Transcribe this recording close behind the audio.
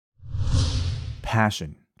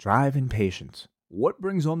passion, drive, and patience. What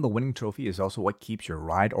brings home the winning trophy is also what keeps your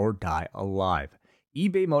ride or die alive.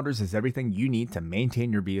 eBay Motors has everything you need to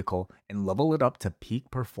maintain your vehicle and level it up to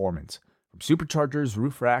peak performance. From superchargers,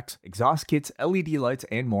 roof racks, exhaust kits, LED lights,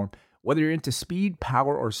 and more, whether you're into speed,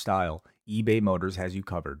 power, or style, eBay Motors has you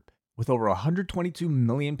covered. With over 122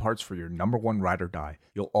 million parts for your number one ride or die,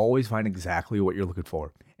 you'll always find exactly what you're looking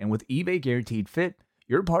for. And with eBay Guaranteed Fit,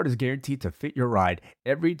 your part is guaranteed to fit your ride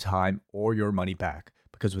every time or your money back.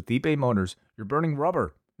 Because with eBay Motors, you're burning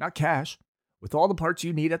rubber, not cash. With all the parts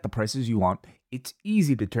you need at the prices you want, it's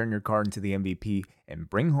easy to turn your car into the MVP and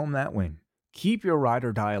bring home that win. Keep your ride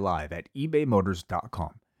or die alive at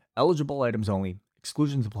ebaymotors.com. Eligible items only.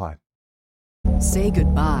 Exclusions apply. Say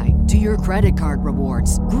goodbye to your credit card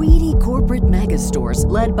rewards. Greedy corporate mega stores,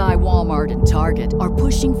 led by Walmart and Target, are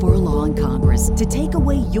pushing for a law in Congress to take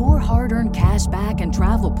away your hard-earned cash back and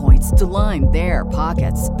travel points to line their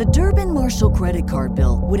pockets. The Durbin-Marshall credit card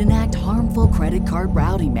bill would enact harmful credit card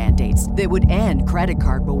routing mandates that would end credit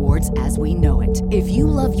card rewards as we know it. If you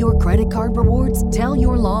love your credit card rewards, tell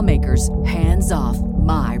your lawmakers, hands off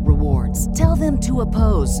my rewards. Tell them to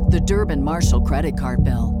oppose the Durbin-Marshall credit card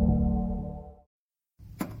bill.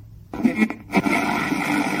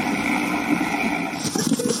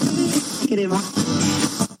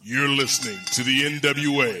 You're listening to the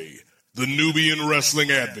N.W.A, the Nubian Wrestling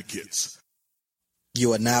Advocates.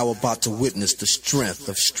 You are now about to witness the strength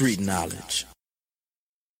of street knowledge.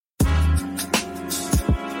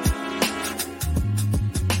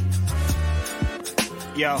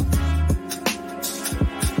 Yo.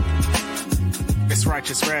 It's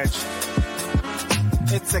Righteous Reg.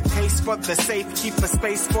 It's a case for the safe, keep a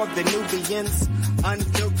space for the Nubians.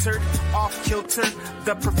 Unfiltered, off-kilter,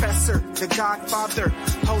 the professor, the godfather,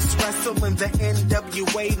 post-wrestling, the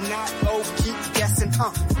N.W.A, not keep guessing,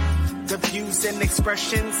 The views and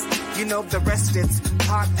expressions, you know the rest, it's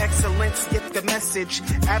pod excellence, get the message.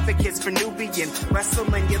 Advocates for Nubian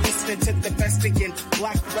wrestling, you're listening to the best again.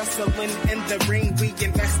 Black wrestling in the ring we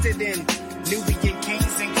invested in. Nubian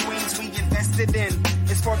kings and queens we invested in.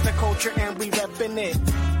 It's for the culture and we reppin' it.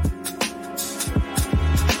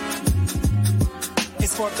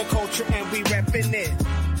 It's for the culture and we reppin' it.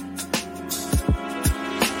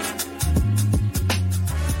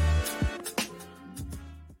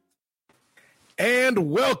 And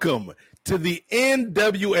welcome to the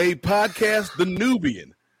N.W.A podcast, the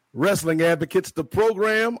Nubian Wrestling Advocates, the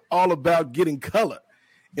program all about getting color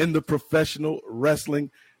in the professional wrestling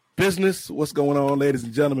business. What's going on, ladies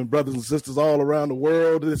and gentlemen, brothers and sisters all around the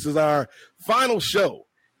world? This is our final show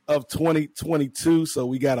of 2022, so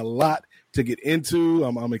we got a lot to get into.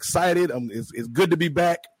 I'm excited. It's good to be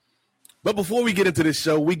back. But before we get into this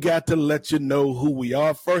show, we got to let you know who we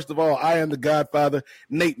are. First of all, I am the Godfather,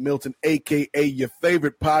 Nate Milton, a.k.a. your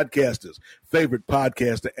favorite podcaster.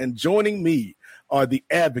 And joining me are the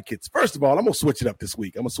advocates. First of all, I'm going to switch it up this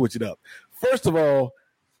week. First of all,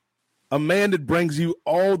 a man that brings you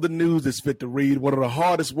all the news that's fit to read, one of the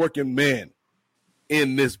hardest working men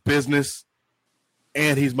in this business,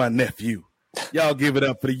 and he's my nephew. Y'all give it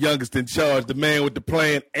up for the youngest in charge, the man with the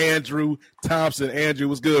plan, Andrew Thompson. Andrew,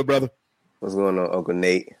 what's good, brother? What's going on, Uncle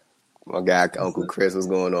Nate? My guy, Uncle Chris, what's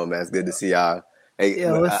going on, man? It's good to see y'all. Hey,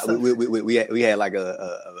 yeah, we had like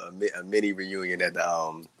a mini reunion at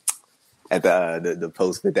the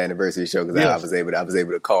post 5th anniversary show because I was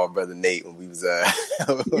able to call Brother Nate when we was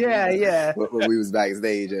when we was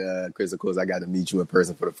backstage. Chris, of course, I got to meet you in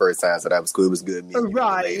person for the first time, so that was cool. It was good meeting you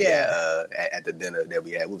at the dinner that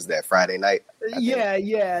we had. What was that, Friday night? Yeah,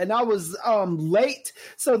 and I was late.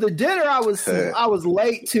 So the dinner I was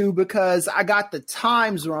late to because I got the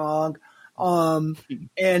times wrong. It's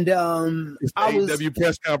the I was AW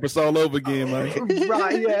press conference all over again, man.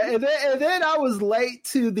 Right, yeah, and then I was late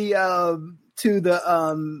to the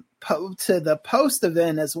post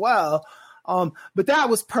event as well. But that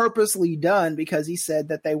was purposely done because he said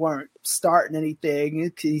that they weren't starting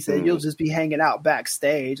anything. He said you'll just be hanging out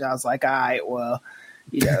backstage. I was like, all right, well,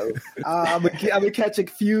 you know, I'm gonna catch a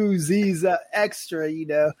few Z's extra, you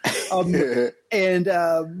know. And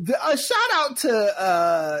a shout out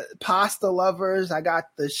to Pasta Lovers. I got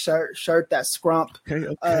the shirt that Scrump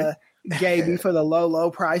gave me for the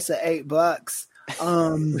low price of $8.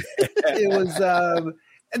 It was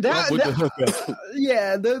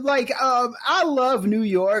I love New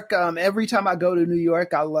York. Every time I go to New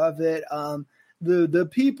York, I love it. The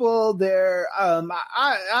people there,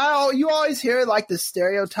 you always hear like the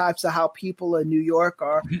stereotypes of how people in New York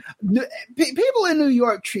are. People in New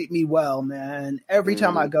York treat me well, man. Every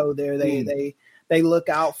time I go there, they look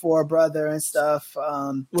out for a brother and stuff.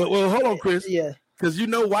 Well, hold on, Chris. Yeah, because you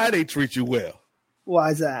know why they treat you well.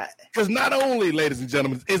 Why is that? Because not only, ladies and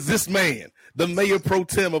gentlemen, is this man the mayor pro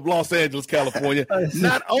tem of Los Angeles, California,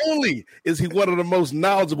 not only is he one of the most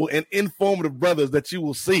knowledgeable and informative brothers that you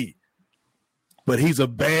will see, but he's a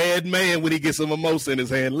bad man when he gets some mimosa in his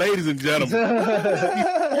hand. Ladies and gentlemen,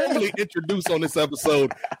 formally introduced on this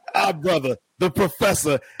episode, our brother, the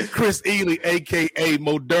Professor, Chris Ely, a.k.a.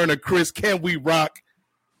 Moderna Chris. Can we rock?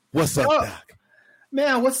 What's up, Doc?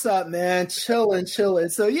 Man, what's up, man? Chilling.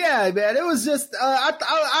 So, yeah, man, it was just,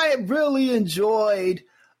 I really enjoyed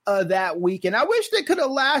that weekend. I wish they could have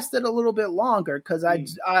lasted a little bit longer because I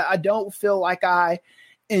don't feel like I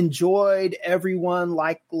enjoyed everyone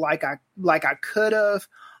like I could have.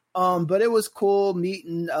 But it was cool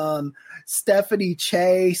meeting Stephanie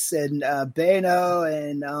Chase and Beno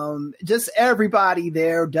and just everybody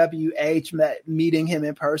there. WH meeting him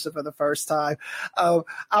in person for the first time.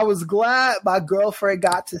 I was glad my girlfriend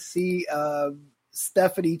got to see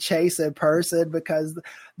Stephanie Chase in person because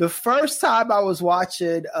the first time I was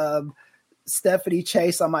watching Stephanie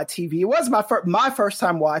Chase on my TV, it was my first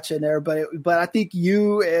time watching her, but I think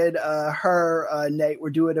you and her Nate were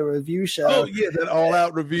doing a review show. Oh yeah, that all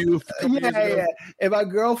out review. Yeah. And my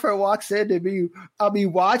girlfriend walks in to me, I'll be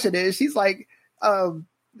watching it, and she's like,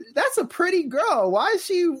 "That's a pretty girl. Why is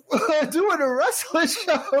she doing a wrestling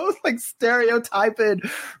show?" Like stereotyping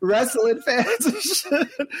wrestling fans and shit.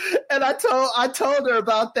 And I told her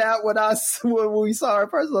about that when we saw her in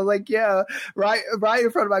person. I was like, yeah, right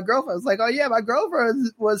in front of my girlfriend. I was like, oh yeah, my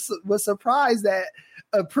girlfriend was surprised that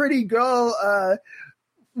a pretty girl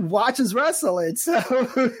watches wrestling. So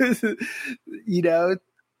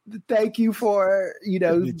thank you for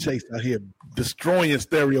Chase out here destroying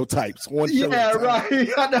stereotypes. Yeah, right.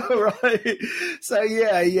 I know, right. So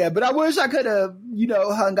yeah. But I wish I could have,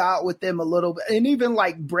 hung out with them a little bit, and even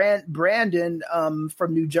like Brandon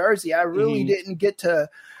from New Jersey. I really didn't get to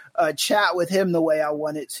chat with him the way I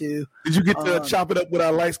wanted to. Did you get to chop it up with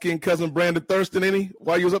our light skinned cousin Brandon Thurston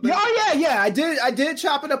while you was up there? Oh yeah. I did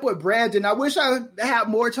chop it up with Brandon. I wish I had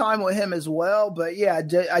more time with him as well, but yeah,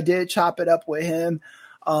 I did chop it up with him.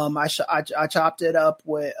 I chopped it up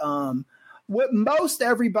with most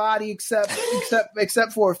everybody except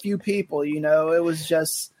for a few people. It was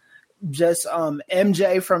just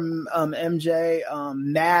MJ from MJ,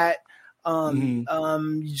 Matt,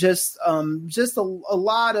 just a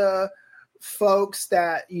lot of folks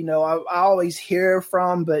that I always hear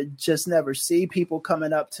from, but just never see. People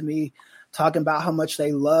coming up to me talking about how much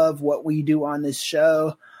they love what we do on this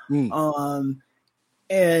show.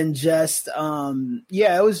 And just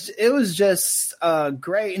it was just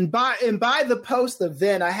great. And by the post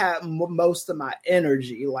event, I had most of my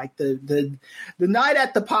energy. Like the night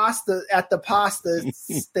at the pasta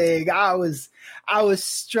thing, I was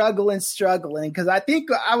struggling because I think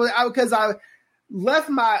I left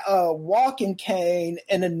my walking cane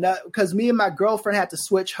because me and my girlfriend had to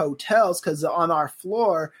switch hotels because on our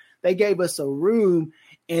floor they gave us a room.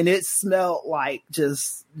 And it smelled like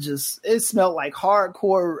it smelled like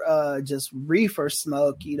hardcore, just reefer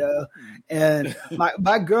smoke, and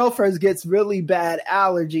my girlfriend gets really bad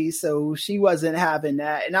allergies. So she wasn't having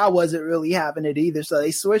that. And I wasn't really having it either. So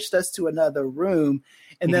they switched us to another room.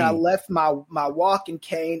 And then I left my walking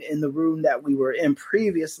cane in the room that we were in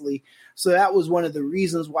previously. So that was one of the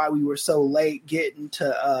reasons why we were so late getting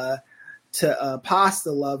to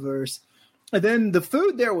Pasta Lovers. And then the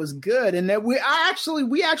food there was good, and then we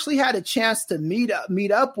actually had a chance to meet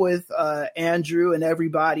up with Andrew and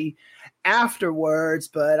everybody afterwards.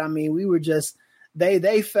 But I mean, we were just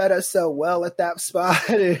they fed us so well at that spot,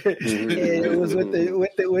 and it was with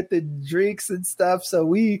the drinks and stuff. So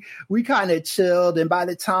we kind of chilled, and by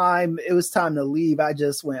the time it was time to leave, I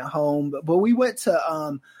just went home. But we went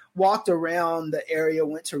to walked around the area,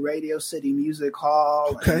 went to Radio City Music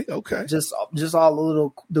Hall. Okay. Just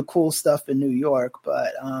all the cool stuff in New York.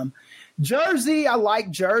 But Jersey, I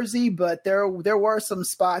like Jersey, but there were some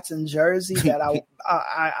spots in Jersey that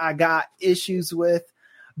I got issues with.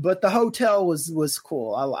 But the hotel was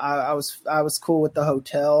cool. I was cool with the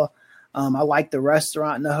hotel. I liked the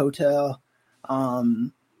restaurant in the hotel.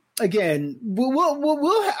 Again,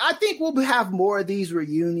 I think we'll have more of these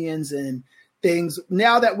reunions and things.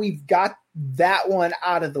 Now that we've got that one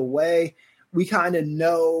out of the way, we kind of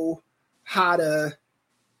know how to.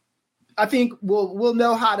 I think we'll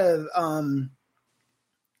know how to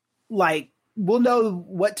we'll know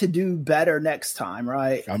what to do better next time,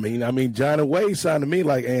 right? I mean, John and Wade sounded to me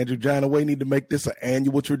like, Andrew, John and Wade need to make this an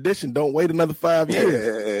annual tradition. Don't wait another 5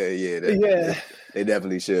 years. They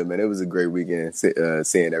definitely should, man. It was a great weekend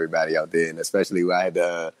seeing everybody out there, and especially when I had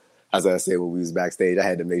to. As I said, when we was backstage, I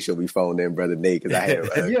had to make sure we phoned in Brother Nate because I had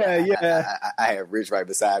I had Rich right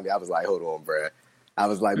beside me. I was like, hold on, bro. I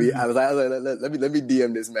was like, let me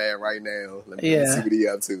DM this man right now. Let me see what he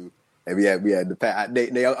up to. And we had to pass.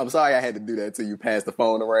 I'm sorry I had to do that till you pass the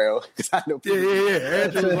phone around. I know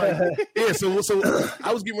Andrew was like, yeah. So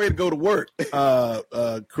I was getting ready to go to work,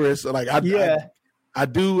 Chris. Like I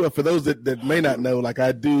do. For those that may not know, like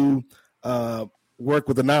I do work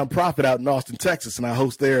with a nonprofit out in Austin, Texas, and I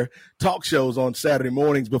host their talk shows on Saturday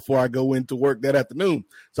mornings before I go into work that afternoon.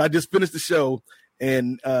 So I just finished the show.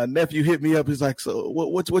 And nephew hit me up. He's like, "So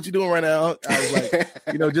what you doing right now?" I was like,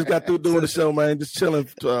 just got through doing the show, man, just chilling.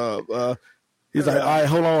 He's like, "All right,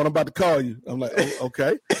 hold on, I'm about to call you." I'm like, "Oh,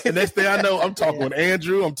 okay." And next thing I know, I'm talking with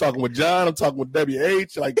Andrew, I'm talking with John, I'm talking with N.W.A.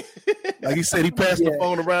 Like he said, he passed the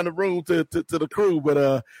phone around the room to the crew.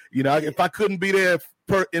 But if I couldn't be there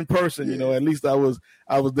in person, at least I was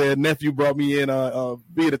there. Nephew brought me in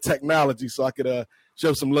via the technology, so I could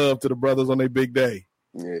show some love to the brothers on their big day.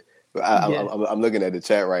 Yeah. I'm looking at the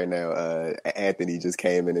chat right now. Anthony just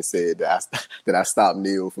came in and said that I stopped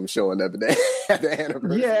Neil from showing up at the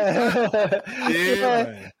anniversary.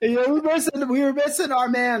 Yeah. We were missing our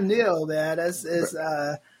man Neil, man.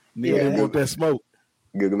 Neil didn't want that smoke.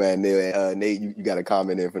 Good man, Neil. Nate, you got a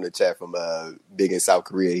comment in from the chat from Big in South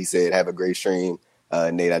Korea. He said, "Have a great stream."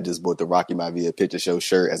 Nate, I just bought the Rocky Maivia Picture Show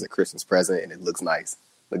shirt as a Christmas present, and it looks nice.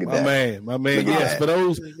 Look at that. My man. Yes, for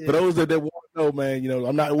those that want to know, man,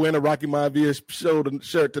 I'm not wearing a Rocky Maivia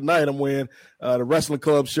shirt tonight. I'm wearing the Wrestling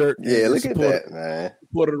Club shirt. Yeah, look at that, man.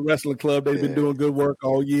 Support of the Wrestling Club. They've been doing good work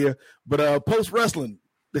all year. But Post Wrestling,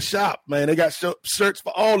 the shop, man, they got shirts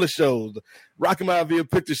for all the shows. The Rocky Maivia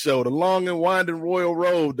Picture Show, the Long and Winding Royal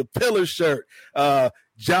Road, the Pillar shirt,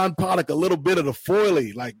 John Pollock, a little bit of the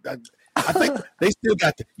Foily. Like I think they still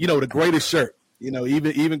got the greatest shirt.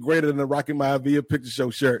 Even greater than the Rocky Maivia Picture Show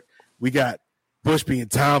shirt. We got Bushby and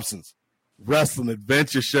Thompson's Wrestling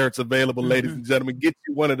Adventure shirts available, ladies and gentlemen. Get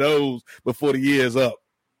you one of those before the year is up.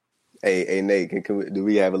 Hey, Nate, do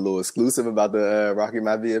we have a little exclusive about the Rocky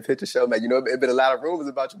Maivia Picture Show, man? It's been a lot of rumors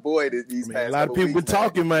about your boy these past a lot of people been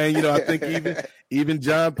talking, man. I think even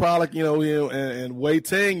John Pollock, and Wei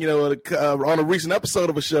Ting, on a recent episode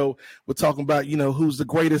of a show, we're talking about, who's the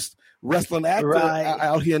greatest wrestling actor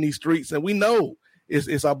out here in these streets, and we know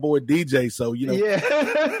it's our boy DJ. So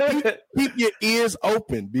keep your ears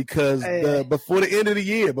open because before the end of the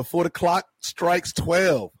year, before the clock strikes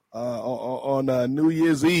 12 on New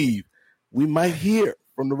Year's Eve, we might hear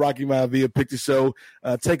from the Rocky Maivia Picture Show,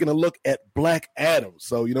 taking a look at Black Adam.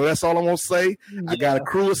 So that's all I'm gonna say. I got a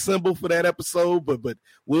crew assembled for that episode, but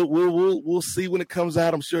we'll see when it comes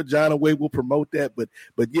out. I'm sure John and Wade will promote that. But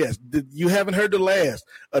yes, you haven't heard the last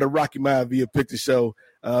of the Rocky Maivia Picture Show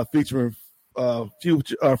featuring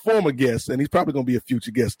future former guests, and he's probably going to be a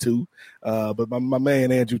future guest too. But my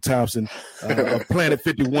man Andrew Thompson, a Planet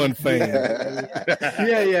 51 fan.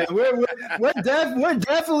 We're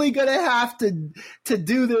definitely going to have to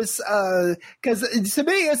do this because to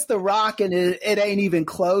me it's The Rock, and it ain't even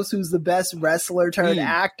close. Who's the best wrestler turned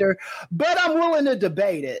actor? But I'm willing to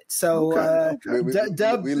debate it. So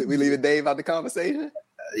we leaving Dave out the conversation.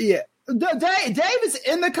 Yeah. Dave is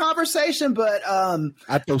in the conversation, but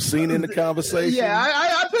I throw Cena in the conversation. Yeah,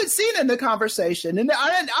 I put Cena in the conversation, and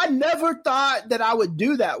I never thought that I would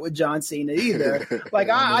do that with John Cena either. Like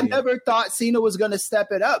I never thought Cena was going to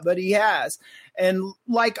step it up, but he has. And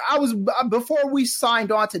like I was before we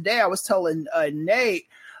signed on today, I was telling Nate,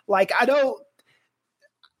 like I don't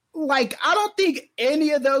think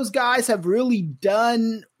any of those guys have really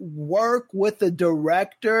done work with the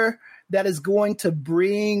director that is going to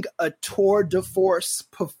bring a tour de force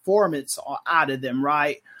performance out of them,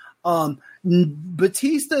 right?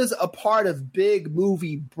 Batista's a part of big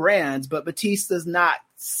movie brands, but Batista's not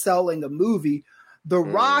selling a movie. The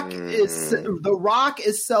Rock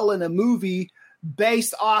is selling a movie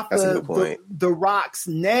based off of the Rock's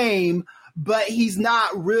name, but he's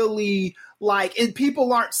not really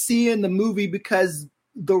people aren't seeing the movie because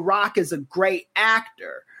The Rock is a great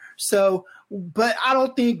actor. So, but I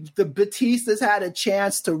don't think the Batista's had a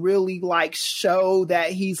chance to really show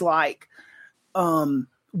that he's what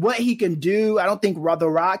he can do. I don't think The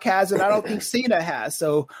Rock has it. I don't think Cena has.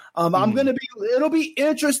 So it'll be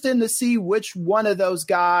interesting to see which one of those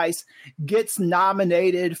guys gets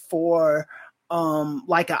nominated for an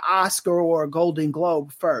Oscar or a Golden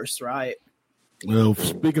Globe first, right? Well,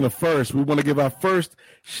 speaking of first, we want to give our first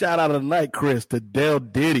shout out of the night, Chris, to Del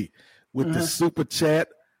Diddy with the super chat.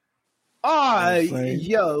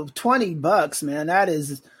 Yo, $20, man. That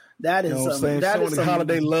is showing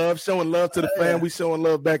holiday love, showing love to the fam. We showing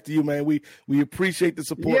love back to you, man. We appreciate the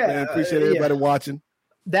support, man. Appreciate everybody watching.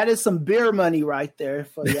 That is some beer money right there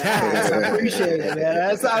for you. I appreciate it,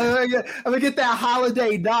 man. I'm gonna get that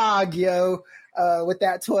holiday dog, yo. with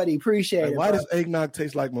that 20. Appreciate it. Why does eggnog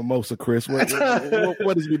taste like mimosa, Chris?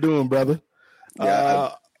 What is we doing, brother?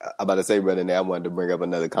 Yeah, I'm about to say, brother, I wanted to bring up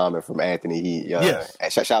another comment from Anthony. Yes.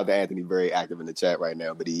 Shout out to Anthony, very active in the chat right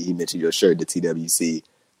now, but he mentioned your shirt, the TWC.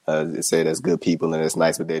 It said that's good people and it's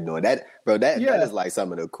nice what they're doing. That is like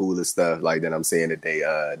some of the coolest stuff like that I'm saying that they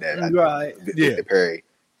Victor Perry,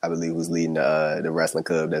 I believe, was leading the wrestling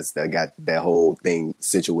club that got that whole thing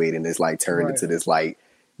situated, and it's like turned into this like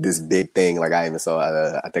this big thing. Like I even saw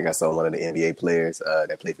I think I saw one of the N.W.A players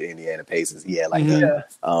that played for Indiana Pacers. He had like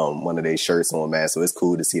one of their shirts on, man. So it's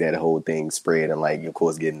cool to see that whole thing spread and like of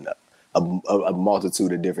course getting a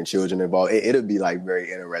multitude of different children involved. It'll be like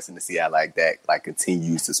very interesting to see how like that like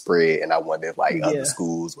continues to spread. And I wonder if like other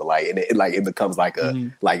schools will like it becomes like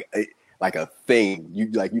a like a thing. You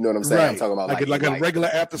know what I'm saying? Right. I'm talking about like a regular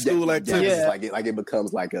after school activity. Like it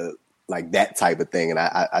becomes like a like that type of thing.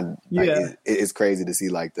 And it's crazy to see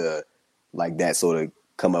like that sort of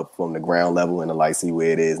come up from the ground level and to like see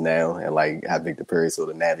where it is now and like how Victor Perry sort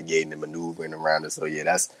of navigating and maneuvering around it. So yeah,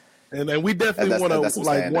 that's. And we definitely want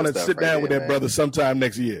to sit down with that brother sometime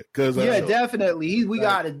next year. Definitely. We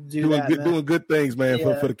got to doing good things, man,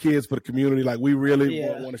 for the kids, for the community. Like we really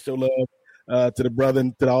want to show love to the brother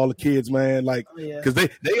and to all the kids, man. Like, because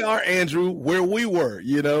they are, Andrew, where we were,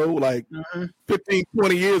 like 15,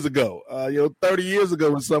 20 years ago, 30 years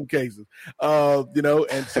ago in some cases,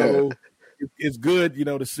 and so it's good,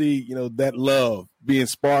 to see, that love being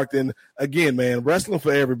sparked. And again, man, wrestling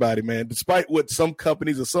for everybody, man, despite what some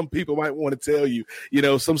companies or some people might want to tell you,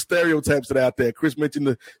 some stereotypes that are out there. Chris mentioned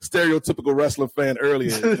the stereotypical wrestling fan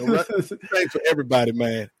earlier. Wrestling for everybody,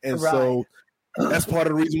 man. And so that's part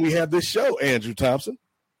of the reason we have this show, Andrew Thompson.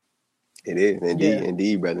 It is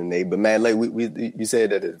indeed, brother Nate. But man, like you said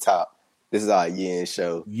that at the top, this is our year-end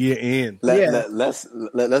show. Year-end. Let's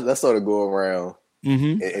sort of go around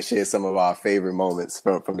and share some of our favorite moments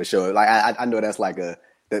from the show. Like I know that's like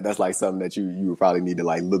that's like something that you would probably need to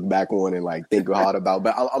like look back on and like think hard about.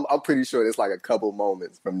 But I'm pretty sure there's like a couple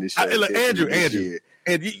moments from this show. Andrew,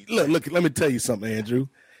 look, let me tell you something, Andrew.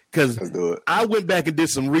 Because I went back and did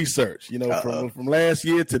some research, from last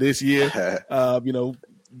year to this year,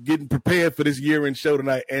 getting prepared for this year-end show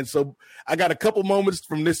tonight. And so I got a couple moments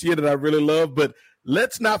from this year that I really love. But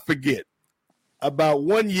let's not forget, about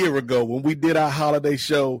 1 year ago when we did our holiday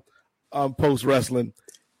show on Post Wrestling,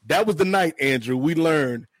 that was the night, Andrew, we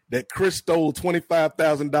learned that Chris stole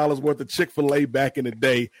 $25,000 worth of Chick-fil-A back in the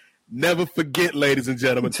day. Never forget, ladies and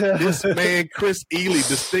gentlemen, this man, Chris Ely,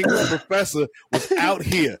 distinguished professor, was out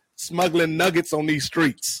here smuggling nuggets on these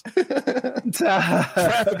streets.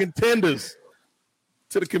 Trafficking tenders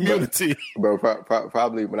to the community. Bro,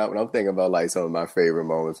 probably when I'm thinking about like some of my favorite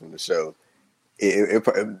moments from the show,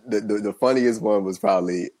 the funniest one was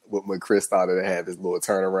probably when Chris started to have his little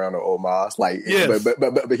turnaround on Omos. Like,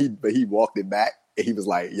 but he walked it back. And he was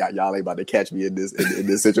like, y'all ain't about to catch me in this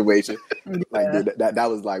situation. Like that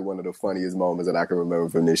was like one of the funniest moments that I can remember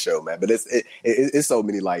from this show, man. But it's so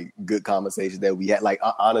many like good conversations that we had. Like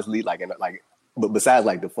honestly, but besides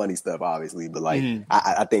like the funny stuff, obviously, but like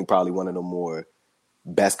I think probably one of the more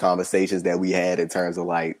best conversations that we had in terms of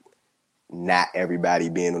like not everybody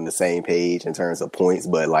being on the same page in terms of points,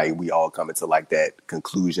 but like we all coming to like that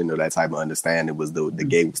conclusion or that type of understanding was the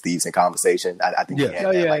Gabe Stevenson conversation. I think we had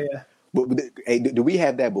that. But hey, do we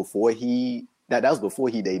have that before that was before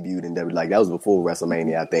he debuted in WWE? Like that was before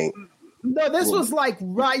WrestleMania, I think. No, this was like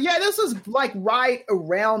this was like right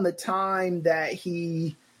around the time that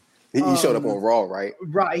he showed up on Raw, right?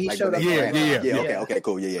 Right, he showed up. Okay,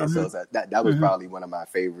 cool, So that was probably one of my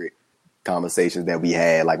favorite conversations that we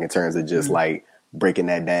had, like in terms of just like breaking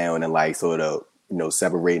that down and like sort of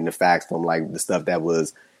separating the facts from like the stuff that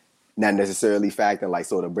was not necessarily fact and like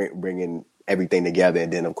sort of bringing everything together,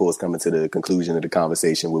 and then of course coming to the conclusion of the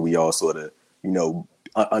conversation where we all sort of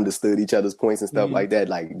understood each other's points and stuff like that.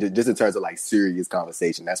 Like just in terms of like serious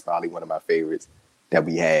conversation, that's probably one of my favorites that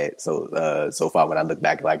we had so far when I look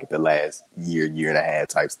back like at the last year and a half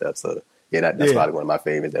type stuff. So that's probably one of my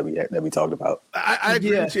favorites that we talked about. I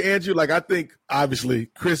agree with you, Andrew. Like I think obviously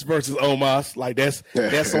Chris versus Omos, like that's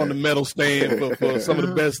on the medal stand for some of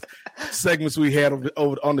the best segments we had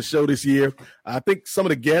on the show this year. I think some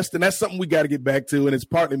of the guests, and that's something we got to get back to, and it's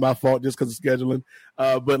partly my fault just because of scheduling.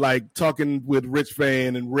 But like talking with Rich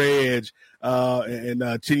Fan and Reg and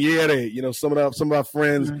Chinyere, some of our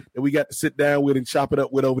friends that we got to sit down with and chop it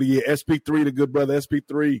up with over the year. SP3, the good brother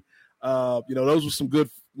SP3. Those were some good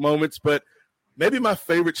moments, but maybe my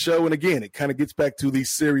favorite show, and again, it kind of gets back to these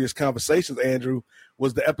serious conversations, Andrew,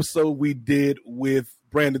 was the episode we did with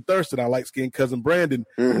Brandon Thurston, our light-skinned cousin Brandon,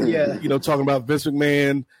 talking about Vince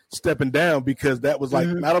McMahon stepping down, because that was like,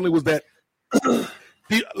 not only was that I'm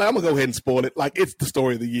gonna go ahead and spoil it. Like, it's the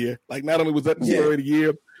story of the year. Like, not only was that the story of the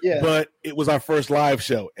year, but it was our first live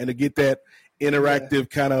show, and to get that interactive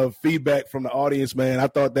kind of feedback from the audience, man, I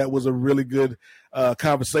thought that was a really good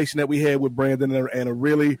conversation that we had with Brandon, and a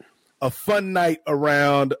really fun night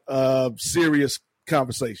around serious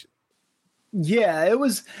conversation. Yeah, it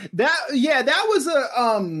was that. Yeah, that was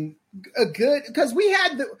a good, because we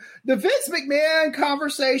had the Vince McMahon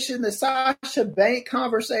conversation, the Sasha Banks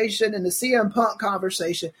conversation, and the CM Punk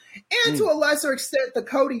conversation, and to a lesser extent the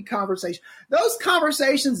Cody conversation. Those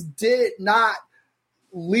conversations did not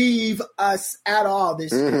leave us at all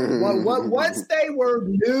this year. Once they were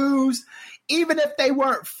news, even if they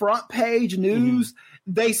weren't front page news,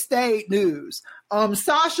 they stayed news.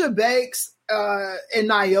 Sasha Banks and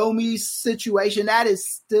Naomi's situation, that is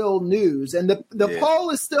still news. And the poll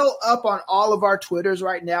is still up on all of our Twitters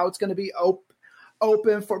right now. It's going to be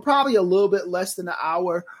open for probably a little bit less than an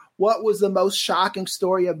hour. What was the most shocking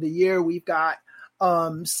story of the year? We've got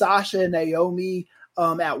Sasha and Naomi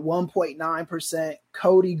at 1.9%,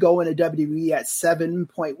 Cody going to WWE at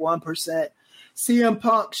 7.1%, CM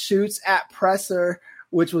Punk shoots at presser,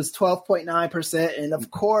 which was 12.9%, and of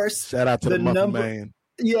course, shout out to the Muffin Man.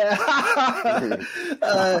 Yeah.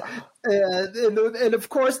 And of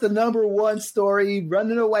course, the number one story,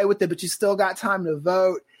 running away with it, but you still got time to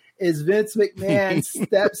vote, is Vince McMahon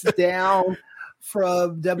steps down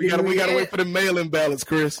from WWE. We got to wait for the mail-in ballots,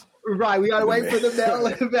 Chris. Right, we got to wait for the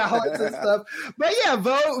mail-in ballots and stuff. But yeah,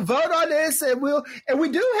 vote on this, and we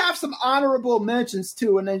do have some honorable mentions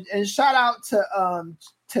too. And shout out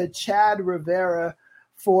to Chad Rivera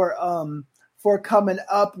for coming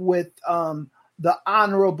up with the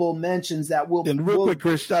honorable mentions that we'll. And real quick,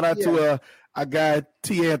 Chris, shout out to our guy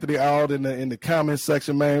T. Anthony Ald in the comments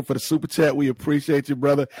section, man, for the super chat. We appreciate you,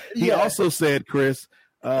 brother. He also said, Chris,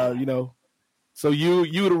 so you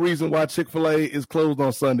the reason why Chick-fil-A is closed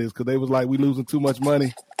on Sundays, because they was like, we losing too much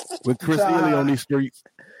money with Chris Ely on these streets.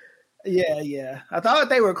 Yeah. I thought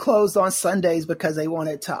they were closed on Sundays because they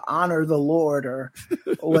wanted to honor the Lord or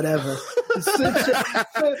whatever.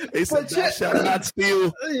 They said, "Thou shalt not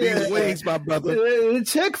steal these wings, my brother."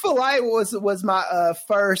 Chick-fil-A was my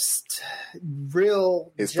first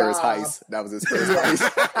real first heist. That was his first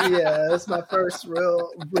heist. Yeah, that's my first real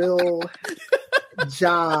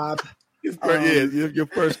job. Your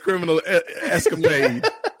first criminal escapade.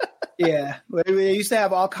 Yeah, we used to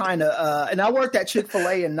have all kind of, and I worked at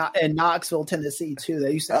Chick-fil-A in Knoxville, Tennessee too.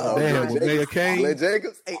 They used to have Mayor Kane. Glenn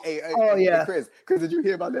Jacobs. Hey, Chris, did you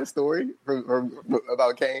hear about that story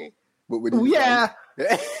about Kane? Yeah,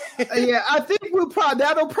 I think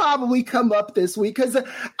that'll probably come up this week because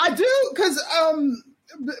on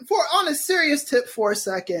a serious tip for a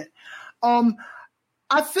second,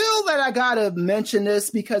 I feel that I gotta mention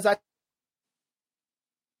this because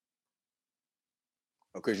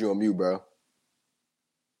because you're on mute, bro.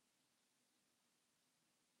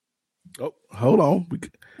 Oh, hold on.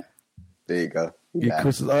 There you go. Get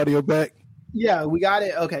Chris's audio back. Yeah, we got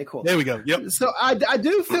it. Okay, cool. There we go. Yep. So I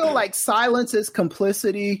do feel like silence is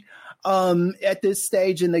complicity at this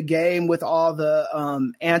stage in the game with all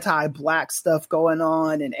the anti-Black stuff going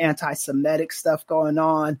on and anti-Semitic stuff going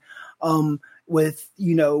on. With,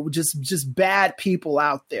 just bad people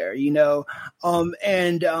out there,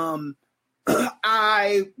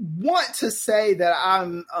 I want to say that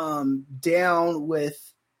I'm down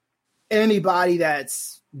with anybody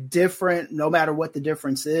that's different, no matter what the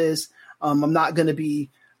difference is. I'm not going to be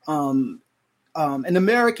and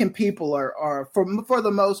American people are for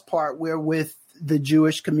the most part, we're with the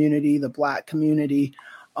Jewish community, the Black community,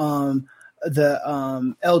 the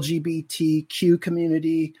LGBTQ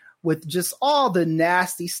community, with just all the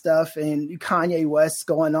nasty stuff and Kanye West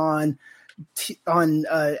going on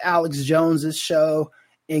Alex Jones's show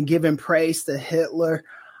and giving praise to Hitler.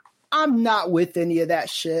 I'm not with any of that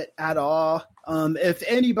shit at all. If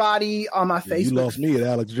anybody on my Facebook, you lost me at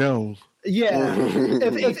Alex Jones. Yeah.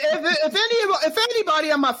 if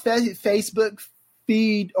anybody on my Facebook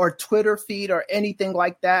feed or Twitter feed or anything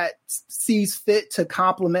like that sees fit to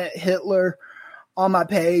compliment Hitler on my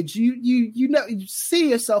page, you see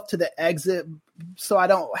yourself to the exit so I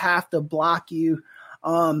don't have to block you.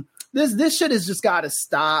 This shit has just got to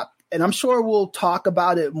stop. And I'm sure we'll talk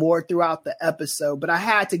about it more throughout the episode, but I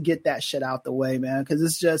had to get that shit out the way, man. Cause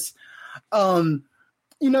it's just,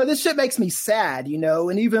 this shit makes me sad,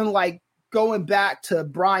 and even like going back to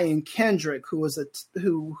Brian Kendrick, who was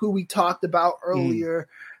who we talked about earlier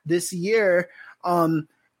this year. And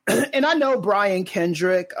I know Brian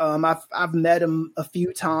Kendrick. I've met him a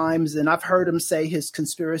few times, and I've heard him say his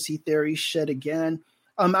conspiracy theory shit again.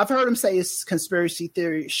 I've heard him say his conspiracy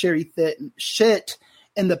theory shit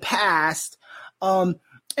in the past.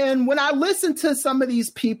 And when I listen to some of these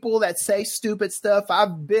people that say stupid stuff,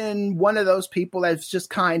 I've been one of those people that's just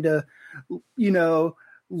kind of,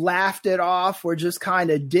 laughed it off or just kind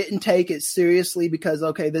of didn't take it seriously because,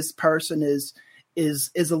 okay, this person is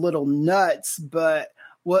a little nuts. But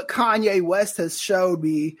what Kanye West has showed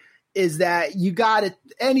me is that you got to,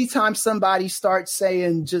 anytime somebody starts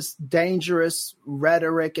saying just dangerous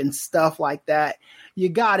rhetoric and stuff like that, you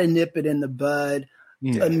got to nip it in the bud.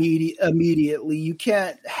 Yeah. Immediately. You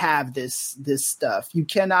can't have this stuff. You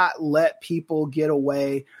cannot let people get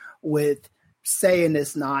away with saying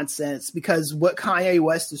this nonsense, because what Kanye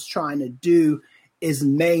West is trying to do is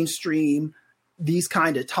mainstream these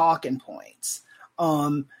kind of talking points.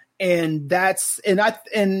 I've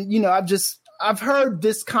heard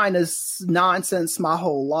this kind of nonsense my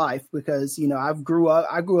whole life because, I grew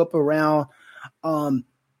up around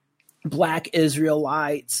Black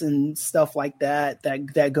Israelites and stuff like that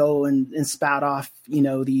go and spout off,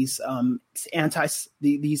 these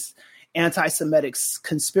anti-Semitic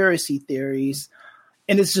conspiracy theories,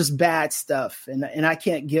 and it's just bad stuff, and I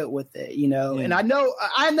can't get with it, And I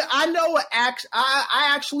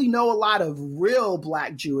actually know a lot of real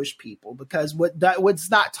Black Jewish people, because what's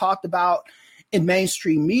not talked about in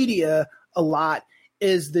mainstream media a lot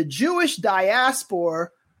is the Jewish diaspora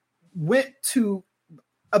went to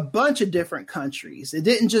a bunch of different countries. It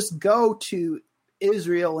didn't just go to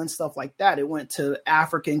Israel and stuff like that. It went to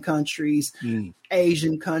African countries,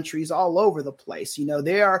 Asian countries, all over the place.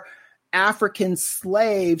 There are African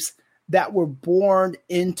slaves that were born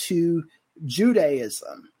into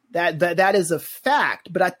Judaism. That is a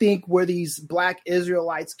fact. But I think where these Black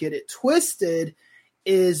Israelites get it twisted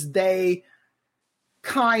is they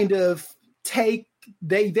kind of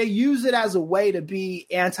they use it as a way to be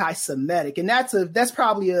anti-Semitic, and that's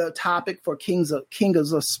probably a topic for Kings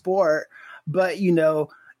of Sport. But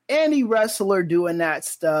any wrestler doing that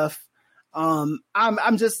stuff, I'm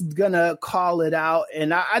just gonna call it out,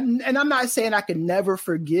 and I'm not saying I can never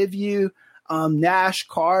forgive you, Nash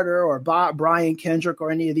Carter or Brian Kendrick or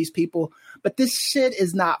any of these people, but this shit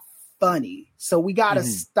is not funny, so we got to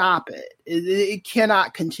stop it. It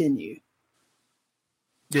cannot continue.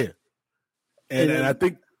 Yeah. And I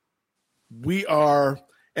think we are,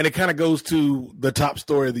 and it kind of goes to the top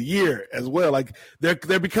story of the year as well. Like there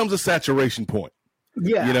becomes a saturation point,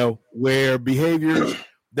 where behaviors,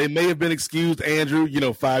 they may have been excused,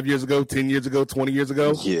 Andrew, 5 years ago, 10 years ago, 20 years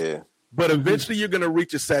ago. Yeah. But eventually you're going to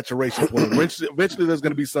reach a saturation point. Eventually there's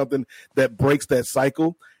going to be something that breaks that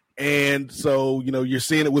cycle. And so, you're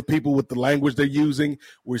seeing it with people with the language they're using.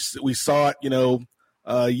 We saw it,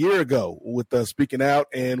 a year ago with Speaking Out,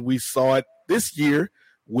 and we saw it this year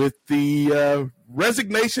with the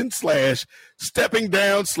resignation / stepping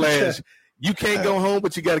down / you can't go home,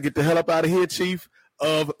 but you got to get the hell up out of here, Chief,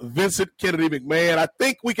 of Vincent Kennedy McMahon. I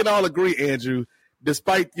think we can all agree, Andrew,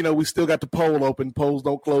 despite, we still got the poll open. Polls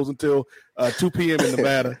don't close until 2 p.m. in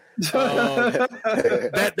Nevada.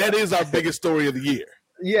 That is our biggest story of the year.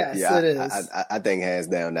 Yes, yeah, it is. I think hands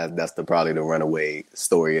down that's probably the runaway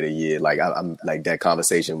story of the year. Like I'm like that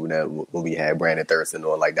conversation when we had Brandon Thurston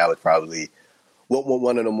on, like that was probably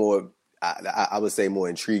one of the more I would say more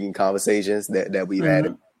intriguing conversations that we've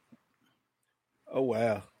had. Oh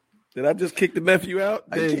wow. Did I just kick the nephew out?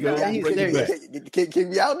 There you go. Kick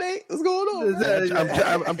me out, Nate? What's going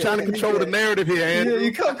on? I'm trying to control the narrative here, Andrew.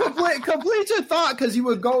 You complete your thought, because you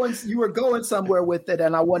were going somewhere with it,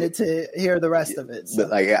 and I wanted to hear the rest of it. So.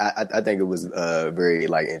 But I think it was a very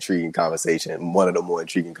intriguing conversation. One of the more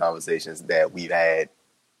intriguing conversations that we've had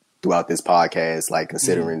throughout this podcast,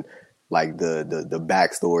 considering the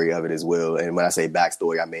backstory of it as well. And when I say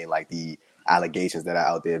backstory, I mean the allegations that are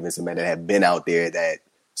out there, Vincent McMahon, that have been out there that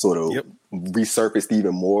sort of resurfaced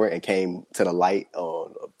even more and came to the light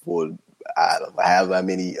for however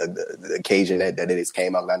many occasion that it has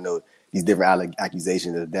came out. I know these different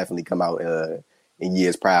accusations have definitely come out in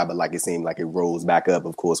years prior, but it seemed like it rose back up,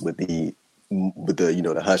 of course, with the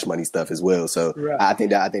the hush money stuff as well. So right. I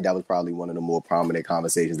think that was probably one of the more prominent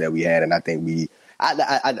conversations that we had, and I think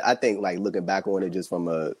I think looking back on it just from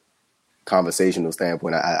a conversational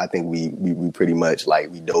standpoint, I think we pretty much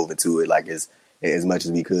we dove into it as much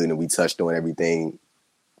as we could, and we touched on everything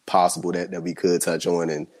possible that we could touch on.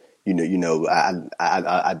 And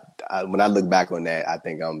I when I look back on that, I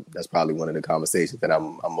think that's probably one of the conversations that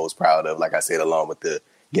I'm most proud of. Like I said, along with the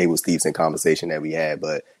Gable Stevenson conversation that we had.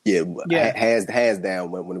 But hands down,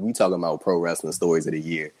 when we talking about pro wrestling stories of the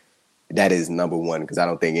year, that is number one, because I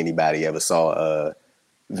don't think anybody ever saw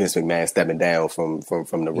Vince McMahon stepping down from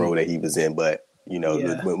the role that he was in. But when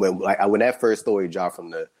that first story dropped from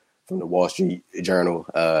the Wall Street Journal,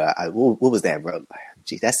 what was that, bro?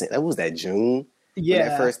 gee, that was that June when Yeah.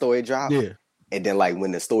 that first story dropped. Yeah. And then like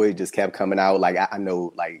when the story just kept coming out, like I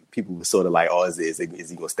know like people were sort of like, oh, is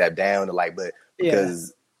he gonna step down? Or like, but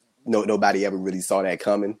because nobody ever really saw that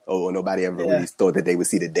coming, or nobody ever really thought that they would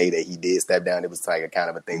see the day that he did step down. It was like a kind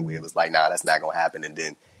of a thing where it was like, nah, that's not gonna happen. And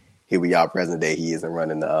then here we are, present day, he isn't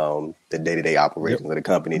running the day-to-day operations of the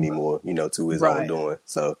company anymore, to his own doing.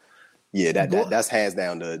 So yeah, that's hands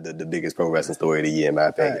down the biggest pro wrestling story of the year, in my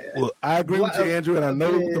opinion. Well, I agree with you, Andrew, and I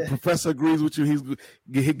know the professor agrees with you. He's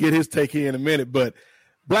get his take here in a minute, but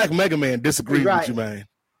Black Mega Man disagrees with you, man.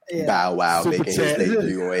 Yeah. Bow Wow Super making chat. his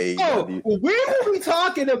debut on AEW. Oh, we will be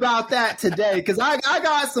talking about that today because I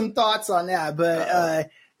got some thoughts on that. But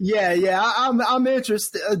I'm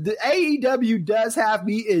interested. The AEW does have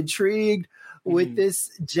me intrigued with this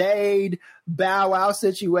Jade Bow Wow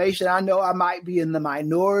situation. I know I might be in the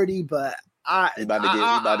minority, but He's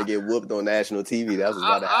about to get whooped on national TV. That's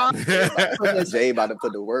what's about to happen. Jade about to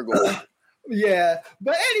put the work on. Yeah,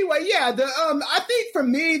 but anyway, I think for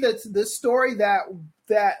me that's the story that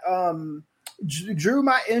drew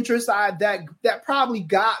my interest. That probably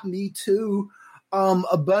got me to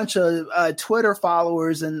a bunch of Twitter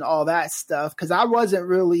followers and all that stuff because I wasn't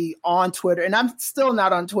really on Twitter, and I'm still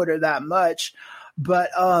not on Twitter that much. But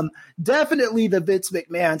definitely the Vince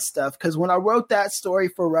McMahon stuff because when I wrote that story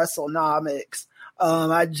for WrestleNomics,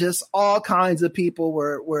 I just all kinds of people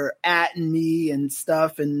were atting me and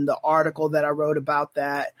stuff in the article that I wrote about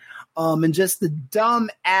that, and just the dumb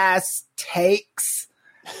ass takes,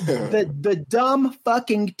 the dumb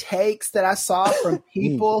fucking takes that I saw from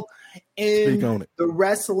people in the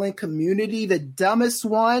wrestling community. The dumbest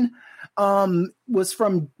one was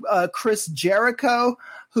from Chris Jericho,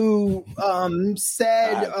 who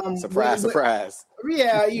said, surprise.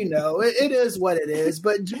 Yeah, it is what it is.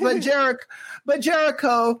 But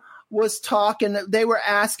Jericho was talking. They were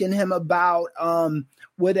asking him about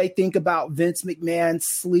what they think about Vince McMahon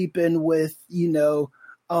sleeping with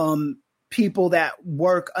people that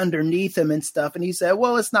work underneath him and stuff. And he said,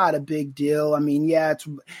 well, it's not a big deal. I mean, yeah,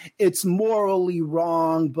 it's morally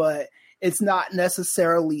wrong, but it's not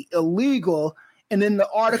necessarily illegal. And in the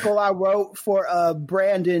article I wrote for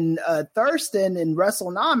Brandon Thurston in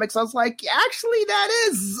WrestleNomics, I was like, actually, that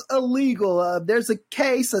is illegal. There's a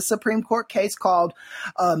Supreme Court case called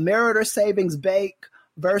Meritor Savings Bank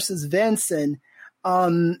versus Vinson.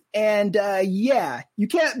 You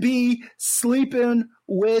can't be sleeping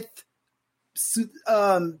with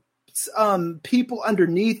people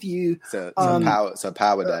underneath you. It's a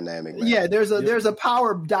power dynamic, man. Yeah, there's a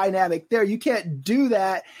power dynamic there. You can't do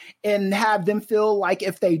that and have them feel like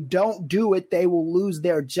if they don't do it, they will lose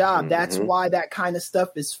their job. Mm-hmm. That's why that kind of stuff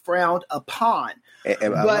is frowned upon.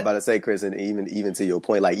 And I'm about to say, Chris, and even to your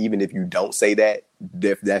point, like even if you don't say that,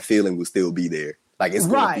 that feeling will still be there. Like it's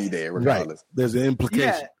going to be there regardless. Right. There's an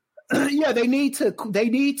implication. Yeah, they need to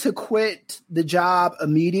quit the job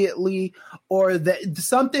immediately, or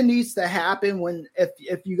something needs to happen when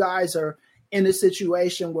if you guys are in a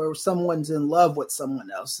situation where someone's in love with someone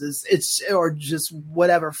else, it's or just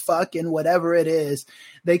whatever it is,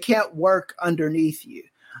 they can't work underneath you.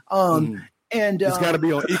 And it's got to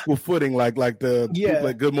be on equal footing, like the people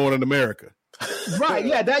at Good Morning America. Right.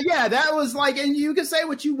 Yeah. That was like, and you can say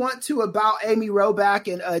what you want to about Amy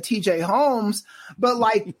Roback and TJ Holmes, but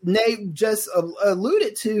like Nate just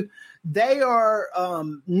alluded to, they are,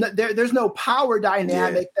 there's no power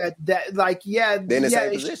dynamic that like, they're in the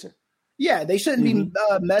same position. Yeah, they shouldn't be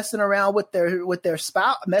messing around with their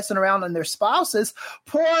spouse, messing around on their spouses.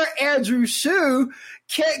 Poor Andrew Shue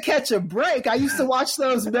can't catch a break. I used to watch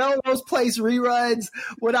those Melrose Place reruns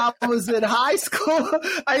when I was in high school.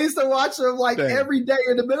 I used to watch them every day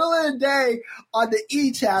in the middle of the day on the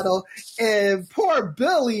E channel. And poor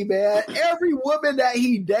Billy, man, every woman that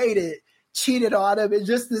he dated cheated on him, and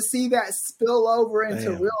just to see that spill over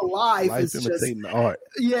into real life is just the art.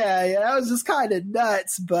 That was just kind of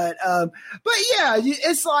nuts. But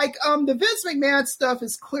it's like the Vince McMahon stuff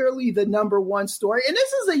is clearly the number one story, and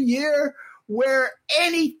this is a year where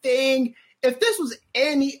if this was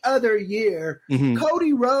any other year,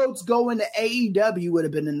 Cody Rhodes going to AEW would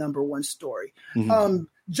have been the number one story.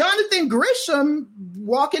 Jonathan Gresham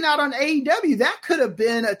walking out on AEW, that could have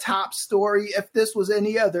been a top story if this was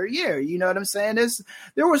any other year. You know what I'm saying?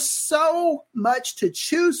 There was so much to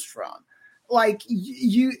choose from.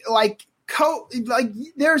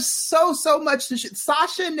 There's so much to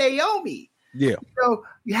Sasha and Naomi. Yeah.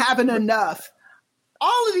 You having enough.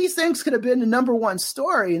 all of these things could have been the number one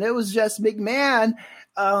story, and it was just McMahon.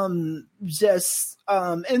 And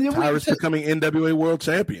then Tyrus becoming N.W.A. world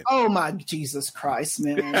champion. Oh my Jesus Christ,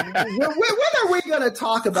 man! when are we going to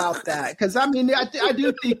talk about that? Because I mean, I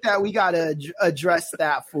do think that we got to address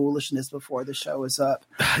that foolishness before the show is up.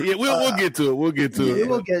 Yeah, we'll get to it. We'll get to it.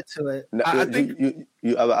 We'll get to it. No, I think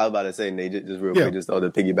I was about to say, Nate, just real quick, just to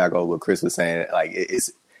piggyback on what Chris was saying. Like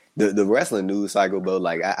it's the wrestling news cycle, bro.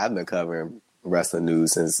 Like I've been covering wrestling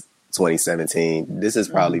news since 2017. This has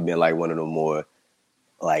probably been like one of the more,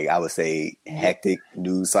 like, I would say, hectic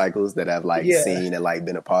news cycles that I've seen and like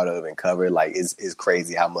been a part of and covered. Like it's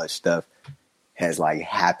crazy how much stuff has like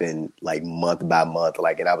happened like month by month.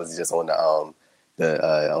 Like, and I was just on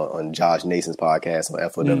on Josh Nason's podcast on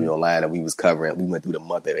FOW Online, and we went through the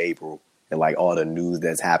month of April and like all the news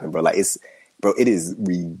that's happened, bro. Like it is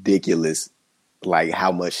ridiculous, like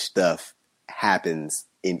how much stuff happens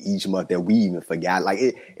in each month that we even forgot. Like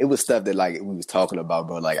it was stuff that like we was talking about,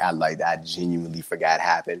 bro. Like I genuinely forgot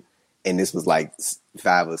happened. And this was like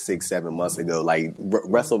 5 or 6, 7 months ago. Like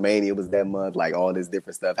WrestleMania was that month. Like all this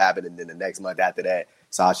different stuff happened. And then the next month after that,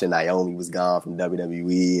 Sasha and Naomi was gone from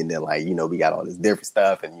WWE. And then like, we got all this different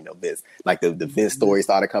stuff. And, Vince, like the Vince story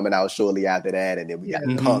started coming out shortly after that. And then we got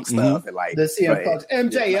the Punk stuff. And like the CM Punk,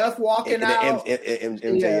 MJF walking out.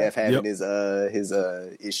 MJF having his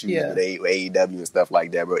issues with AEW and stuff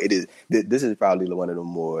like that, bro. This is probably one of the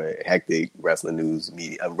more hectic wrestling news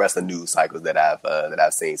cycles that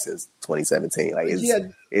I've seen since 2017. Like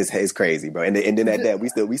it's crazy, bro. And then at that,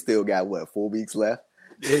 we still got what, 4 weeks left?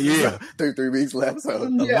 Yeah. 3 weeks left. So a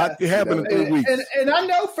lot can happen in 3 weeks. And I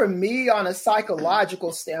know for me, on a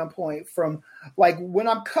psychological standpoint, from like when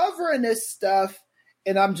I'm covering this stuff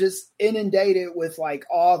and I'm just inundated with like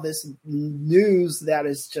all this news that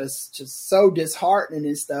is just so disheartening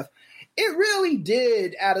and stuff, it really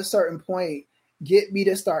did at a certain point get me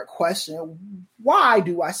to start questioning, why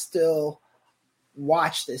do I still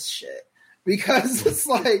watch this shit? Because it's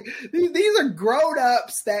like these are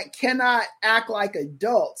grown-ups that cannot act like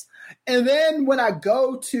adults. And then when I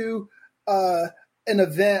go to an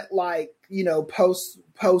event like,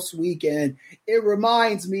 post weekend, it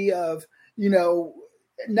reminds me of,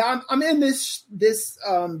 now I'm in this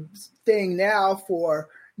thing now for,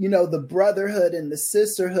 the brotherhood and the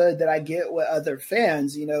sisterhood that I get with other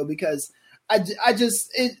fans, because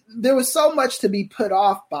there was so much to be put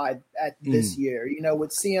off by at this year,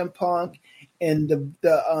 with CM Punk and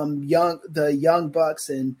the Young Bucks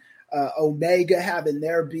and Omega having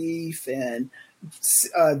their beef, and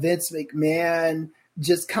Vince McMahon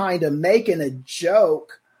just kind of making a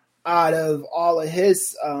joke out of all of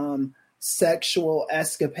his sexual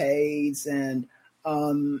escapades, and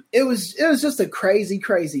it was just a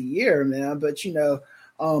crazy year, man. But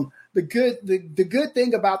the good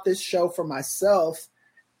thing about this show for myself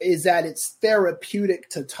is that it's therapeutic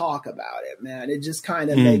to talk about it, man. It just kind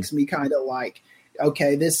of makes me kind of like,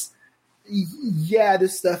 okay, this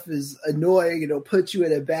stuff is annoying. It'll put you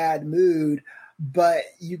in a bad mood, but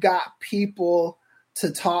you got people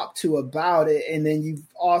to talk to about it. And then you've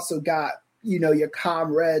also got, your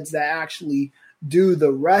comrades that actually do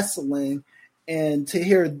the wrestling, and to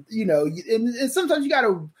hear, and sometimes you got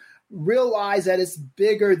to realize that it's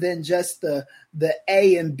bigger than just the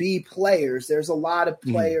A and B players. There's a lot of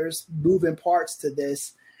players, moving parts to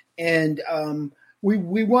this, and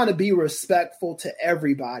we want to be respectful to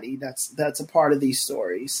everybody that's a part of these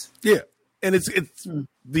stories. Yeah, and it's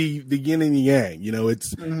the yin and yang.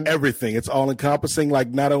 It's everything. It's all encompassing. Like,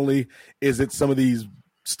 not only is it some of these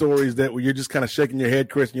stories that where you're just kind of shaking your head,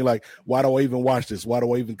 Chris, and you're like, why do I even watch this? Why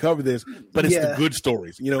do I even cover this? But it's the good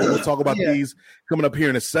stories. We'll talk about these coming up here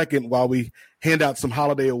in a second while we hand out some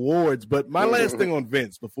holiday awards. But my last thing on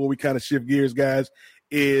Vince before we kind of shift gears, guys,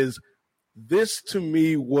 is this to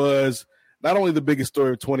me was not only the biggest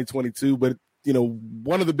story of 2022, but,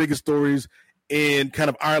 one of the biggest stories in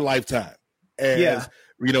kind of our lifetime as,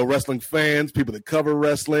 wrestling fans, people that cover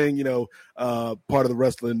wrestling, part of the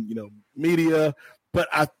wrestling, media. But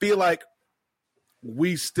I feel like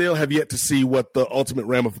we still have yet to see what the ultimate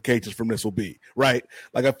ramifications from this will be, right?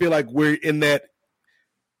 Like, I feel like we're in that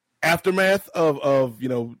aftermath of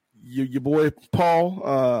your boy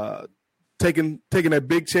Paul taking that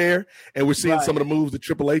big chair, and we're seeing some of the moves that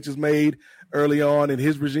Triple H has made early on in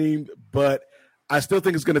his regime. But I still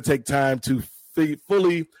think it's going to take time to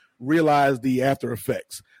fully realize the after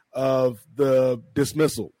effects of the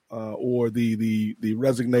dismissal or the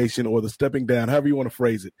resignation or the stepping down, however you want to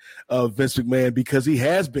phrase it, of Vince McMahon, because he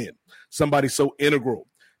has been somebody so integral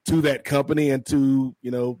to that company and to,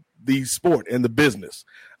 the sport and the business.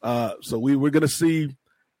 So we're going to see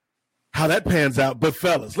how that pans out. But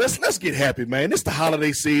fellas, let's get happy, man. It's the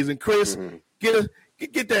holiday season. Chris,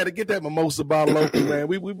 get that mimosa bottle open, man.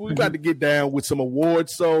 We got to get down with some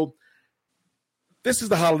awards. So this is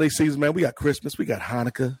the holiday season, man. We got Christmas, we got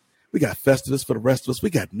Hanukkah, we got Festivus for the rest of us, we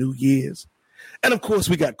got New Year's. And, of course,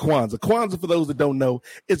 we got Kwanzaa. Kwanzaa, for those that don't know,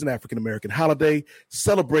 is an African-American holiday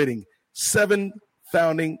celebrating 7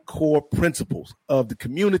 founding core principles of the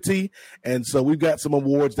community. And so we've got some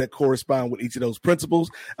awards that correspond with each of those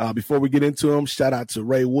principles. Before we get into them, shout out to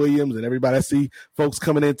Ray Williams and everybody. I see folks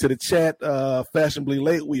coming into the chat fashionably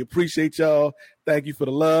late. We appreciate y'all. Thank you for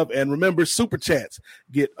the love. And remember, super chats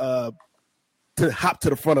get to hop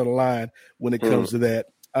to the front of the line when it comes to that.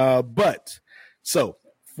 So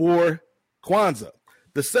for Kwanzaa,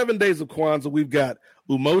 the 7 days of Kwanzaa, we've got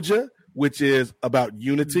Umoja, which is about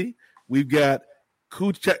unity. We've got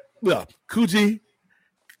Kuji.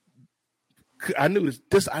 I knew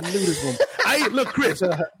this one. Look, Chris,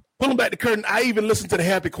 pulling back the curtain. I even listened to the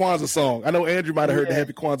Happy Kwanzaa song. I know Andrew might have heard the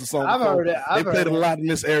Happy Kwanzaa song. I've heard it. They played a lot in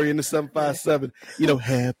this area in the 757.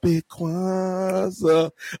 Happy Kwanzaa,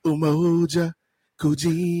 Umoja,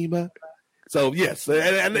 Kujima. So, yes,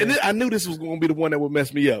 and I knew this was going to be the one that would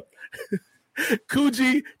mess me up.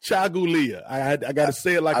 Kuji Chagulia. I got to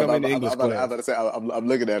say it like I'm in the English class. I'm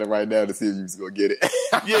looking at it right now to see if you're going to get it.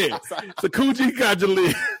 Yeah. So Kuji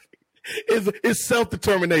Chagulia is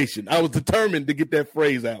self-determination. I was determined to get that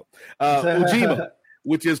phrase out. Ujima,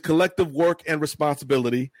 which is collective work and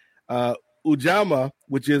responsibility. Ujama,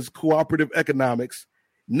 which is cooperative economics.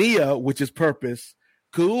 Nia, which is purpose.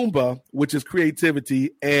 Kuumba, which is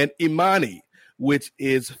creativity, and Imani, which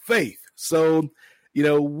is faith. So,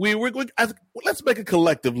 we're going. Let's make a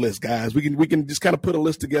collective list, guys. We can just kind of put a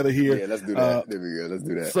list together here. Yeah, let's do that. There we go. Let's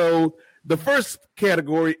do that. So the first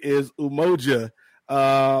category is Umoja,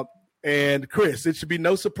 and Chris. It should be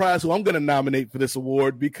no surprise who I'm going to nominate for this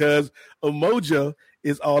award because Umoja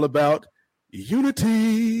is all about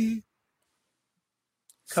unity.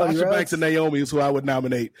 Sasha Banks and Naomi is who I would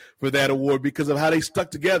nominate for that award because of how they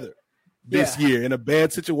stuck together this year in a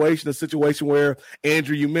bad situation, a situation where,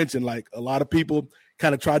 Andrew, you mentioned, like a lot of people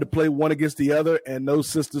kind of tried to play one against the other and those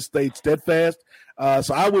sisters stayed steadfast.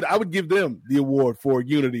 So I would give them the award for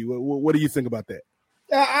unity. What do you think about that?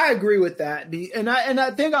 I agree with that. And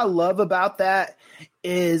I think I love about that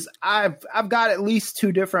is I've got at least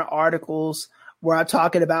 2 different articles where I'm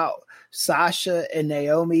talking about Sasha and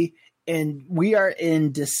Naomi. And we are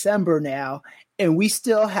in December now, and we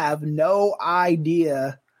still have no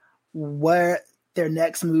idea where their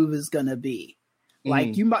next move is going to be.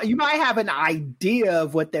 Like you might have an idea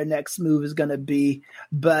of what their next move is going to be,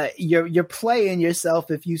 but you're playing yourself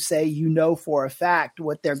if you say for a fact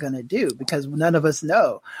what they're going to do because none of us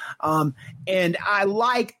know. And I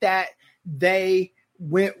like that they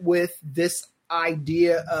went with this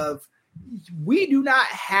idea of we do not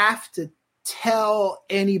have to tell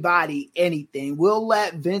anybody anything. We'll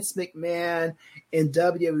let Vince McMahon and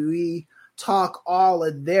WWE talk all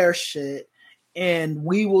of their shit and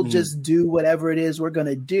we will just do whatever it is we're going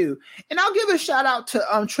to do. And I'll give a shout out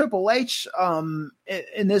to Triple H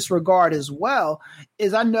in this regard as well.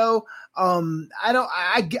 Is I know I'm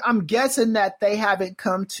guessing that they haven't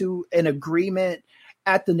come to an agreement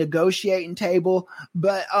at the negotiating table,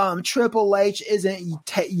 but Triple H isn't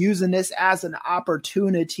using this as an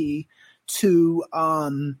opportunity to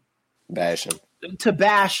bash him.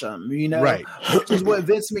 Right. Which is what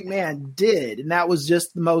Vince McMahon did. And that was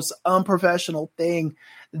just the most unprofessional thing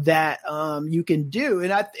that you can do.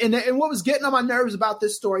 And what was getting on my nerves about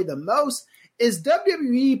this story the most is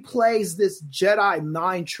WWE plays this Jedi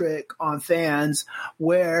mind trick on fans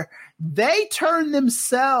where they turn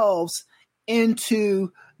themselves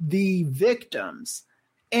into the victims.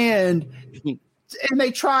 And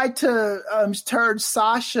they tried to turn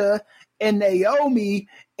Sasha and Naomi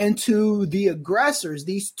into the aggressors.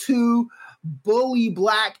 These 2 bully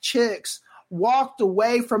black chicks walked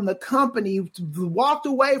away from the company, walked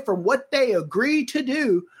away from what they agreed to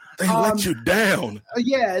do. They let you down.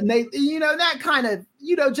 Yeah, and they, that kind of,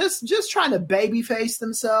 just trying to babyface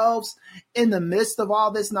themselves in the midst of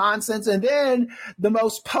all this nonsense. And then the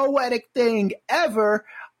most poetic thing ever,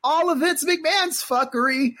 all of Vince McMahon's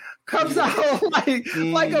fuckery comes out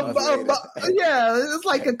it's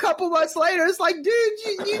like a couple months later. It's like,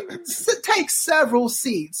 dude, you take several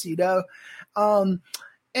seats, So I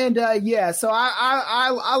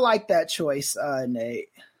like that choice, Nate.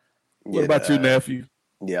 What about you, nephew?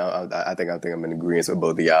 Yeah, I think I'm in agreement with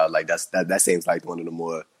both of y'all. Like that seems like one of the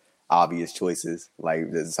more obvious choices.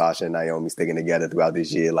 Like the Sasha and Naomi sticking together throughout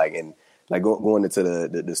this year, going into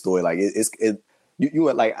the story, I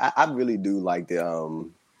really do like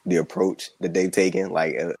the approach that they've taken.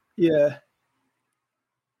 Like Yeah.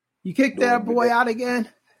 You kicked that boy out again?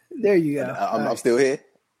 There you go. I'm still here.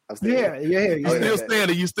 I'm still here. You're here. You're still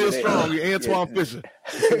standing. You're still strong. You're Antoine Fisher.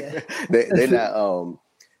 They're not.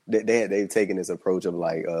 They've taken this approach of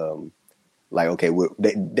like okay,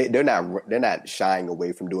 they're not shying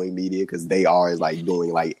away from doing media because they are like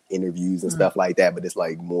doing like interviews and stuff like that. But it's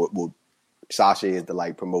like more. Well, Sasha is to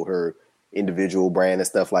like promote her individual brand and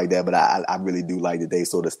stuff like that. But I really do like that they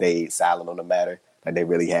sort of stayed silent on the matter. Like they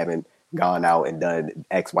really haven't gone out and done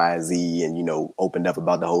X, Y, and Z and, opened up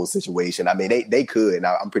about the whole situation. I mean, they could. And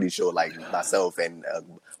I'm pretty sure like myself and a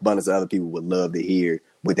bunch of other people would love to hear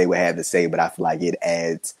what they would have to say. But I feel like it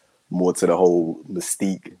adds more to the whole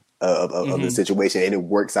mystique of the situation. And it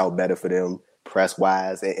works out better for them press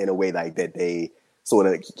wise in a way like that they sort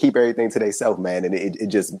of keep everything to themselves, man. And it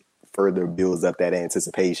just further builds up that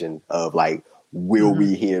anticipation of like, will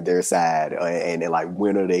we hear their side and like,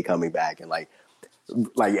 when are they coming back? And like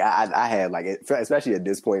I have like, especially at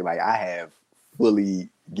this point, like I have fully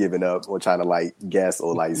given up on trying to like guess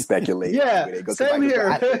or like speculate. Same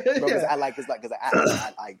here.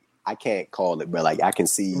 I can't call it, but like I can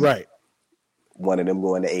see one of them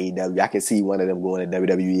going to AEW. I can see one of them going to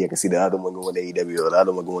WWE. I can see the other one going to AEW or the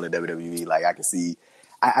other one going to WWE. Like I can see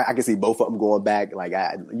both of them going back. Like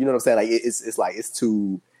you know what I'm saying? Like it's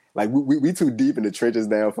too. Like we too deep in the trenches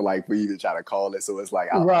now for you to try to call it. So it's like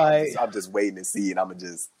I'm just waiting to see, and I'm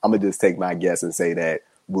gonna just take my guess and say that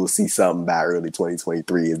we'll see something by early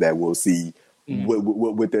 2023. Is that we'll see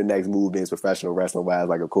what their next move is professional wrestling wise.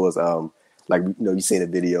 Like of course, you've seen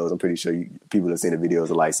the videos. I'm pretty sure people have seen the videos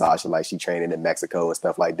of like Sasha, like she training in Mexico and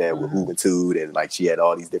stuff like that with Juventud, and like she had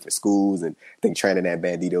all these different schools and I think training at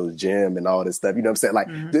Bandito's gym and all this stuff. You know what I'm saying? Like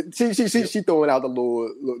she throwing out the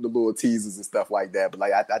little teasers and stuff like that. But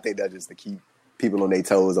like I think that's just to keep people on their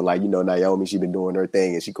toes. And like Naomi, she been doing her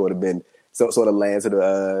thing and she could have been sort of land to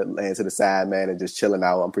the side, man, and just chilling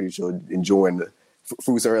out. I'm pretty sure enjoying the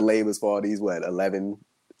fruits of her labors for all these 11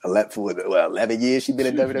 years she's been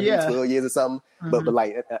in WWE, 12 years or something. But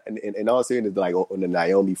like, in all seriousness, like on the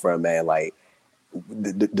Naomi front, man, like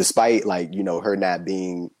despite like her not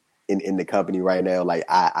being in the company right now, like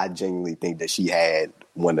I genuinely think that she had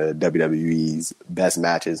one of WWE's best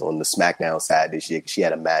matches on the SmackDown side this year. She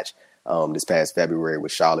had a match this past February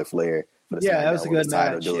with Charlotte Flair for the SmackDown that was a good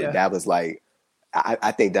match. That was like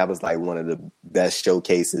I think that was like one of the best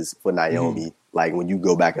showcases for Naomi. Like when you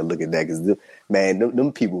go back and look at that, because man,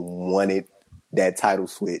 them people wanted that title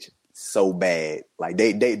switch so bad. Like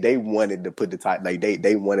they wanted to put the title, like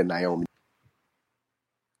they wanted Naomi.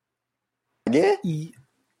 Again?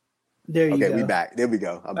 There you go. Okay, we back. There we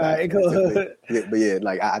go. I'm back. But yeah,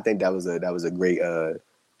 like I think that was a great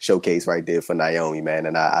showcase right there for Naomi, man.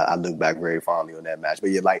 And I look back very fondly on that match.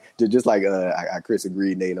 But yeah, like just like Chris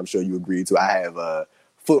agreed, Nate, and I'm sure you agreed too. I have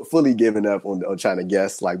fully given up on trying to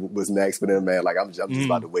guess like what's next for them, man. Like I'm just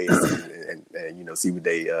about to wait and see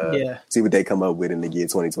what they come up with in the year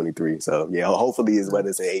 2023. So yeah, hopefully it's whether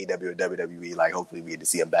it's in AEW or WWE, like hopefully we get to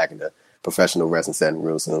see them back in the professional wrestling setting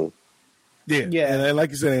real soon. Yeah. And like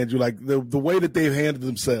you said, Andrew, like the way that they've handled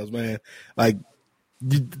themselves, man, like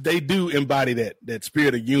they do embody that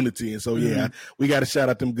spirit of unity. And so, we got to shout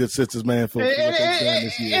out them good sisters, man, for what they've done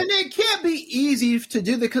this year. And it can't be easy to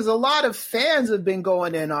do that because a lot of fans have been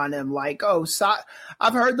going in on them. Like,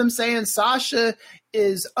 I've heard them saying Sasha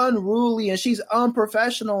is unruly and she's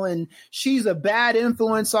unprofessional and she's a bad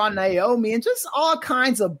influence on Naomi and just all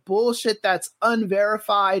kinds of bullshit that's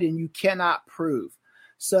unverified and you cannot prove.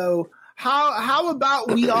 So how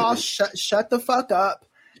about we all shut the fuck up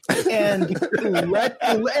and let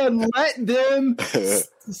them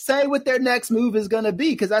say what their next move is going to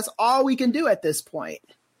be, because that's all we can do at this point.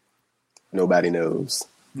 Nobody knows.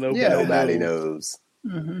 Nobody knows.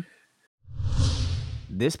 Mm-hmm.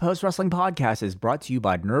 This post-wrestling podcast is brought to you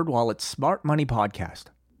by NerdWallet's Smart Money Podcast.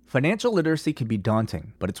 Financial literacy can be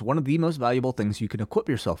daunting, but it's one of the most valuable things you can equip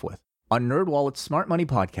yourself with. On NerdWallet's Smart Money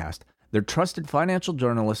Podcast, their trusted financial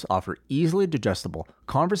journalists offer easily digestible,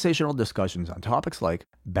 conversational discussions on topics like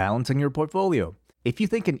balancing your portfolio. If you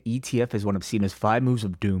think an ETF is one of Cena's 5 moves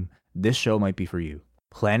of doom, this show might be for you.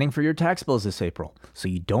 Planning for your tax bills this April, so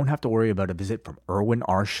you don't have to worry about a visit from Erwin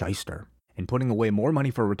R. Shyster. And putting away more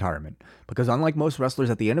money for retirement, because unlike most wrestlers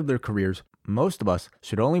at the end of their careers, most of us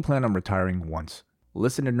should only plan on retiring once.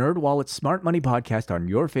 Listen to NerdWallet's Smart Money Podcast on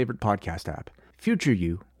your favorite podcast app. Future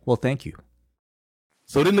you will thank you.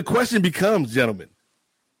 So then the question becomes, gentlemen,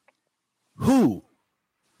 who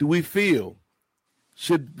do we feel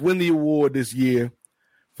should win the award this year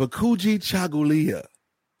for Kuji Chagulia?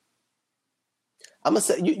 I'm gonna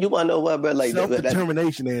say you want to know what, bro? Like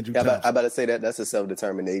self-determination, Andrew. I about to say that's a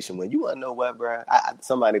self-determination one. You want to know what, bro?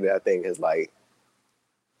 Somebody that I think has like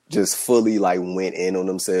just fully like went in on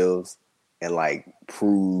themselves and like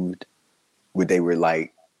proved what they were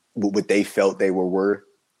like, what they felt they were worth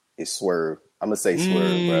is Swerve. I'm gonna say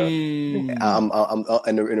Swerve, bro.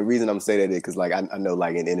 And the reason I'm saying that is because like I know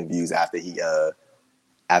like in interviews after he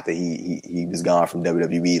was gone from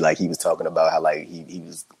WWE, like he was talking about how like he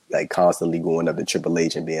was like constantly going up to Triple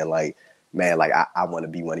H and being like, man, like I want to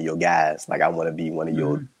be one of your guys, like I want to be one of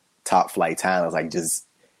your top flight talents, like just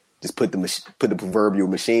put the proverbial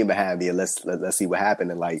machine behind me and let's see what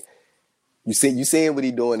happened. And like you seeing what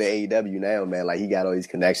he doing to AEW now, man. Like he got all these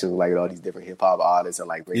connections with like all these different hip hop artists and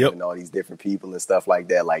like bringing in all these different people and stuff like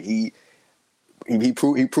that. Like he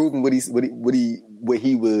proven what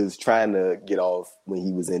he was trying to get off when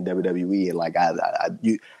he was in WWE. And like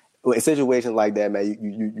in situations like that, man,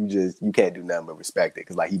 you can't do nothing but respect it,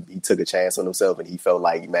 because like he took a chance on himself and he felt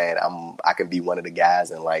like, man, I can be one of the guys,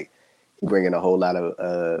 and like bringing a whole lot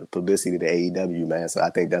of publicity to AEW, man. So I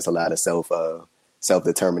think that's a lot of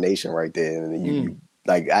self-determination right there. And you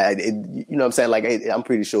know what I'm saying? Like, I'm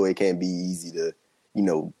pretty sure it can't be easy to, you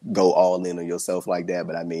know, go all in on yourself like that.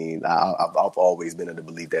 But I mean, I've always been of the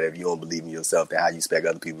belief that if you don't believe in yourself, then how you expect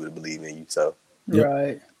other people to believe in you? So,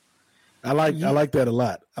 right. I like that a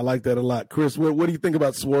lot. I like that a lot. Chris, what do you think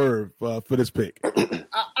about Swerve for this pick?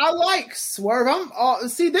 I like Swerve.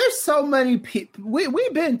 There's so many people.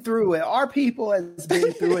 We've been through it. Our people has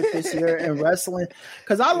been through it this year in wrestling.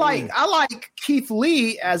 Because I like Keith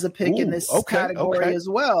Lee as a pick in this category as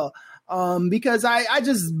well. Because I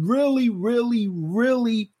just really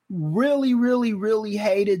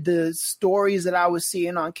hated the stories that I was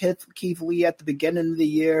seeing on Keith Lee at the beginning of the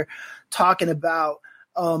year, talking about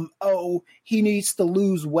he needs to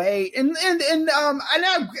lose weight, and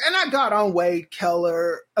I got on Wade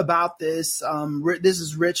Keller about this. This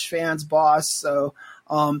is Rich Fan's boss, so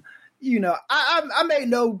you know, I made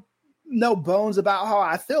no bones about how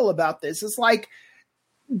I feel about this. It's like,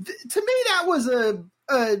 to me, that was a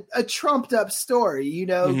trumped up story, you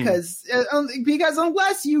know, because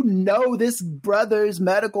unless you know this brother's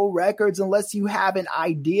medical records, unless you have an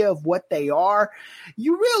idea of what they are,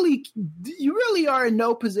 you really are in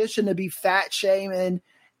no position to be fat shaming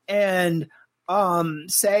and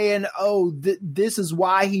saying, this is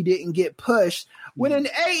why he didn't get pushed. When in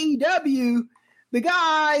AEW, the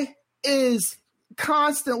guy is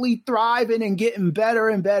constantly thriving and getting better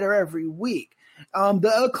and better every week.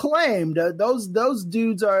 The Acclaimed, those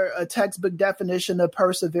dudes are a textbook definition of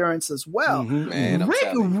perseverance as well. Man,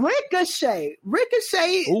 Ricochet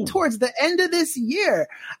towards the end of this year,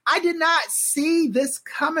 I did not see this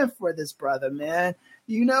coming for this brother, man.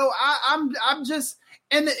 You know, I'm just,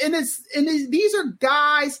 and these are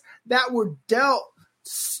guys that were dealt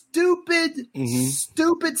stupid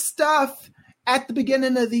stuff at the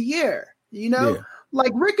beginning of the year, you know. Yeah.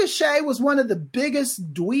 Like Ricochet was one of the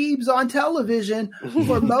biggest dweebs on television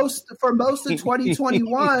for most of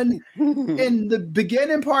 2021 in the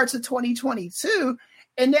beginning parts of 2022,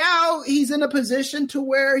 and now he's in a position to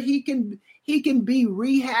where he can be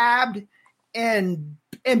rehabbed and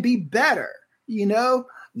be better, you know.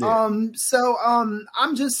 Yeah. I'm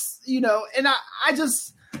just, you know, and I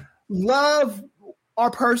just love our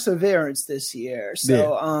perseverance this year.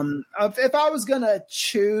 So if I was gonna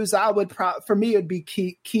choose, I would for me it'd be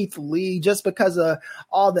Keith Lee, just because of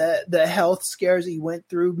all the health scares he went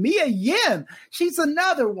through. Mia Yim, she's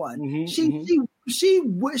another one. It seemed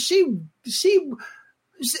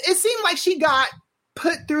like she got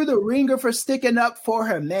put through the ringer for sticking up for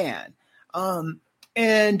her man.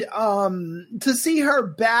 And to see her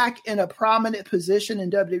back in a prominent position in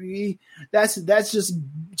WWE, that's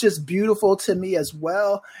just beautiful to me as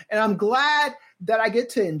well. And I'm glad that I get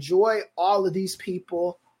to enjoy all of these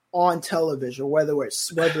people on television, whether it's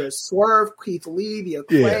Swerve, Keith Lee, the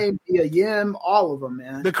Acclaimed, Mia Yim, all of them,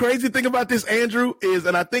 man. The crazy thing about this, Andrew, is,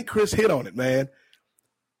 and I think Chris hit on it, man,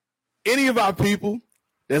 any of our people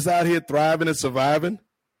that's out here thriving and surviving,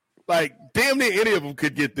 like, damn near any of them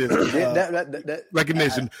could get this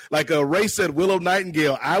recognition. Like Ray said, Willow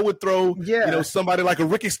Nightingale. I would throw, you know, somebody like a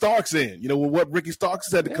Ricky Starks in, you know, with what Ricky Starks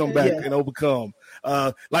had to come back and overcome.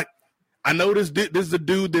 Like, I know this is a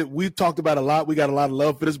dude that we've talked about a lot. We got a lot of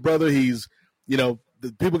love for this brother. He's, you know,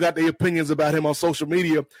 the people got their opinions about him on social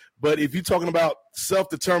media. But if you're talking about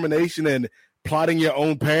self-determination and plotting your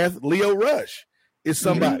own path, Leo Rush is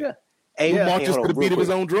somebody who marches to the beat of his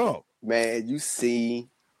own drum. Man, you see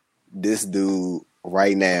this dude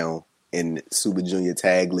right now in Super Junior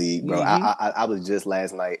Tag League, bro. I was just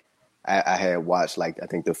last night. I had watched, like, I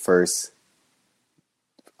think the first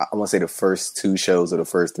I want to say the first 2 shows or the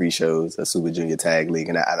first 3 shows of Super Junior Tag League,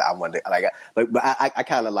 and I wonder, but I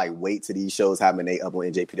kind of like wait to these shows happen. They up on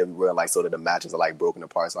NJPW where like sort of the matches are like broken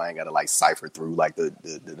apart, so I ain't got to like cipher through like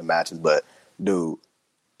the matches. But dude,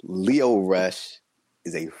 Leo Rush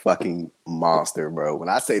is a fucking monster, bro. When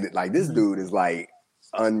I say that, like this dude is like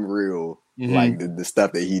unreal, like the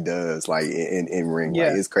stuff that he does, like in ring,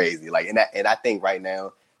 like it's crazy. Like and I think right now,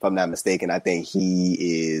 if I'm not mistaken, I think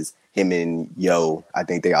him and Yo, I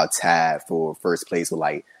think they are tied for first place with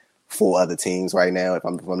like 4 other teams right now, if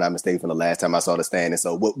I'm not mistaken, from the last time I saw the standing.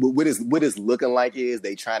 So what is looking like is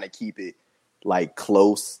they trying to keep it like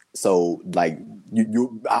close. So like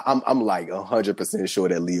I'm like 100% sure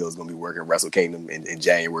that Leo's gonna be working Wrestle Kingdom in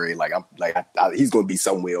January. Like he's gonna be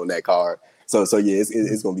somewhere on that card. So yeah,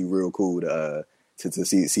 it's gonna be real cool to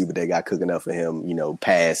see what they got cooking up for him. You know,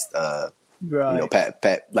 past. Right. You know,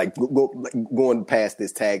 Pat, like going past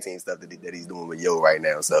this tag team stuff that he's doing with Yo right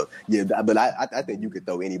now. So yeah, but I think you could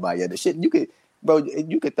throw anybody at the shit. You could throw.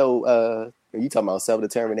 You talking about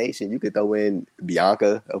self-determination? You could throw in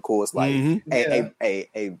Bianca, of course. Like,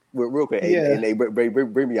 hey, real quick, and they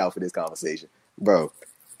bring me out for this conversation, bro.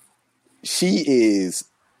 She is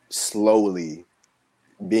slowly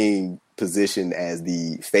being positioned as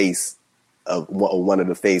the face of one of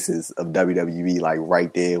the faces of WWE, like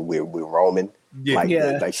right there with Roman.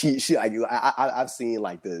 Like she like I've seen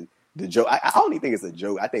like the joke. I don't even think it's a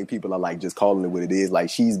joke. I think people are like just calling it what it is. Like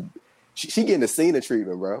she getting the Cena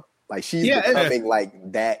treatment, bro. Like she's becoming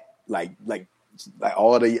like that. Like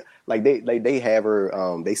all the like they have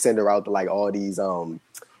her. They send her out to like all these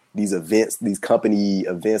events, these company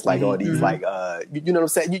events, like all these like you know what I'm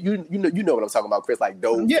saying? You know what I'm talking about, Chris? Like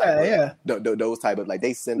those those type of like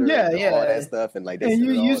they send her all that stuff and like they send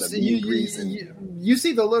her all the meat grease and you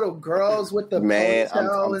see the little girls with the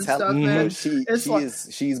ponytail and stuff, man.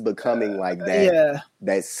 She's becoming like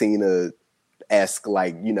that Cena-esque,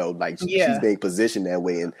 like, you know, like she's being positioned that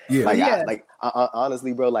way. And I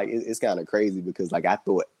honestly, bro, like it's kind of crazy because like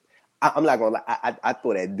I'm not gonna lie. I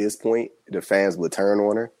thought at this point the fans would turn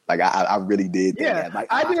on her. Like I really did. Think that. Like,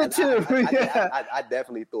 I did too. I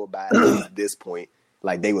definitely thought by at this point,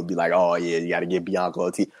 like they would be like, "Oh yeah, you got to get Bianca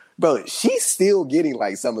on TV." Bro, she's still getting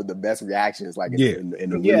like some of the best reactions, like in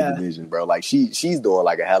the women's division, bro. Like she's doing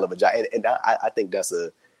like a hell of a job, and I think that's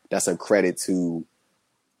a credit to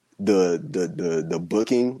the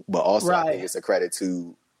booking, but also I think it's a credit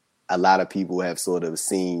to. A lot of people have sort of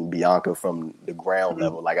seen Bianca from the ground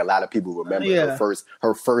level. Like a lot of people remember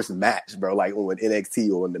her first match, bro, like on NXT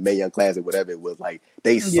or in the Mae Young Classic, whatever it was. Like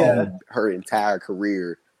they saw her entire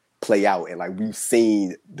career play out, and like we've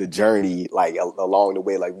seen the journey like along the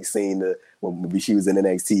way. Like we've seen when she was in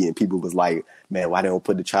NXT, and people was like, "Man, why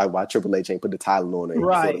Triple H ain't put the title on her?" And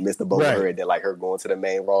sort of missed the boat her, and then like her going to the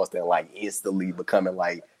main roster and like instantly becoming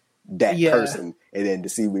like that person, and then to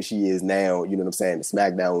see where she is now, you know what I'm saying? The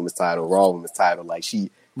SmackDown Women's title, Raw Women's title, like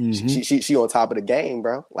she on top of the game,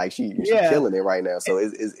 bro. Like she killing it right now. So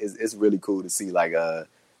it's really cool to see like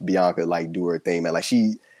Bianca like do her thing, man. Like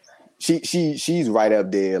she's right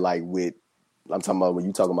up there, like with I'm talking about when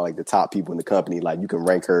you talking about like the top people in the company, like you can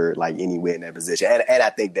rank her like anywhere in that position. And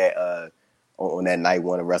I think that on that night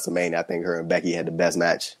one of WrestleMania, I think her and Becky had the best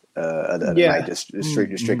match of the night, just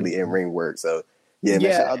strictly in ring work. So. Yeah,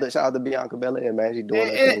 man, shout out to Bianca Belair, man. She's doing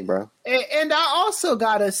her thing, bro. And I also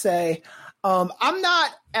gotta say, I'm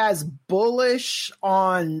not as bullish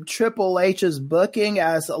on Triple H's booking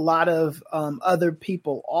as a lot of other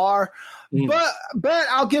people are, but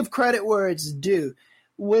I'll give credit where it's due.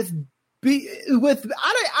 I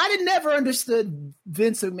never understood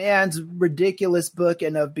Vince McMahon's ridiculous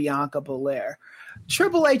booking of Bianca Belair.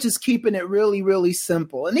 Triple H is keeping it really, really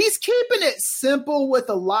simple, and he's keeping it simple with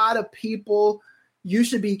a lot of people. You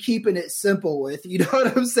should be keeping it simple with, you know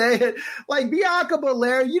what I'm saying? Like Bianca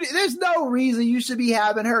Belair, there's no reason you should be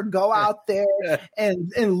having her go out there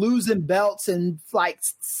and losing belts in like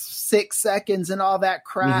 6 seconds and all that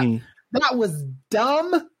crap. That was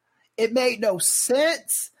dumb. It made no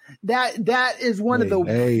sense. That is one of the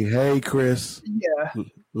Hey, Chris. Yeah.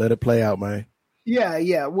 Let it play out, man.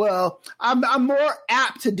 Yeah. Well, I'm more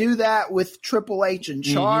apt to do that with Triple H in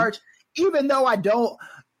charge, even though I don't.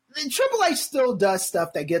 Triple H still does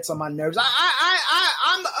stuff that gets on my nerves.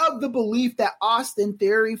 I'm of the belief that Austin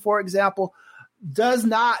Theory, for example, does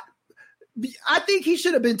not. I think he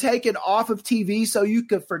should have been taken off of TV so you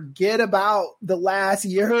could forget about the last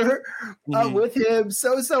year with him,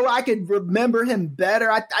 so I could remember him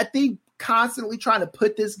better. I think constantly trying to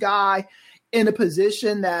put this guy in a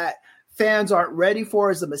position that fans aren't ready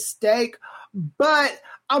for is a mistake. But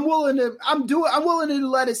I'm willing to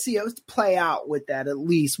let it see it play out with that at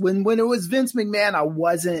least. When it was Vince McMahon, I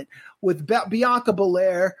wasn't. With Bianca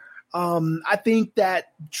Belair, I think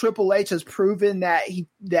that Triple H has proven that he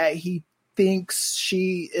thinks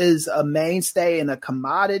she is a mainstay and a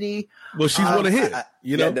commodity. Well, she's one of his,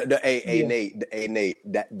 you know. Nate,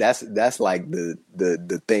 that's like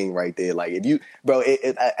the thing right there. Like if you, bro,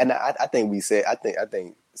 I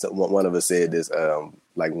think so. One of us said this,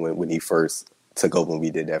 like when he first took over when we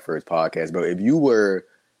did that first podcast, bro. If you were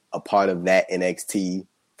a part of that NXT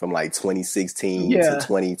from like 2016 to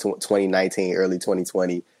 2019, early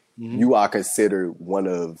 2020, you are considered one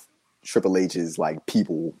of Triple H's like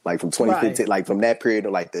people, like from 2015, like from that period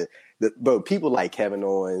of like the bro, people like Kevin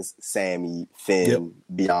Owens, Sammy, Finn,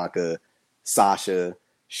 Bianca, Sasha,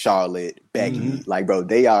 Charlotte, Becky, like bro,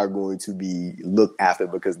 they are going to be looked after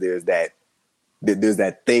because there's that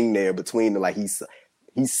thing there between them. Like he's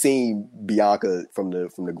seen Bianca from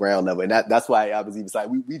the ground level, and that's why I was even like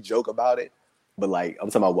we joke about it, but like I'm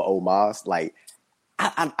talking about with Omos, like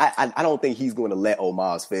I don't think he's going to let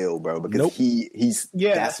Omos fail, bro, because he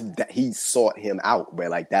sought him out, bro.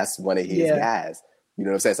 Like that's one of his guys. You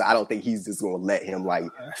know what I'm saying? So I don't think he's just going to let him like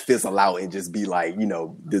fizzle out and just be like, you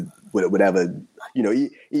know, whatever, you know,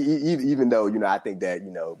 even though, you know, I think that, you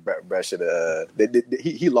know, Brett should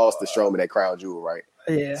he lost the Strowman that crown jewel, right?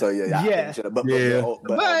 Yeah. So but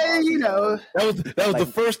you know, that was like,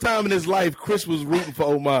 the first time in his life Chris was rooting for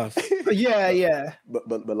Omos. Yeah.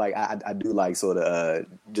 But like I do like sort of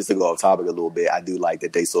just to go off topic a little bit. I do like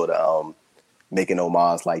that they sort of making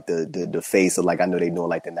Omos like the face of, like, I know they doing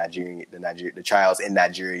like the trials in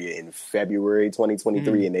Nigeria in February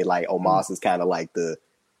 2023, and they like Omos is kind of like the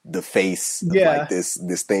face of like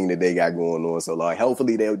this thing that they got going on. So like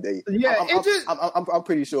hopefully I'm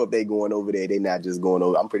pretty sure if they going over there, they not just going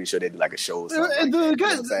over. I'm pretty sure they do like a show or something. You know what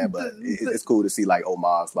I'm saying? But it's cool to see like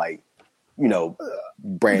Omos like, you know,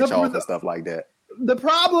 branch off and stuff like that. The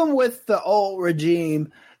problem with the old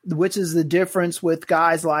regime, which is the difference with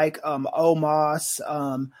guys like Omos,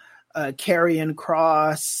 Karrion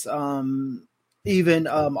Kross, even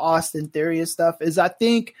Austin Theory and stuff, is I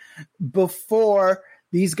think before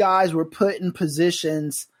these guys were put in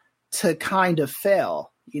positions to kind of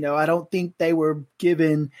fail. You know, I don't think they were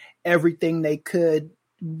given everything they could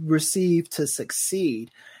receive to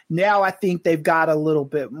succeed. Now I think they've got a little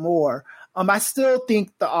bit more. I still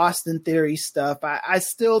think the Austin Theory stuff, I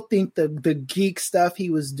still think the geek stuff he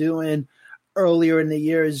was doing earlier in the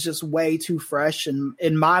year is just way too fresh, and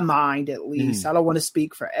in my mind, at least. I don't want to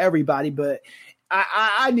speak for everybody, but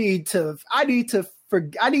I need time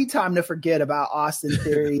to forget about Austin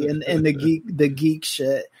Theory and the geek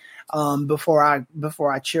shit before I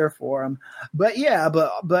cheer for him. But yeah,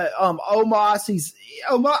 but Omos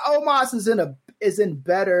is in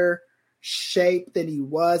better shape than he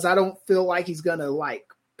was. I don't feel like he's gonna like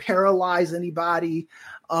paralyze anybody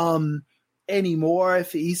anymore.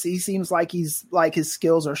 If he seems like he's like his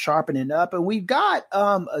skills are sharpening up, and we've got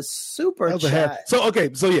a super chat. So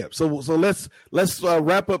let's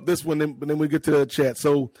wrap up this one, and then we get to the chat.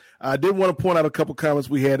 So I did want to point out a couple comments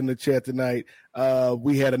we had in the chat tonight.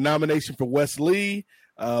 We had a nomination for Wes Lee.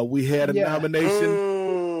 We had a nomination.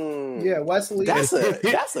 Wesley. That's a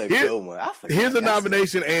good one. Here's a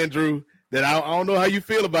nomination, Andrew, that I don't know how you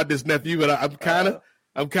feel about this, nephew, but I'm kind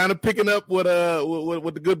of picking up what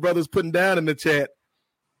the good brother's putting down in the chat.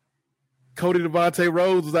 Cody Devontae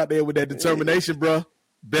Rhodes was out there with that determination, bro.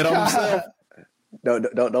 Bet on himself.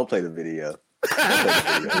 Don't play the video.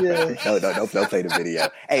 Don't play the video.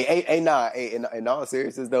 Hey, in all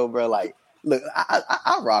seriousness though, bro, like, look,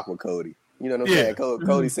 I rock with Cody. You know what I'm saying?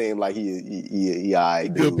 Cody seemed like he all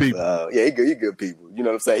right, good people. He good people. You know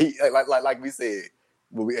what I'm saying? He like we said,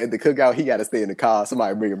 when we at the cookout, he got to stay in the car.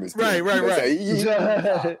 Somebody bring him his food. Right.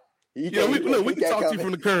 You know we can talk to you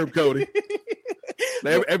from the curb, Cody.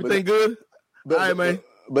 Everything good? All right, man.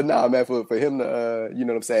 But nah, man, for him to, you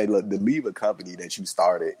know what I'm saying, look, to leave a company that you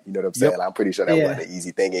started, you know what I'm saying? Like, I'm pretty sure that wasn't an easy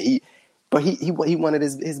thing. And he wanted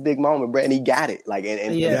his big moment, Brett, and he got it. Like,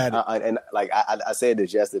 and like I said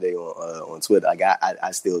this yesterday on Twitter. Like,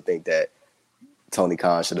 I still think that Tony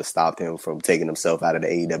Khan should have stopped him from taking himself out of the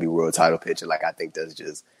AEW World Title picture. Like, I think that's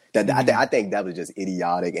just I think that was just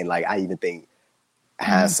idiotic. And like, I even think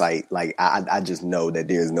hindsight, like I just know that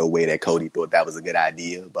there's no way that Cody thought that was a good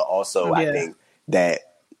idea. But also, I think that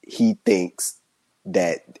he thinks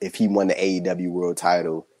that if he won the AEW World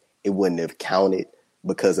Title, it wouldn't have counted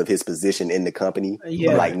because of his position in the company.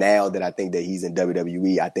 But like, now that I think that he's in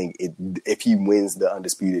WWE, I think if he wins the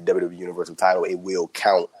undisputed WWE Universal Title, it will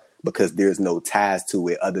count because there's no ties to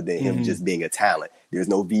it other than him just being a talent. There's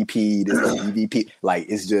no VP, there's no EVP. Like,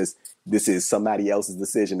 it's just this is somebody else's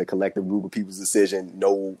decision, the collective group of people's decision.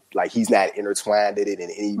 No, like he's not intertwined in it in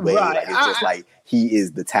any way. Right. Like it's just like he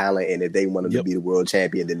is the talent, and if they want him to be the world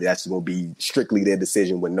champion, then that's going to be strictly their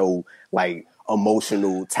decision with no like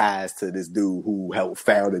emotional ties to this dude who helped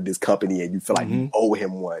founded this company, and you feel like you owe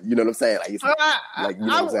him one. You know what I'm saying? Like, it's, like you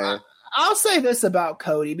know what I'm saying? I'll say this about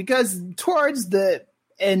Cody, because towards the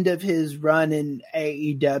end of his run in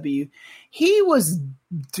AEW, he was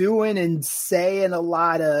doing and saying a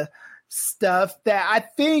lot of stuff that I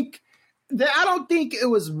don't think it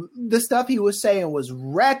was the stuff he was saying was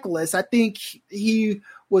reckless. I think he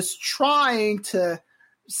was trying to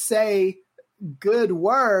say good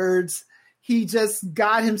words. He just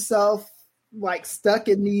got himself like stuck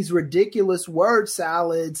in these ridiculous word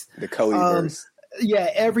salads. The Cody verse. Yeah,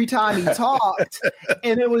 every time he talked,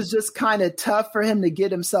 and it was just kind of tough for him to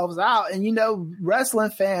get himself out. And, you know, wrestling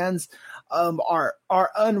fans are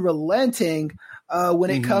unrelenting when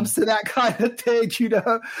it comes to that kind of thing, you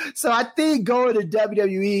know. So I think going to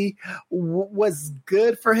WWE was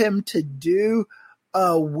good for him to do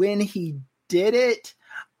when he did it.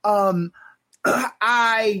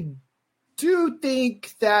 I do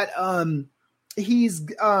think that he's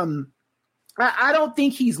I don't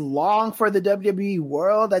think he's long for the WWE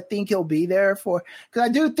world. I think he'll be there because I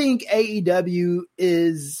do think AEW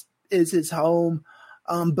is his home.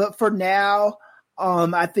 But for now,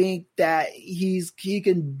 I think that he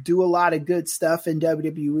can do a lot of good stuff in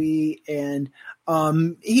WWE, and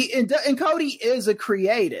Cody is a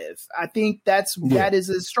creative. I think that is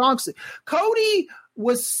his strong suit. Cody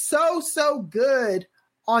was so good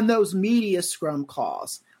on those media scrum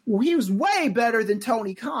calls. He was way better than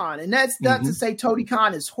Tony Khan, and that's not to say Tony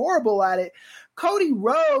Khan is horrible at it. Cody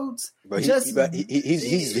Rhodes, but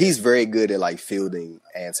he's very good at like fielding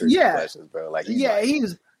answers to questions, bro. Like he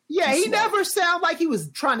never sounded like he was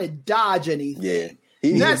trying to dodge anything. Yeah,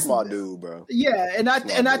 he's a smart dude, bro. Yeah, and I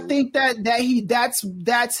think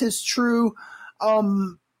that's his true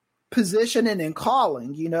positioning and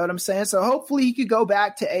calling. You know what I'm saying? So hopefully he could go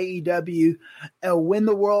back to AEW and win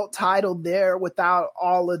the world title there without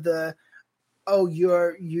all of the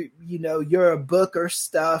you're a booker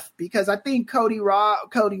stuff, because I think Cody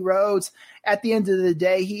Rhodes at the end of the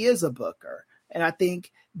day, he is a booker, and I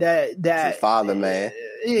think that his father, man.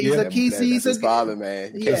 He's his father,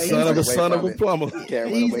 man. Yeah, son of a plumber.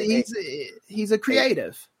 He's a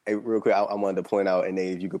creative. Hey, real quick, I wanted to point out, and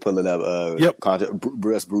if you could pull it up,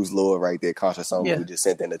 Bruce Lord right there, Contra Song, who just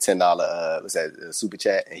sent in a $10 super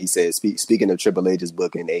chat, and he said, speaking of Triple H's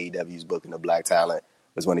booking, AEW's booking of black talent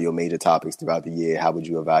was one of your major topics throughout the year. How would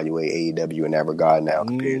you evaluate AEW in that regard now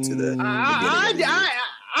compared to the beginning of the year?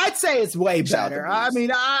 I'd say it's way better. I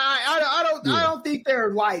mean, I don't think they're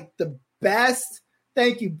like the best.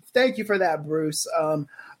 Thank you for that, Bruce.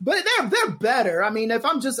 But they're better. I mean, if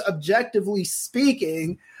I'm just objectively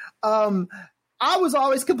speaking, I was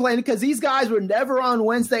always complaining because these guys were never on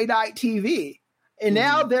Wednesday night TV, and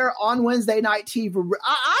now they're on Wednesday night TV.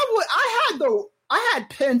 I had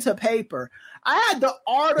pen to paper. I had the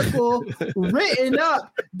article written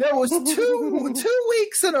up. There was two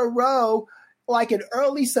weeks in a row, like in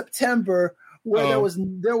early September, where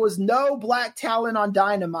there was no black talent on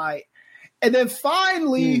Dynamite. And then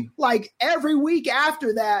finally, like every week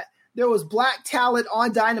after that, there was black talent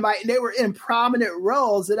on Dynamite, and they were in prominent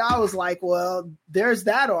roles. And I was like, well, there's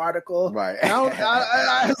that article. Right.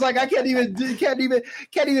 I was like, I can't even do it, because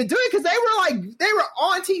they were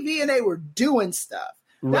on TV and they were doing stuff.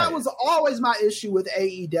 Right. That was always my issue with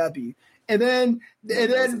AEW. And then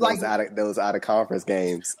those out of conference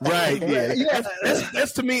games, right? Yeah.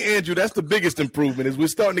 That's to me, Andrew. That's the biggest improvement is we're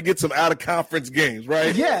starting to get some out of conference games,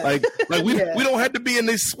 right? Yeah, like we don't have to be in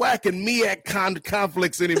this SWAC and MEAC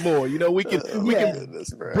conflicts anymore. You know, we can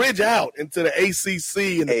bridge out into the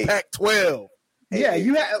ACC and the Pac-12. Yeah,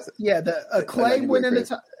 you have the Acclaim winning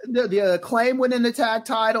the Acclaim winning the tag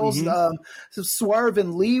titles. Swerve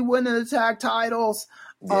and Lee winning the tag titles.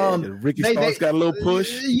 Ricky Starks got a little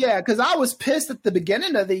push. Yeah, because I was pissed at the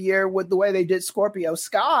beginning of the year with the way they did Scorpio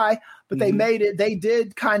Sky, but they made it. They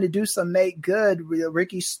did kind of do some make good.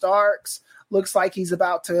 Ricky Starks looks like he's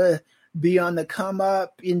about to be on the come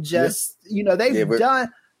up, and just they've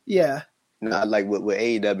done. Yeah, like with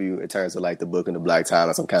AEW in terms of like the book and the black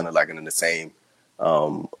talents, I'm kind of like in the same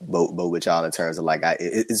boat with y'all in terms of like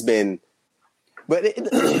it's been. But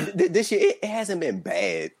this year it hasn't been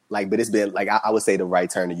bad. Like, but it's been like I would say the right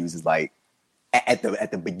term to use is like at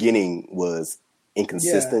the beginning was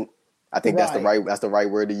inconsistent. Yeah. I think that's the right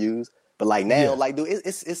word to use. But like now, like dude,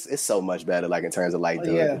 it's so much better. Like in terms of like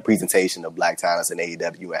the presentation of black talents in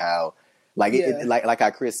AEW and how Like like how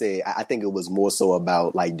Chris said, I think it was more so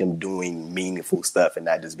about like them doing meaningful stuff and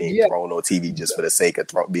not just being thrown on TV just for the sake of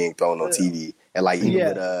being thrown on TV. And like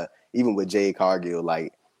even with Jade Cargill,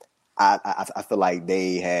 like I feel like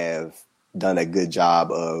they have done a good job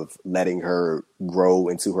of letting her grow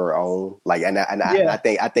into her own. Like I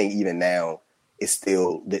think even now it's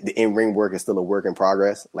still the in-ring work is still a work in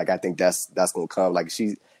progress. Like I think that's gonna come. Like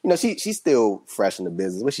she's still fresh in the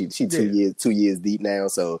business. But she 2 years deep now.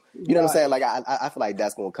 So you know what I'm saying? Like I feel like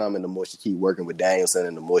that's gonna come, and the more she keep working with Danielson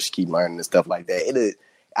and the more she keep learning and stuff like that,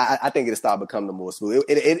 I think it'll start becoming the more smooth.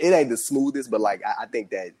 It ain't the smoothest, but like I think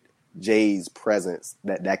that Jay's presence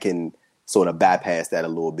that can sort of bypass that a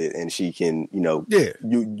little bit, and she can,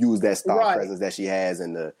 use that star presence that she has,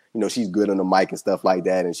 and she's good on the mic and stuff like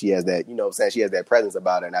that, and she has that, she has that presence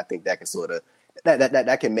about her, and I think that can sort of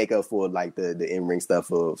that can make up for like the in-ring stuff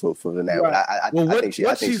for the now. Right. I think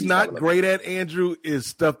she's not great at, Andrew, is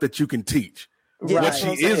stuff that you can teach. Yeah, what she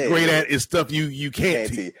is great at is stuff you can't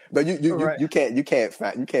teach. But you can't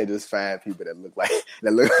just find people that look like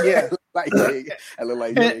like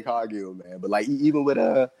Jade Cargill, man. But like even with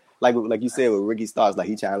like you said with Ricky Starks, like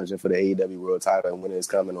he challenging for the AEW World Title, and when it's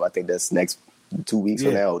coming, I think that's next 2 weeks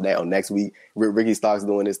from now. Next week, Ricky Starks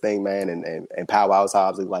doing this thing, man, and Powerhouse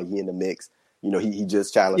Hobbs is like he in the mix. He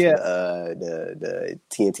just challenged the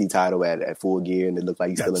TNT title at Full Gear, and it looked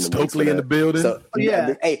like he's still in the Stokely in the building. So,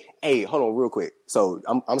 hey, hold on real quick. So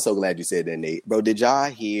I'm so glad you said that, Nate. Bro, did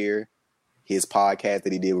y'all hear his podcast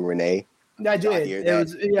that he did with Renee? I did.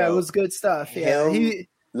 It was good stuff. Yeah,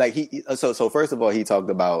 So first of all, he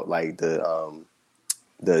talked about like the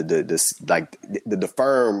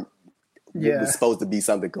firm was supposed to be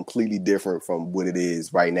something completely different from what it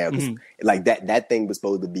is right now. Like that thing was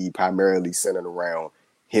supposed to be primarily centered around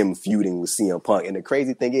him feuding with CM Punk. And the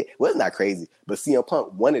crazy thing is, well, it's not crazy, but CM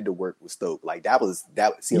Punk wanted to work with Stoke. Like that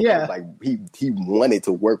CM Punk, like he wanted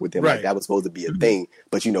to work with him. Right. Like that was supposed to be a thing.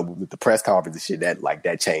 But with the press conference and shit,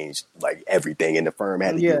 that changed like everything, and the firm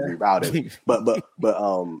had to get rerouted. But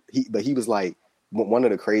he was like, one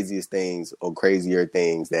of the craziest things or crazier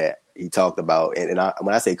things that he talked about, and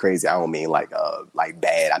when I say crazy, I don't mean like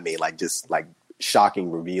bad. I mean like just like shocking,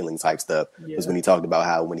 revealing type stuff. Was when he talked about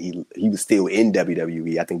how when he was still in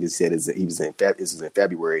WWE, I think this said this was in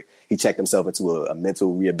February. He checked himself into a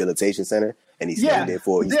mental rehabilitation center, and he stayed there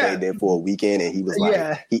for a weekend, and he was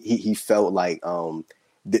like he felt like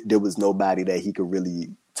there was nobody that he could really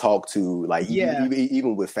talk to, like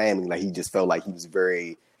even with family. Like he just felt like he was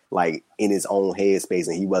very like in his own headspace,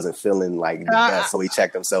 and he wasn't feeling like the best. So he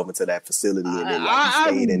checked himself into that facility, and then like he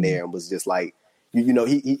stayed in there and was just like,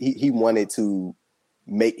 he wanted to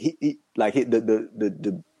make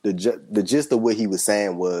the gist of what he was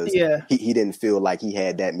saying was he didn't feel like he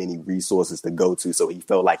had that many resources to go to, so he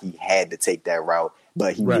felt like he had to take that route.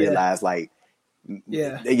 But he realized like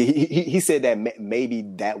he said that maybe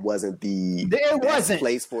that wasn't the best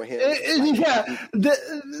place for him.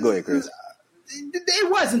 Go ahead, Chris. It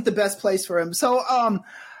wasn't the best place for him. So I'm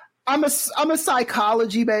a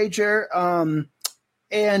psychology major, and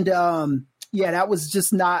that was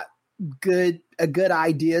just not a good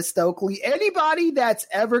idea, Stokely. Anybody that's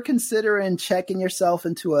ever considering checking yourself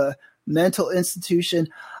into a mental institution,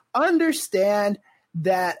 understand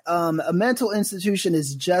that a mental institution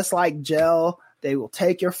is just like jail. They will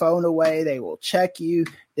take your phone away. They will check you.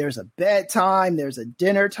 There's a bedtime. There's a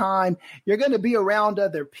dinner time. You're going to be around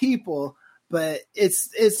other people. But what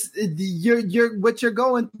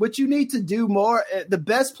you need to do more. The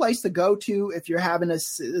best place to go to if you're having a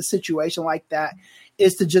situation like that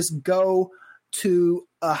is to just go to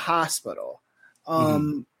a hospital,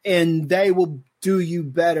 and they will do you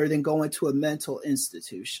better than going to a mental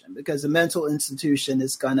institution, because a mental institution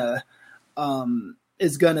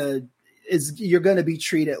you're gonna be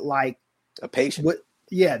treated like a patient.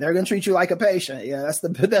 Yeah, they're going to treat you like a patient. Yeah, that's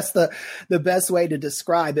the best way to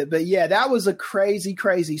describe it. But yeah, that was a crazy,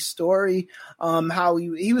 crazy story. How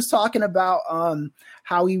he was talking about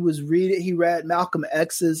how he read Malcolm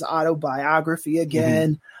X's autobiography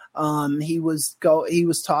again. He was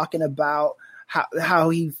talking about how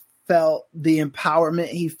he felt the empowerment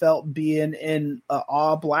he felt being in an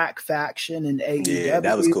all black faction in AEW. Yeah,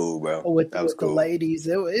 that was cool, bro. With the ladies,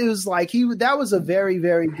 it was like that was a very,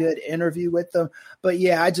 very good interview with them. But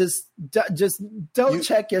yeah, I just don't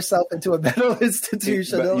check yourself into a mental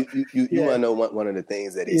institution. You want to know one of the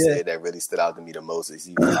things that he said that really stood out to me the most is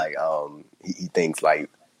he was like, he thinks like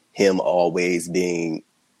him always being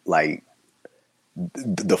like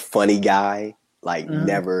the funny guy. Like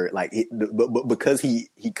never like, but because he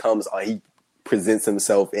presents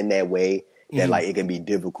himself in that way that like it can be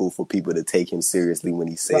difficult for people to take him seriously when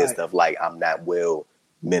he says stuff like I'm not well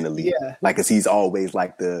mentally. Yeah. Like, cause he's always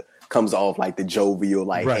like comes off like the jovial,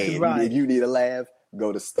 like, hey, if you need a laugh,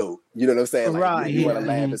 go to Stoke. You know what I'm saying? Like, you want to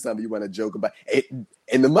laugh at something, you want to joke about it.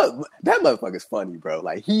 And that motherfucker's funny, bro.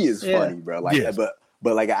 Like, he is funny, bro. Like,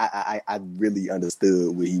 but like, I really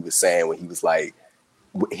understood what he was saying when he was like,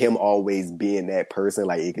 him always being that person,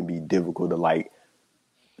 like, it can be difficult to like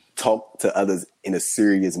talk to others in a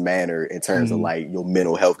serious manner in terms of like your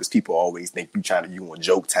mental health, because people always think you want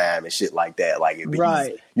joke time and shit like that. Like, you know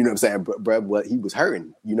what I'm saying, bro? What he was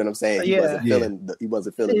hurting, you know what I'm saying? He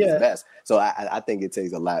wasn't feeling his best. So I think it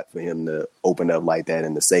takes a lot for him to open up like that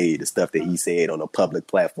and to say the stuff that he said on a public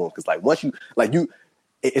platform. Because like once you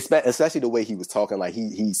especially the way he was talking, like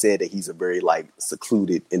he said that he's a very like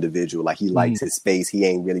secluded individual. Like, he likes his space. He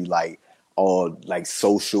ain't really like all like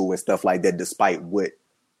social and stuff like that, despite what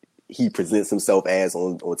he presents himself as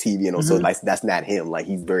on TV and on so like that's not him. Like,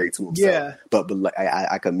 he's very to himself. Yeah. But like,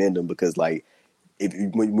 I commend him because like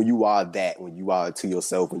when you are to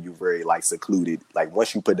yourself, when you're very like secluded, like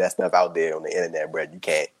once you put that stuff out there on the internet, bro, you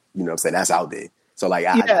can't, you know what I'm saying? That's out there. So like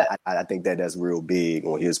I think that's real big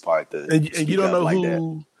on his part. And you don't know like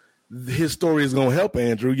who his story is going to help,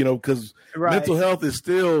 Andrew, you know, because mental health is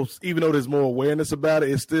still, even though there's more awareness about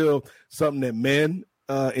it, it's still something that men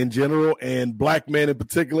in general, and black men in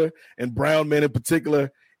particular, and brown men in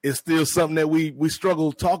particular, is still something that we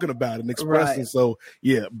struggle talking about and expressing. So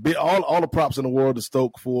yeah, all the props in the world to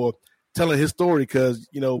Stoke for telling his story, because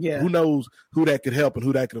you know who knows who that could help and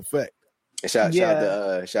who that could affect. And shout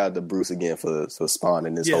out to Bruce again for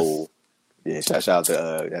spawning this whole. Yeah, shout out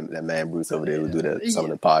to that man Bruce over there who do some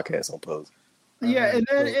of the podcasts on Post. Yeah, and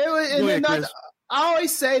then I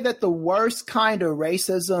always say that the worst kind of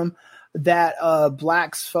racism that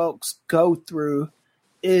black folks go through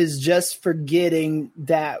is just forgetting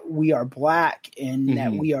that we are black and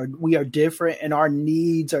that we are different and our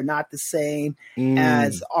needs are not the same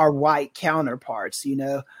as our white counterparts. You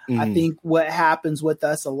know, I think what happens with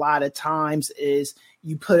us a lot of times is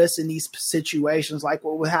you put us in these situations like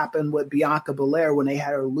what would happen with Bianca Belair when they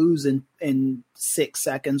had her lose in 6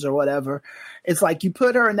 seconds or whatever. It's like you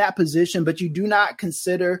put her in that position, but you do not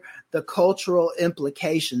consider the cultural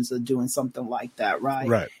implications of doing something like that, right?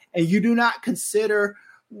 Right. And you do not consider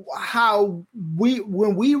how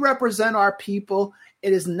when we represent our people,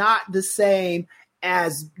 it is not the same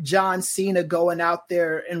as John Cena going out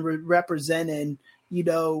there and representing, you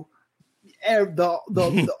know,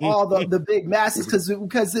 all the big masses,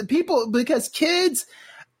 because kids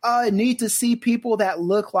need to see people that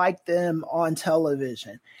look like them on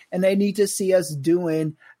television, and they need to see us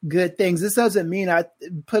doing good things. This doesn't mean I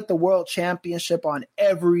put the world championship on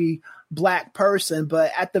every black person,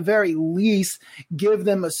 but at the very least, give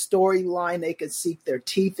them a storyline they could sink their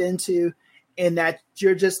teeth into, and that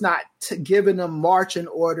you're just not giving them marching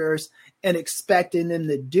orders and expecting them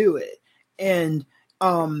to do it. And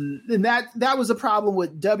that was a problem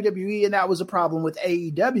with WWE, and that was a problem with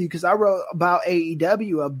AEW, because I wrote about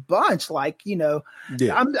AEW a bunch. Like, you know,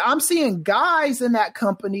 I'm seeing guys in that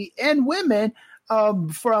company and women from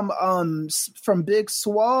Big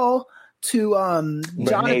Swole to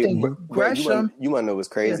Jonathan Gresham. You want to know what's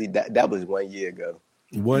crazy? Yeah. That was 1 year ago.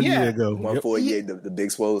 1 year ago. 1 4 year. The Big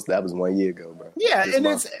Swoles. That was 1 year ago, bro. Yeah, and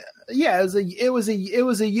it was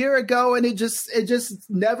a year ago, and it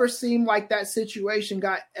just never seemed like that situation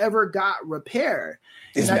ever got repaired.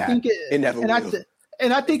 I think it never will.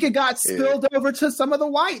 And I think it got spilled over to some of the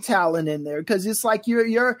white talent in there, because it's like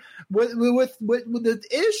you're with the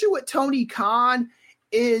issue with Tony Khan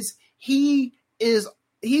is he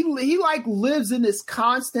like lives in this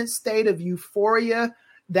constant state of euphoria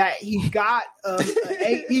that he got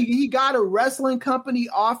he got a wrestling company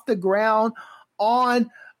off the ground on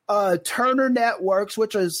Turner Networks,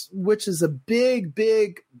 which is a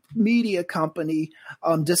big media company,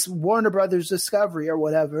 just Warner Brothers Discovery or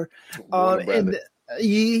whatever, and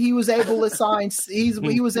he was able to sign. He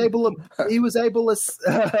was able to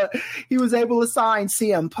sign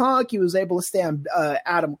CM Punk. He was able to stand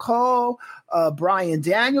Adam Cole, Bryan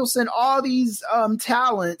Danielson, all these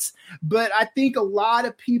talents. But I think a lot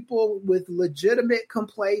of people with legitimate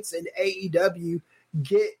complaints in AEW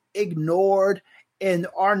get ignored and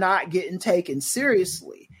are not getting taken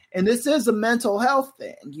seriously. And this is a mental health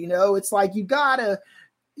thing. You know, it's like you gotta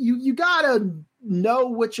know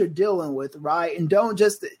what you're dealing with, right? And don't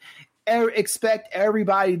just expect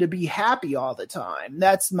everybody to be happy all the time.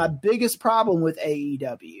 That's my biggest problem with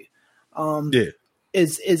AEW.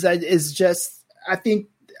 Is just I think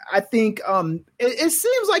it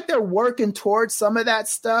seems like they're working towards some of that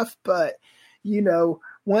stuff, but you know,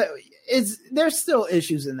 there's still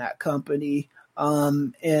issues in that company.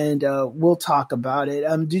 and we'll talk about it.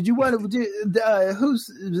 Did you want to do who's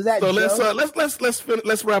that? So Joe?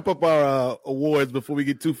 let's wrap up our awards before we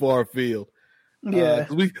get too far afield. Yeah,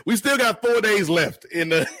 we still got 4 days left in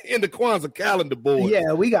the Kwanzaa calendar board.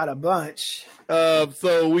 Yeah, we got a bunch.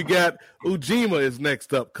 So we got Ujima is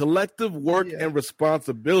next up. Collective work and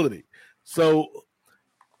responsibility. So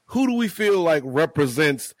who do we feel like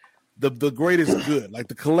represents the greatest good, like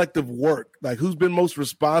the collective work? Like who's been most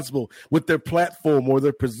responsible with their platform or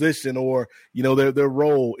their position or their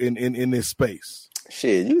role in this space?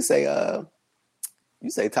 Shit, you say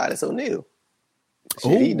Titus O'Neil.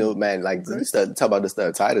 Shit, he knew, man. Like you talk about the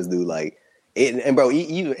stuff Titus do, like. And bro,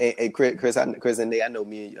 you and Chris and Nate, I know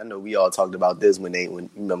we all talked about this when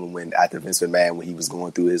after Vince McMahon, when he was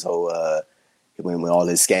going through his whole when all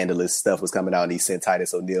this scandalous stuff was coming out, and he sent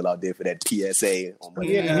Titus O'Neil out there for that PSA on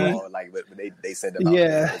Monday Night Raw, like, but they sent him out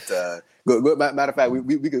there. But, good. Matter of fact,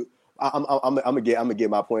 we could. I'm gonna get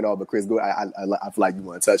my point off, but Chris, go. I feel like you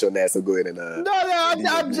want to touch on that, so go ahead and.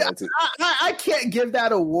 I can't give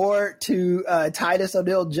that award to Titus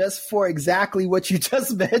O'Neil just for exactly what you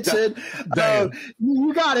just mentioned.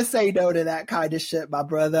 You gotta say no to that kind of shit, my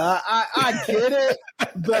brother. I get it,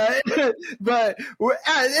 but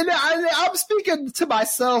I'm speaking to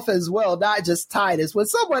myself as well, not just Titus. When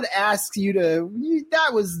someone asks that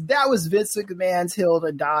was Vince McMahon's hill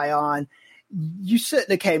to die on. You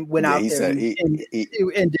shouldn't have went out there and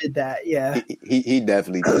did that. Yeah, he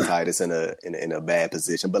definitely put Titus in a bad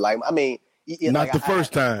position. But like, I mean, not the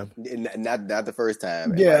first time. Not the first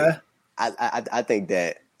time. Yeah, like, I think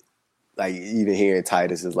that like even hearing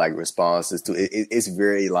Titus's like responses to it, it's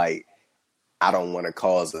very like I don't want to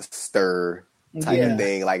cause a stir type of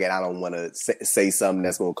thing. Like, and I don't want to say something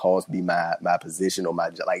that's going to cause me my position or my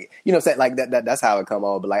like what I'm saying, like that's how it come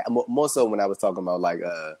on. But like more so when I was talking about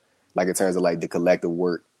like in terms of like the collective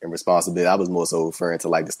work and responsibility, I was more so referring to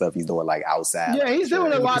like the stuff he's doing like outside. Yeah, he's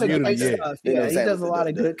doing a lot of good stuff. Yeah, he does a lot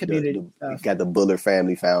of good community stuff. Got the Bullard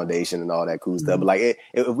Family Foundation and all that cool stuff. But like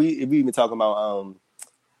if we even talking about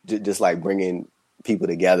just like bringing people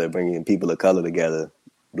together, bringing people of color together,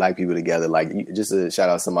 black people together, like just to shout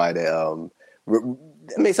out somebody that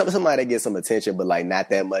somebody that gets some attention, but like not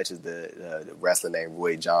that much is the wrestler named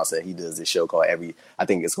Roy Johnson. He does this show called I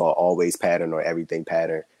think it's called Always Pattern or Everything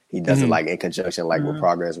Pattern. He does it like in conjunction like with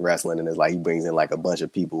Progress Wrestling, and it's like he brings in like a bunch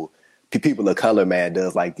of people of color, man,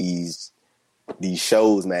 does like these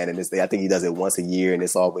shows, man, and I think he does it once a year, and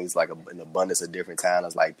it's always like an abundance of different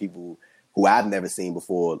talents, like people who I've never seen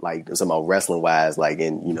before, like somehow wrestling wise, like,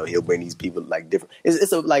 and he'll bring these people like different.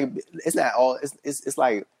 It's not all. It's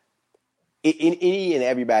like any and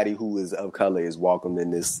everybody who is of color is welcome in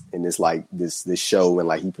this like this show, and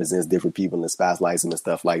like he presents different people in the spotlights and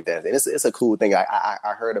stuff like that. And it's a cool thing.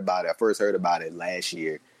 I heard about it. I first heard about it last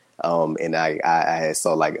year, and I had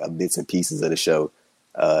saw like bits and pieces of the show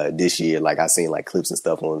this year. Like I seen like clips and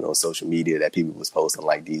stuff on social media that people was posting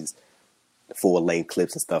like these full-length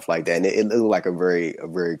clips and stuff like that. And it looked like a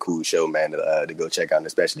very cool show, man, to go check out, and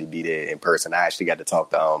especially be there in person. I actually got to talk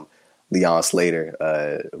to Leon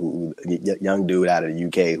Slater, who young dude out of the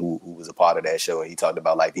UK who was a part of that show, and he talked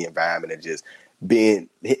about like the environment and just being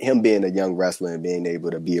a young wrestler and being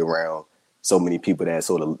able to be around so many people that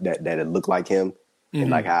sort of that look like him, and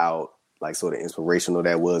like how like sort of inspirational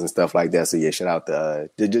that was and stuff like that. So yeah, shout out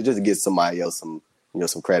to just to give somebody else some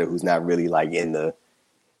credit who's not really like in the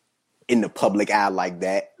public eye like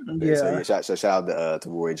that. Yeah. So yeah, shout out to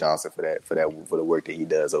Roy Johnson for the work that he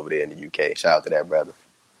does over there in the UK. Shout out to that brother.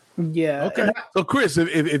 Yeah. Okay. So Chris,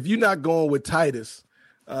 if you're not going with Titus,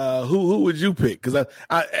 who would you pick? Because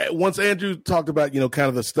I once Andrew talked about kind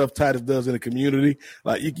of the stuff Titus does in the community,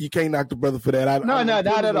 like you can't knock the brother for that. No, not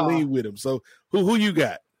at all. Lean with him. So who you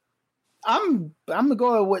got? I'm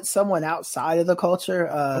going with someone outside of the culture,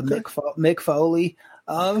 Mick Foley,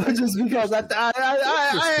 just because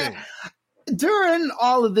I during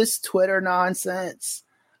all of this Twitter nonsense,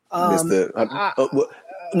 I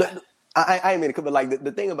mean, but like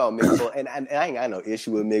the thing about Mick, and I ain't got no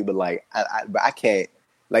issue with Mick, but like I can't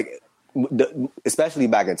like, especially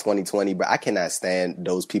back in 2020, but I cannot stand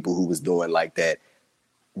those people who was doing like that.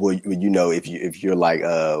 Well, if you're like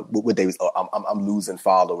what they was, I'm losing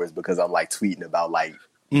followers because I'm like tweeting about like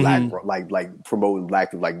black like promoting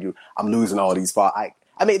black people, like I'm losing all these followers.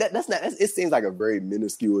 I mean that's not. It seems like a very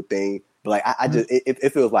minuscule thing, but like I just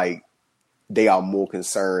it feels like they are more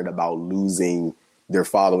concerned about losing their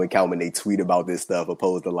following count when they tweet about this stuff,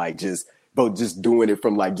 opposed to like just bro, just doing it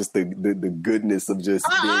from like just the goodness of just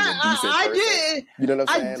being a decent person. Did. You know what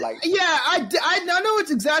I'm saying? I know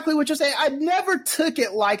it's exactly what you're saying. I never took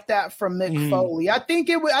it like that from Mick Foley. I think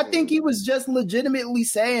he was just legitimately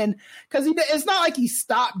saying, because it's not like he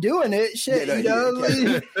stopped doing it. Shit,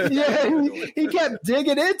 he kept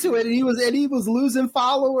digging into it, and he was losing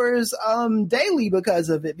followers daily because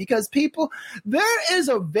of it. Because there is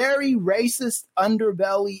a very racist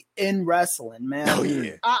underbelly in wrestling, man. Oh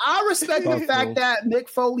yeah, I respect the fact that Mick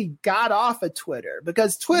Foley got off of Twitter,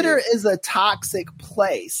 because Twitter is a toxic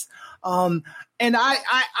place. And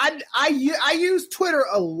I use Twitter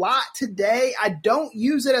a lot today. I don't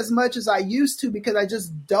use it as much as I used to because I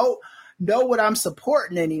just don't know what I'm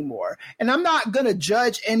supporting anymore. And I'm not going to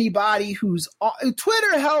judge anybody who's on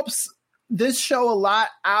Twitter. Helps this show a lot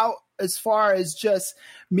out as far as just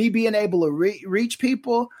me being able to reach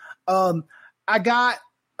people. I got,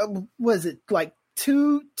 was it like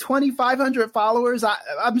 2,500 followers?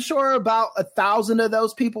 I'm sure about 1,000 of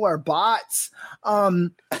those people are bots.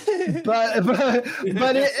 But I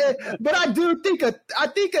do think I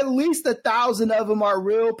think at least 1,000 of them are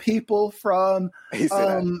real people from shout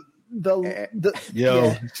out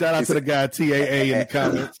to the guy TAA in the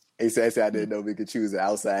comments. He said I didn't know we could choose an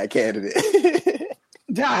outside candidate.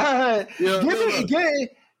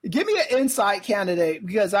 Give me an inside candidate,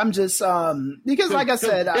 because I'm just because like I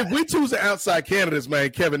said, if we choose an outside candidates, man,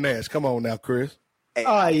 Kevin Nash. Come on now, Chris.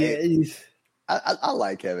 I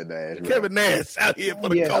like Kevin Nash. Bro. Kevin Nash out here for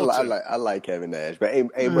the culture. I like Kevin Nash, but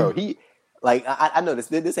hey, bro, he like I know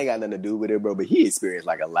this ain't got nothing to do with it, bro. But he experienced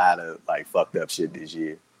like a lot of like fucked up shit this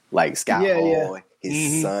year, like Scott Hall,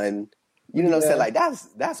 his son. You know what I'm saying? Like that's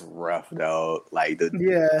rough, though. Like but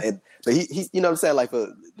he you know what I'm saying? Like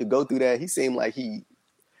to go through that, he seemed like he.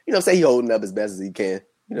 You know what I'm saying? He holding up as best as he can.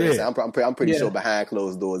 You know what I'm saying? I'm pretty sure behind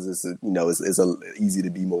closed doors, it's easy to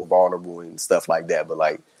be more vulnerable and stuff like that. But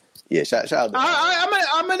like, yeah, shout out.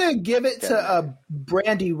 I'm gonna give it to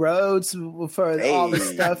Brandy Rhodes for all the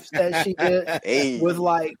stuff that she did with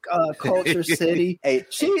like Culture City.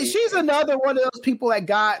 She's another one of those people that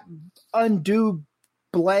got undue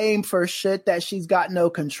blame for shit that she's got no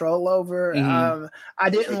control over. I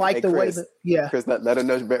didn't like the Chris, way that Chris, let her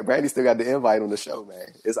know Brandy still got the invite on the show, man.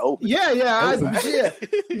 It's open.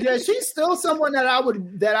 She's still someone that I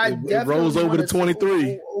definitely rolls over to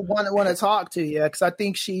 23 want to talk to, because I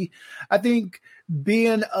think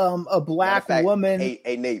being a black woman.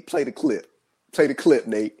 Hey Nate, play the clip. Play the clip,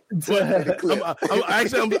 Nate. Play the clip.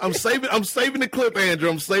 I'm saving the clip, Andrew.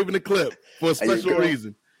 I'm saving the clip for a special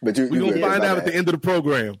reason. But we're going to find out at the end of the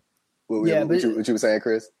program. What you were saying,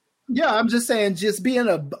 Chris? Yeah, I'm just saying, just being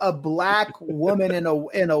a black woman in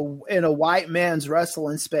a white man's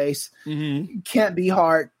wrestling space can't be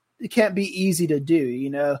hard. It can't be easy to do, you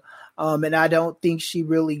know. And I don't think she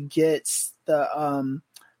really gets the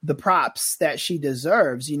props that she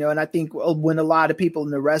deserves, you know. And I think when a lot of people in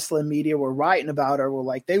the wrestling media were writing about her, were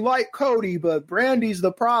like, they like Cody, but Brandy's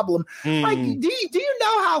the problem. Like, do you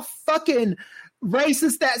know how fucking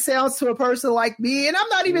racist that sounds to a person like me? And I'm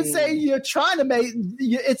not even saying you're trying to be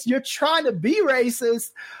racist,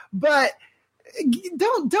 but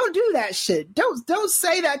don't do that shit. Don't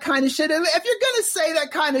say that kind of shit. If you're gonna say that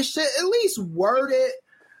kind of shit, at least word it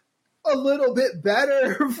a little bit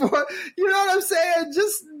better. You know what I'm saying?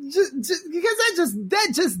 Just because that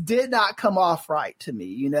just did not come off right to me,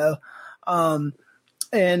 you know.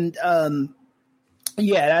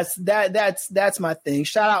 Yeah, that's my thing.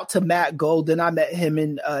 Shout out to Matt Golden. I met him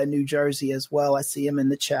in New Jersey as well. I see him in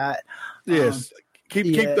the chat. Yes.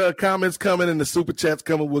 Keep the comments coming and the super chats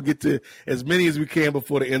coming. We'll get to as many as we can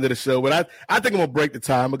before the end of the show. But I think I'm gonna break the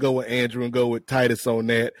tie. I'm gonna go with Andrew and go with Titus on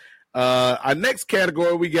that. Our next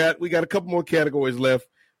category, we got a couple more categories left.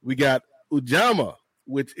 We got Ujamaa,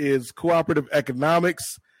 which is cooperative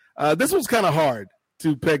economics. This one's kind of hard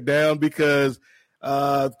to peg down because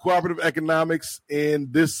cooperative economics in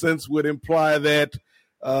this sense would imply that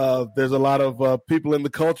there's a lot of people in the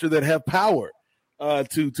culture that have power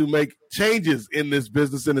to make changes in this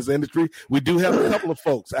business, in this industry. We do have a couple of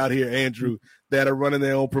folks out here, Andrew, that are running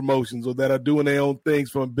their own promotions or that are doing their own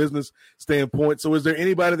things from a business standpoint. So is there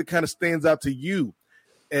anybody that kind of stands out to you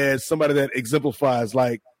as somebody that exemplifies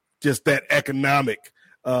like just that economic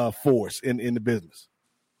force in the business?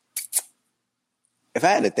 If I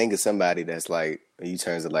had to think of somebody that's like, in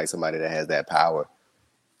terms of like somebody that has that power,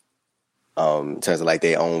 in terms of like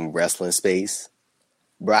their own wrestling space,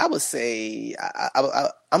 bro, I would say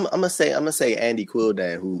I'm gonna say Andy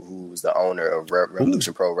Quildan, who's the owner of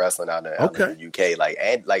Revolution Pro Wrestling out in the UK.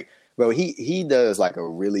 Like bro, he does like a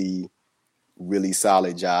really, really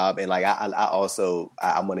solid job, and like I also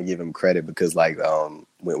I'm gonna give him credit because like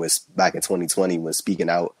when back in 2020 when Speaking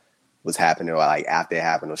Out was happening, or like after it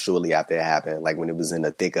happened, or shortly after it happened, like when it was in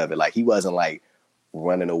the thick of it, like he wasn't like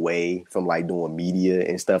running away from like doing media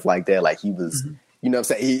and stuff like that. Like he was, you know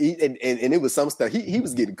what I'm saying? And it was some stuff, he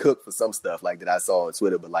was getting cooked for some stuff like that I saw on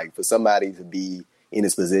Twitter, but like for somebody to be in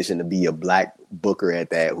his position to be a black booker at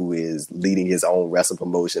that, who is leading his own wrestling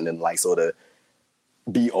promotion and like sort of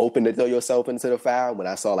be open to throw yourself into the fire. When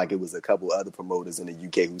I saw like it was a couple other promoters in the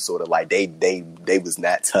UK who sort of like they was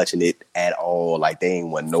not touching it at all. Like they ain't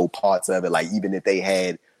want no parts of it. Like even if they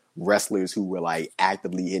had wrestlers who were like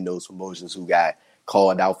actively in those promotions who got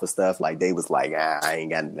called out for stuff, like they was like, I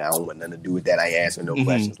don't want nothing to do with that. I ain't answering no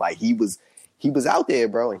questions. Like he was out there,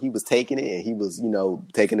 bro, and he was taking it, and he was, you know,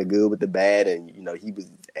 taking the good with the bad, and you know,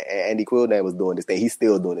 Andy Quildan was doing this thing. He's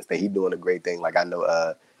still doing this thing. He's doing a great thing. Like I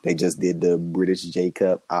know, they just did the British J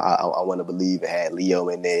Cup. I want to believe it had Leo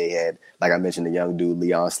in there. It had, like I mentioned, the young dude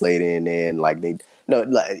Leon Slater in there, and like when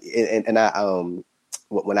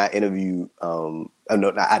I interviewed, I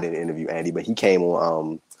didn't interview Andy, but he came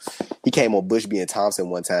on Bushby and Thompson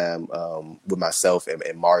one time with myself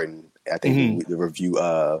and Martin. I think we review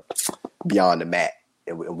Beyond the Mat,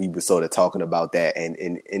 and we were sort of talking about that,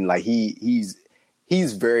 and like he's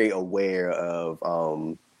very aware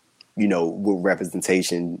of you know what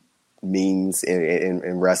representation means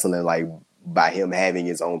in wrestling, like by him having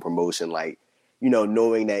his own promotion, like, you know,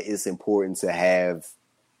 knowing that it's important to have,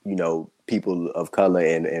 you know, people of color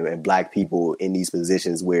and black people in these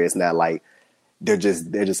positions where it's not like they're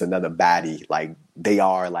just another body, like they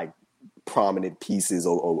are like prominent pieces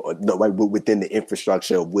or like within the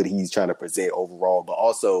infrastructure of what he's trying to present overall, but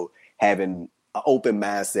also having an open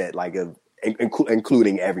mindset, like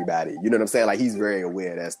including everybody. You know what I'm saying? Like he's very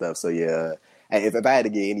aware of that stuff. So yeah, if I had to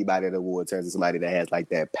get anybody an award in terms of somebody that has like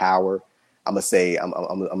that power, I'm gonna say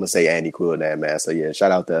Andy Quildan, man. So yeah,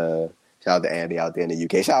 shout out to Andy out there in the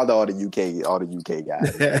UK. Shout out to all the UK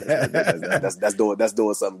guys. that's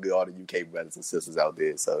doing something good. All the UK brothers and sisters out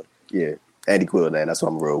there. So yeah, Andy Quildan. That's what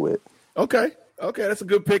I'm real with. Okay, that's a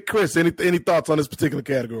good pick, Chris. Any thoughts on this particular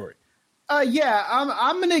category? Yeah,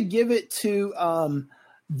 I'm gonna give it to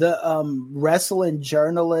the wrestling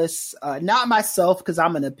journalists, not myself because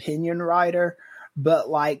I'm an opinion writer, but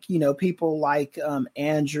like, you know, people like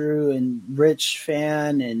Andrew and Rich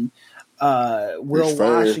Fan and Will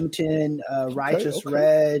Washington, Righteous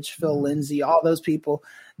Reg, Phil Lindsay, all those people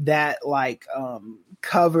that like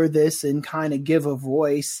cover this and kind of give a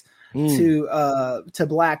voice to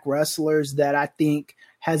black wrestlers that I think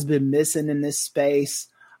has been missing in this space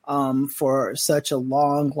for such a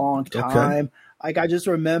long time. Okay. Like I just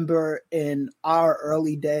remember in our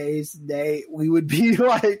early days, we would be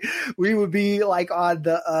like on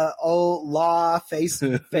the old Law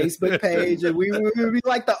Facebook page, and we would be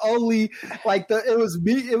like the only, like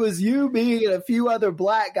it was you, me, and a few other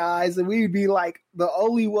black guys, and we'd be like the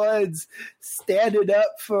only ones standing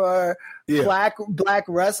up for black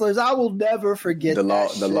wrestlers. I will never forget the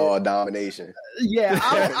law of domination. Yeah,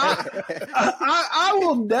 I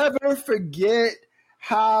will never forget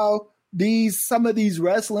how some of these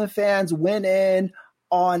wrestling fans went in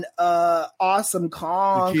on Awesome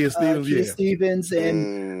Kong, Kia Stevens,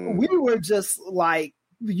 and we were just like,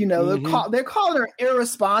 you know, they're calling her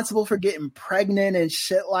irresponsible for getting pregnant and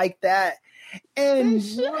shit like that. And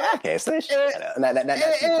I can't say shit.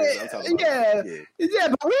 Yeah,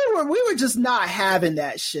 but we were just not having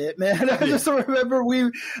that shit, man. I just remember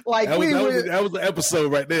that was the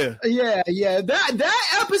episode right there. Yeah.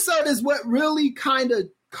 That episode is what really kind of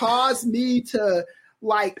caused me to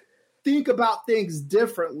like think about things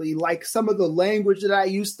differently, like some of the language that I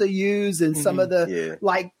used to use and some of the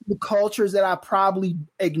like the cultures that I probably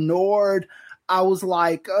ignored. I was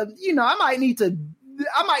like, you know, I might need to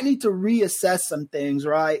reassess some things,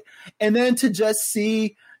 right? And then to just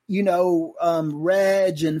see, you know,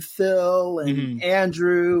 Reg and Phil and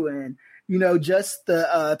Andrew and, you know, just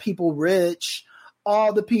the people, Rich,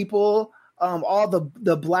 all the people, all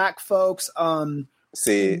the black folks,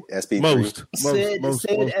 Sid, SP3.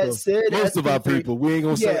 Most of our people. We ain't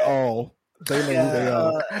gonna say all. They know who they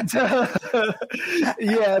are.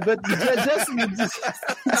 Yeah, but just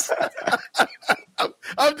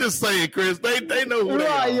I'm just saying, Chris. They know who they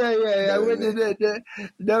are. Yeah.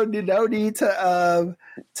 No need to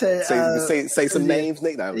say some names,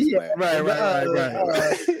 Nick. Right.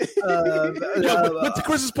 But to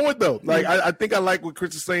Chris's point, though, like I think I like what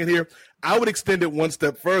Chris is saying here. I would extend it one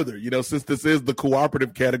step further. You know, since this is the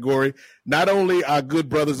cooperative category, not only our good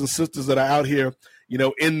brothers and sisters that are out here, you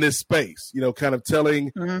know, in this space, you know, kind of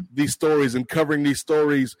telling these stories and covering these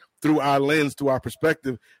stories through our lens, through our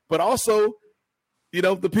perspective, but also, you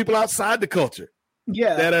know, the people outside the culture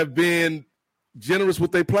that have been generous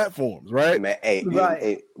with their platforms, right? Man,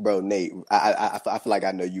 hey, bro, Nate, I feel like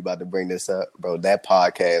I know you about to bring this up, bro. That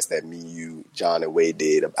podcast that me, you, John, and Wade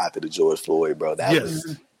did after the George Floyd, bro. That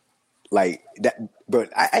was like that, bro.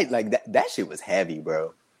 I like that. That shit was heavy,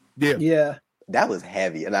 bro. Yeah. That was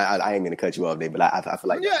heavy, and I ain't gonna cut you off, Nate, but I feel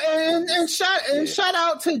like and shout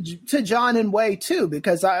out to John and Way too,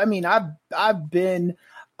 because I mean I've been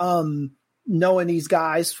knowing these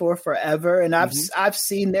guys for forever, and I've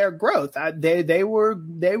seen their growth. They were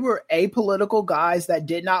apolitical guys that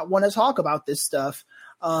did not want to talk about this stuff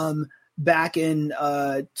back in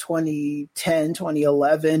 2010,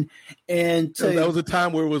 2011, and that was a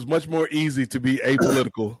time where it was much more easy to be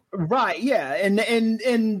apolitical. Right, yeah,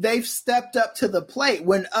 and they've stepped up to the plate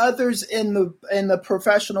when others in the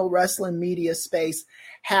professional wrestling media space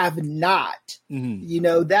have not. You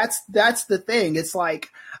know, that's the thing. It's like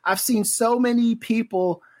I've seen so many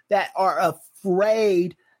people that are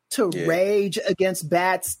afraid to rage against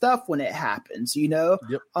bad stuff when it happens, you know?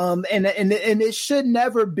 And it should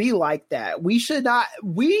never be like that. We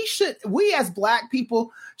as Black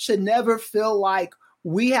people should never feel like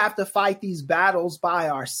we have to fight these battles by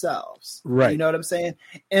ourselves. Right. You know what I'm saying?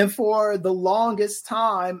 And for the longest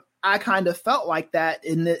time, I kind of felt like that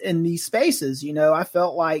in these spaces, you know. I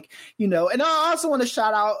felt like, you know, and I also want to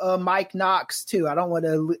shout out Mike Knox too. I don't want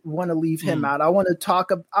to leave him out. I want to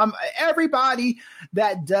talk everybody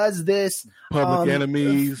that does this. Public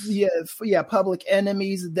Enemies. Yeah, Public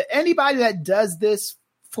Enemies. Anybody that does this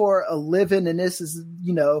for a living, and this is,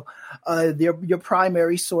 you know, your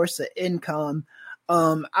primary source of income.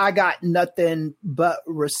 I got nothing but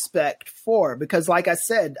respect for, because like I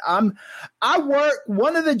said,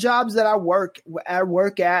 one of the jobs that I work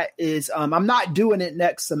at is, I'm not doing it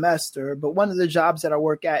next semester, but one of the jobs that I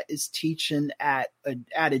work at is teaching at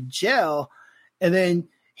a jail, and then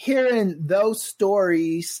hearing those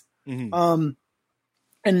stories, and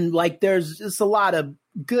like, there's just a lot of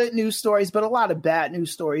good news stories, but a lot of bad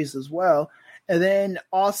news stories as well. And then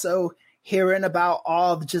also hearing about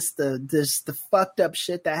all just the fucked up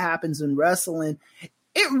shit that happens in wrestling,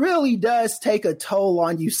 it really does take a toll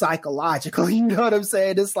on you psychologically. You know what I'm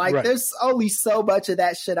saying? It's like, there's only so much of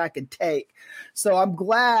that shit I could take. So I'm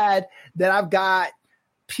glad that I've got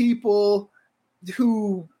people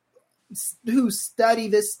who study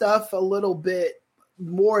this stuff a little bit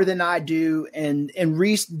more than I do, and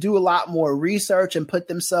do a lot more research and put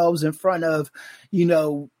themselves in front of, you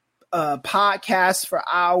know, podcasts for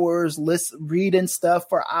hours, reading stuff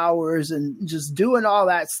for hours, and just doing all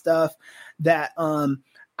that stuff that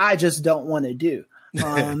I just don't want to do. You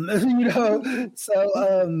know, so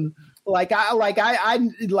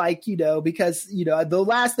you know, because, you know, the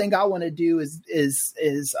last thing I want to do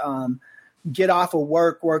is get off of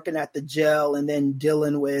working at the jail and then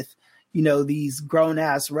dealing with, you know, these grown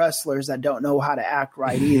ass wrestlers that don't know how to act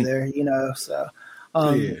right either, you know. So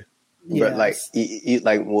but like,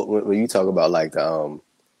 like when you talk about like the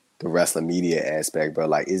wrestling media aspect, bro,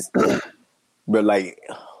 like but like,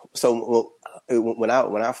 so when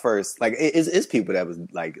I first, like, it's people that was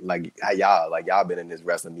like y'all been in this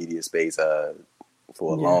wrestling media space for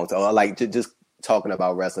a long time, like just talking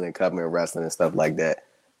about wrestling and covering wrestling and stuff like that.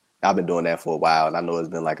 I've been doing that for a while, and I know it's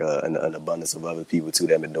been like an abundance of other people too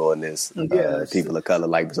that have been doing this. People of color,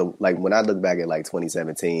 like, so like when I look back at like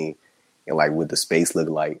 2017 and like what the space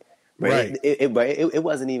looked like. But it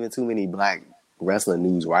wasn't even too many Black wrestling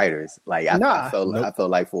news writers. Like I felt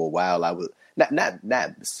like for a while I was not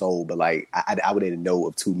so, but like I didn't know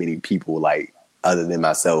of too many people like other than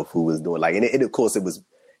myself who was doing like, and of course it was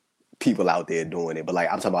people out there doing it, but like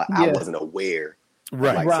I'm talking about, I wasn't aware.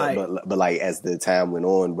 So, but like as the time went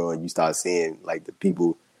on, bro, and you start seeing like the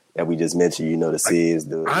people that we just mentioned, you know, the SIDS.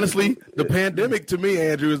 The pandemic to me,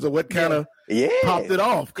 Andrew, is what kind of popped it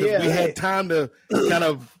off, because we had time to kind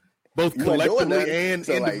of both collectively and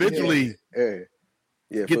individually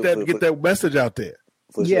get that message out there.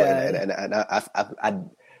 For sure. And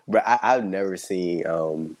I've never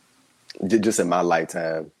seen just in my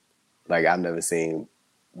lifetime, like I've never seen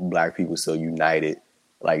Black people so united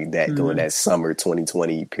like that during that summer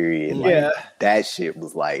 2020 period. Like that shit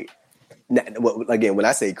was like, again, when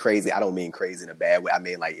I say crazy, I don't mean crazy in a bad way. I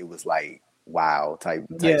mean like it was like wow type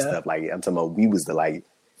stuff. Like I'm talking about, we was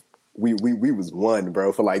we was one,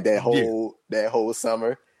 bro, for like that whole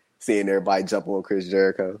summer, seeing everybody jump on Chris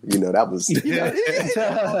Jericho. You know, that was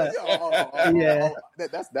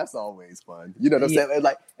that's always fun. You know what I'm saying?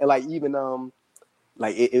 And like even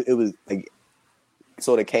like it was like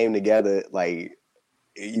sort of came together, like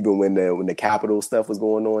even when the Capitol stuff was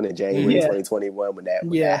going on in January 2021, when that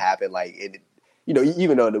happened, like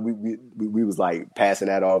even though we was like passing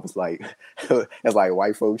that off, it's like that's like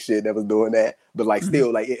white folks shit that was doing that, but like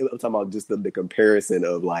still like I'm talking about just the comparison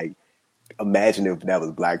of like imagine if that was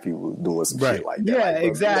black people doing some shit like that. Yeah, like,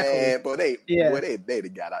 exactly. Man, but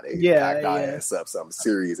they'd got out. Knocked our ass up something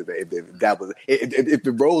serious if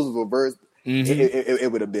the roles were reversed.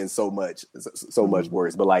 It would have been so much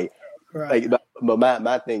worse. But like, but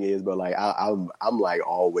my thing is, but like I'm like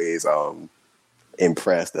always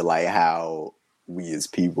impressed at like how we as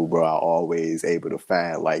people, bro, are always able to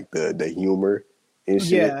find like the humor and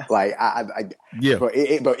shit. Yeah. Like bro,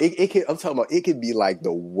 it can, I'm talking about it could be like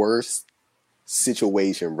the worst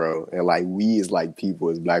situation, bro, and like we as like people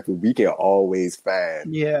as black people, we can always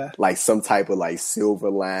find like some type of like silver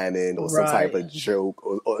lining or some type of joke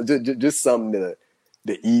or just something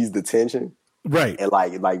to ease the tension, right? And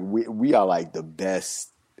like we are like the best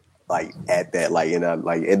like at that, like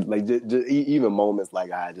just even moments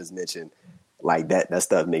like I just mentioned, like that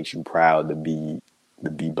stuff makes you proud to be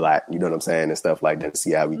black, you know what I'm saying, and stuff like that. To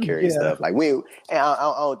see how we carry stuff, like I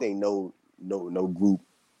don't think no group,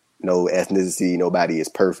 no ethnicity, nobody is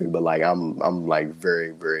perfect, but like I'm like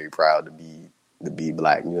very, very proud to be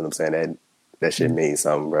black. You know what I'm saying? That shit means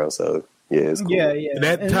something, bro. So yeah, it's cool. Yeah. And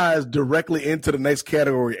that ties directly into the next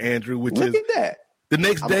category, Andrew, which Look is at that. The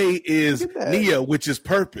next day is N.W.A, which is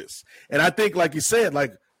purpose. And I think, like you said,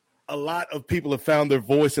 like a lot of people have found their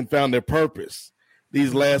voice and found their purpose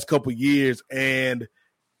these last couple of years. And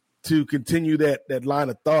to continue that line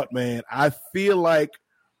of thought, man, I feel like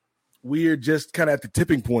we're just kind of at the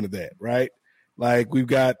tipping point of that, right? Like we've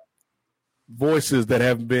got voices that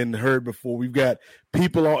haven't been heard before. We've got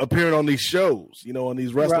people appearing on these shows, on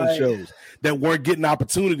these wrestling shows that weren't getting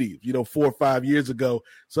opportunities, 4 or 5 years ago.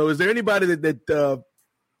 So is there anybody that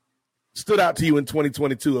stood out to you in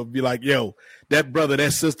 2022 of be like, yo, that brother,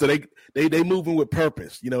 that sister, they moving with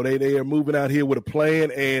purpose. They are moving out here with a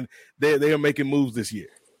plan and they are making moves this year.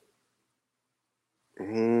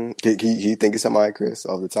 Can you think of somebody, Chris,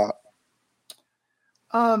 off the top?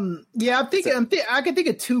 Yeah, I can think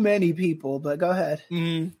of too many people, but go ahead.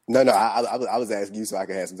 Mm-hmm. No, I was asking you so I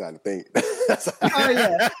could have some time to think.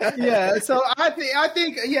 Yeah. So I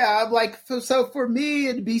think, like, so for me,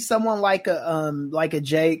 it'd be someone like a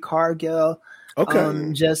Jade Cargill.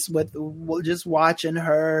 Okay. Just watching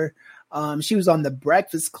her. She was on the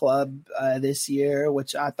Breakfast Club this year,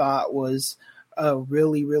 which I thought was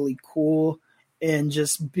really, really cool, and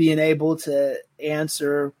just being able to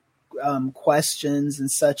answer questions in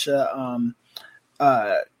such a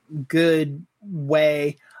good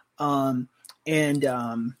way, I'm interested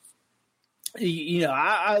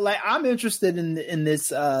in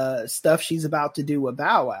this stuff she's about to do with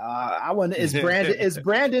Bow Wow. I want is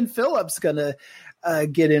Brandon Phillips gonna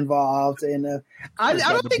get involved? And I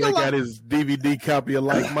don't think break out his DVD copy of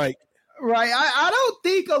Like Mike. Right, I don't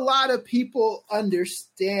think a lot of people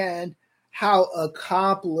understand how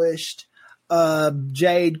accomplished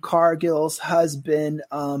Jade Cargill's husband,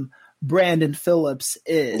 Brandon Phillips,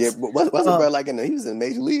 is. Yeah, but wasn't Brad like he was in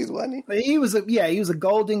Major Leagues, wasn't he? He was a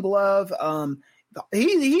Golden Glove. He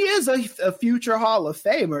is a future Hall of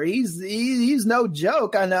Famer. He's no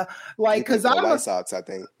joke. I know, like, because I'm White Sox, I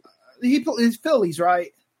think he's Phillies,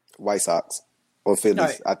 right? White Sox or Phillies.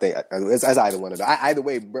 Right. I think it's either one of them. Either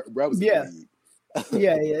way, bro was in the league.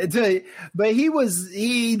 But he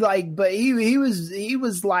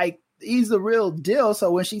was like, he's a real deal. So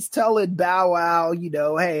when she's telling Bow Wow,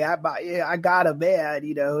 hey, I got a man,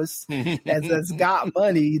 that's got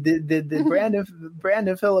money. The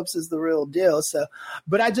Brandon Phillips is the real deal. So,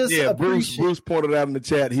 but I just appreciate. Bruce pointed out in the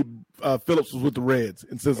chat. Phillips was with the Reds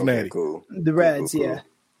in Cincinnati. Okay, cool. The Reds, cool.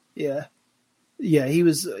 Yeah. He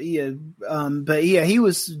was, but yeah, he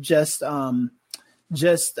was just the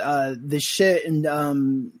shit. And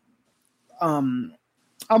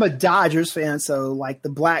I'm a Dodgers fan, so like the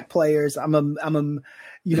black players, I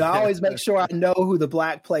always make sure I know who the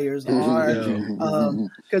black players are,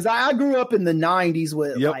 because I grew up in the '90s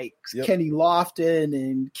with Kenny Lofton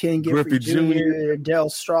and Ken Griffey Jr., Dale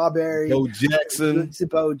Strawberry, Bo Jackson,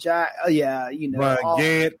 Ryan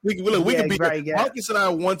Gant. We could be. Marcus and I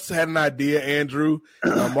once had an idea, Andrew.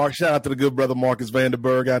 Shout out to the good brother Marcus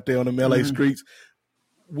Vanderberg out there on the LA streets.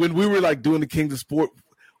 When we were like doing the Kings of Sport,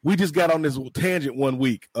 we just got on this tangent one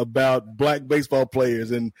week about black baseball players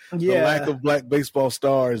and the lack of black baseball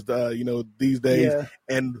stars, these days. Yeah.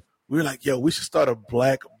 And we were like, we should start a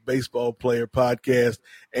black baseball player podcast.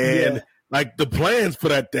 And like the plans for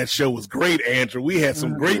that show was great, Andrew. We had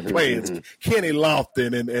some great plans. Kenny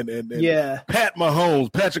Lofton and Patrick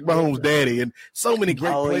Mahomes' daddy, and so many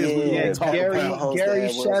great players. Gary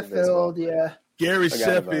Sheffield, Gary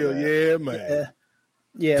Sheffield, man.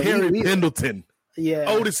 Yeah, Terry Pendleton. Yeah.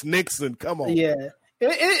 Otis Nixon, come on. Yeah.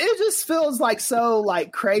 It just feels like so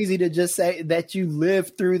like crazy to just say that you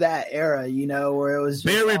lived through that era, you know, where it was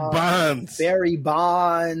just Barry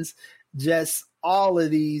Bonds, just all of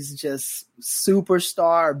these just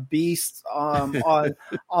superstar beasts on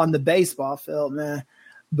the baseball field, man.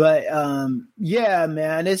 But yeah,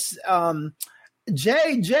 man, it's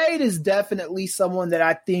Jade is definitely someone that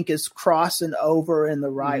I think is crossing over in the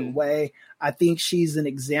right way. I think she's an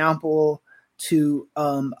example to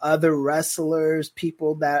other wrestlers,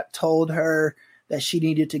 people that told her that she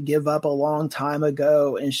needed to give up a long time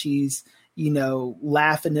ago, and she's, you know,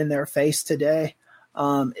 laughing in their face today.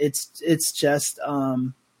 It's just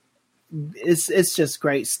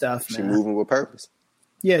great stuff, man. She's moving with purpose.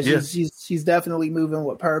 Yeah, she's definitely moving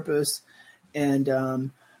with purpose, and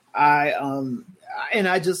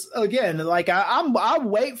I just, again, like I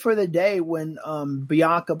wait for the day when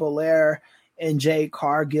Bianca Belair and Jade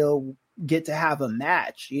Cargill get to have a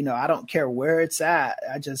match. You know, I don't care where it's at.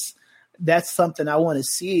 That's something I want to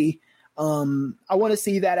see. I want to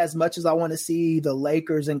see that as much as I want to see the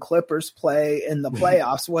Lakers and Clippers play in the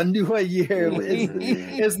playoffs one year.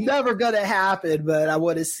 It's never going to happen, but I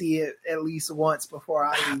want to see it at least once before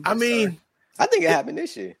I leave. I mean, I think it happened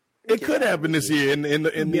this year. It could happen this year in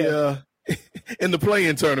the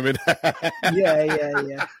play-in tournament.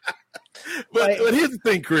 yeah. But here's the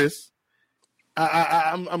thing, Chris.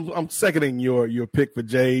 I'm seconding your pick for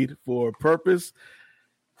Jade for purpose,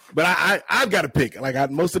 but I've got a pick. Like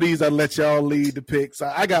most of these, I let y'all lead the picks.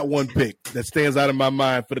 I got one pick that stands out in my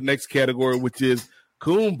mind for the next category, which is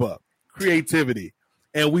Kumba, creativity.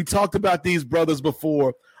 And we talked about these brothers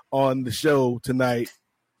before on the show tonight.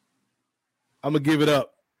 I'm gonna give it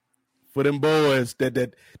up for them boys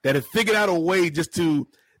that have figured out a way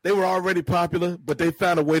they were already popular, but they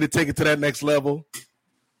found a way to take it to that next level.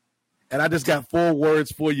 And I just got 4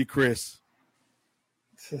 words for you, Chris.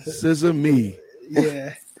 Scissor me.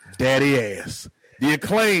 Yeah. Daddy ass. The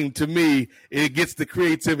Acclaim, to me, it gets the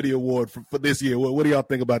creativity award for this year. What do y'all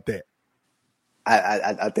think about that?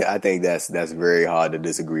 I think that's very hard to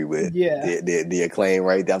disagree with. Yeah. The Acclaim,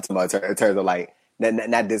 right? I'm talking about in terms of like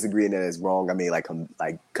not disagreeing that it's wrong. I mean,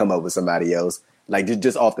 come up with somebody else. Like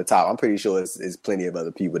just off the top, I'm pretty sure it's plenty of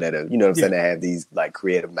other people that have, you know what I'm saying, that have these like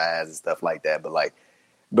creative minds and stuff like that. But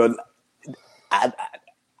I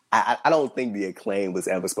don't think the Acclaim was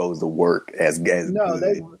ever supposed to work as good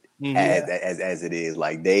as it is.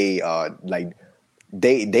 Like they are like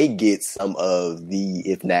they get some of the,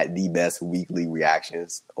 if not the best weekly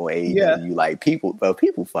reactions on AEW. Yeah. Like people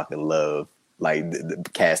fucking love like the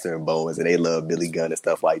Caster and Bowens, and they love Billy Gunn and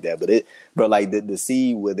stuff like that. But like to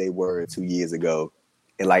see where they were 2 years ago,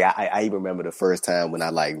 and like I even remember the first time when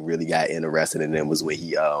I like really got interested in them was when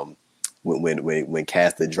he when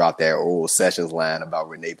Caster dropped that Oral Sessions line about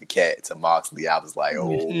Renee Paquette to Moxley. I was like,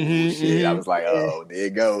 oh shit! I was like, oh, there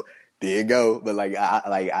you go. But like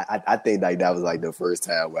I think like that was like the first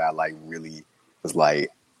time where I like really was like,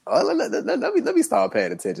 oh, let me start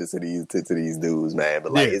paying attention to these dudes, man.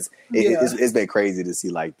 But like it's been crazy to see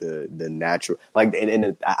like the natural, like,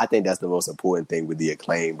 and I think that's the most important thing with the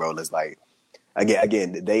Acclaim, bro. It's like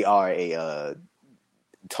again they are a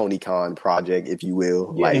Tony Khan project, if you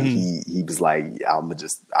will. Yeah. Like he was like, I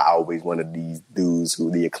always wanted these dudes who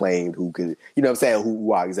the Acclaimed who could, you know what I'm saying,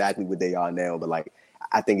 who are exactly what they are now. But like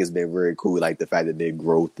I think it's been very cool, like the fact that their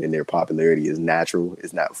growth and their popularity is natural.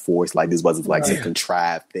 It's not forced. Like this wasn't like some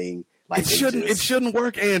contrived thing. Like it shouldn't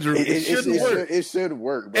work, Andrew. It shouldn't work. It should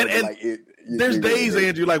work. But and like there's days,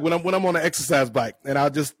 Andrew, like when I'm on an exercise bike and I'll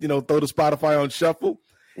just throw the Spotify on shuffle,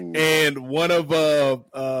 and one of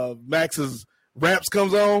Max's raps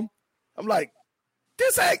comes on. I'm like,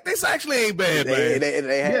 this actually ain't bad, man. It ain't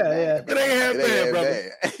half bad,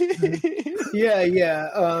 brother. Yeah.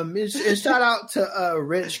 And shout out to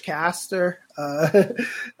Rich Caster,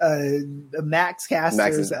 Max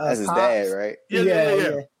Caster's that's his dad, right?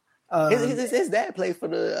 Yeah. His dad played for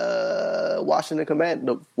the Washington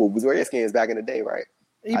Commanders, the Redskins back in the day, right?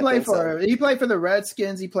 He played for the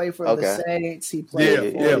Redskins. He played for the Saints. He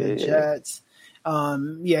played for the Jets.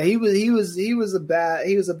 He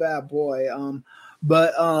was a bad boy.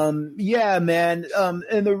 Man.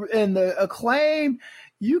 In the Acclaim,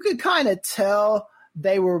 you could kind of tell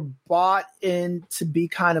they were bought in to be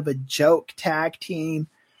kind of a joke tag team,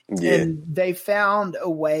 and they found a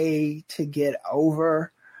way to get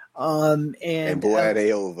over. And boy, are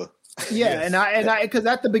they over. Yeah, yes. and I because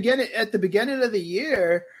at the beginning of the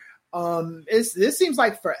year, this seems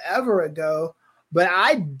like forever ago. But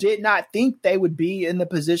I did not think they would be in the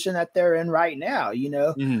position that they're in right now.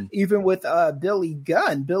 Even with Billy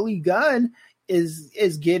Gunn. Billy Gunn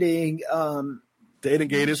is getting They done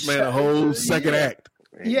gave this man a whole second act.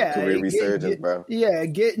 Yeah, career resurgence, bro. Yeah,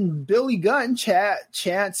 getting Billy Gunn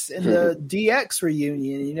chance in the DX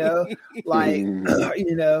reunion.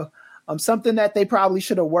 Something that they probably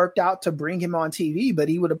should have worked out to bring him on TV, but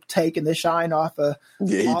he would have taken the shine off of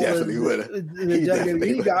he definitely would have the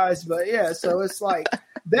WWE guys. But yeah, so it's like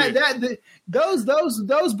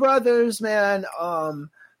those brothers, man.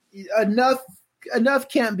 Enough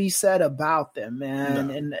can't be said about them, man.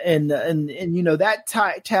 No. And that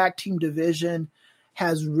tag team division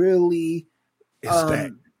has really,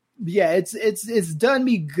 it's done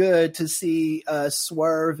me good to see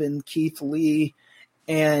Swerve and Keith Lee.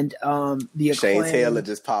 And the Acclaim. Shane Taylor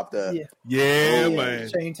just popped up. Yeah, man.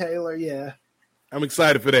 Shane Taylor, yeah. I'm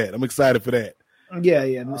excited for that.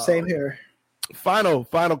 Yeah. Same here.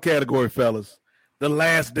 Final category, fellas. The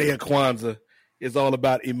last day of Kwanzaa is all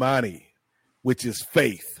about Imani, which is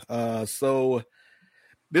faith. So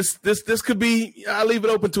this could be, I'll leave it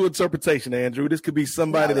open to interpretation, Andrew. This could be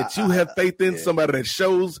somebody that you have faith in, somebody that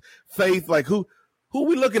shows faith. Like who are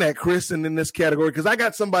we looking at, Chris, in this category? Because I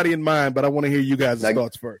got somebody in mind, but I want to hear you guys'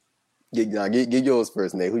 thoughts first. Get yours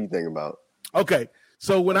first, Nate. Who you think about? Okay.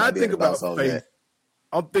 So when I think about faith,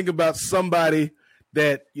 I'm thinking about somebody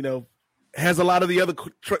that, has a lot of the other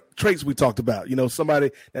traits we talked about.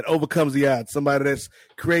 Somebody that overcomes the odds, somebody that's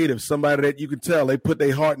creative, somebody that you can tell they put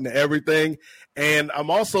their heart into everything. And I'm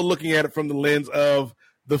also looking at it from the lens of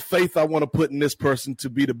the faith I want to put in this person to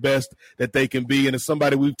be the best that they can be. And it's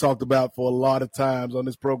somebody we've talked about for a lot of times on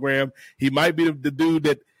this program. He might be the dude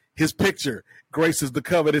that his picture graces the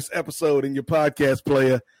cover of this episode in your podcast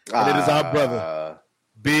player. And it is our brother,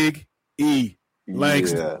 Big E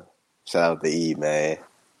Langston. Yeah. Shout out to E, man.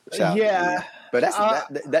 But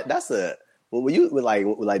that's when you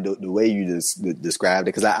the way you just described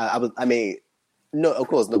it, because I mean, no, of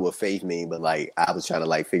course, know what faith mean, but like I was trying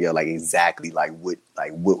to figure out exactly what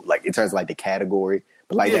in terms of the category,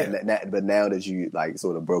 but but now that you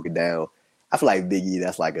sort of broke it down, I feel like Big E,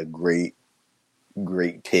 that's a great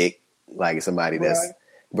pick, somebody that's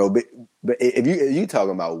bro. But if you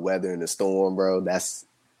talking about weathering the storm, bro, that's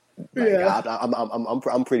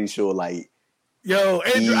I'm pretty sure Yo,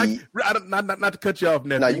 Andrew, not to cut you off,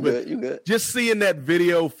 nephew. No, you good. Just seeing that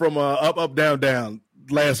video from Up, Down, Down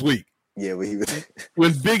last week. Yeah, when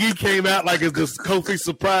Big E came out as this Kofi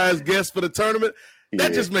surprise guest for the tournament,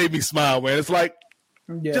 that just made me smile, man. It's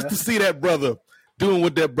just to see that brother doing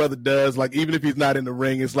what that brother does, even if he's not in the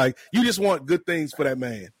ring, it's you just want good things for that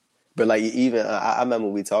man. But even I remember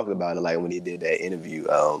we talked about it when he did that interview,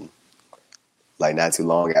 not too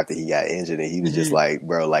long after he got injured, and he was just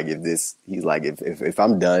bro, if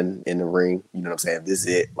I'm done in the ring, you know what I'm saying? If this is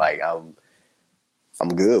it,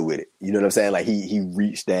 I'm good with it. You know what I'm saying? He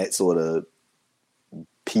reached that sort of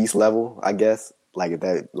peace level, I guess.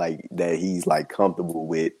 That he's comfortable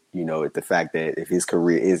with, the fact that if his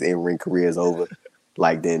in-ring career is over,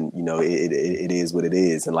 then, it is what it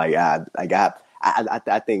is. And I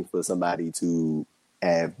think for somebody to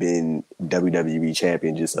have been WWE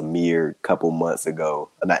champion just a mere couple months ago,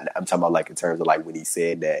 I'm talking about in terms of when he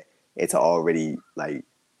said that, and to already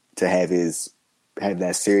to have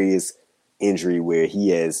that serious injury where he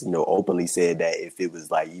has, openly said that if it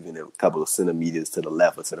was even a couple of centimeters to the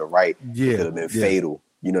left or to the right, it could have been fatal.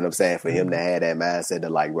 You know what I'm saying? For him to have that mindset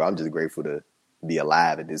that bro, I'm just grateful to be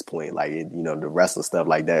alive at this point. The wrestling stuff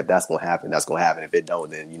if that's going to happen, that's going to happen. If it don't,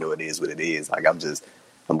 then, it is what it is.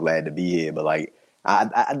 I'm glad to be here. But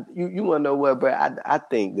you want to know what, bro? I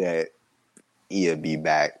think that he'll be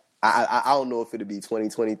back. I don't know if it'll be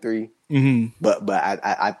 2023, but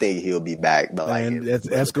I think he'll be back. But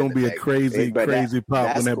that's going to be a crazy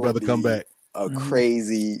pop when that brother come back. A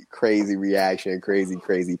crazy reaction,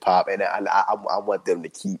 crazy pop, and I want them to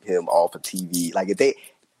keep him off of TV.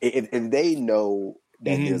 If they know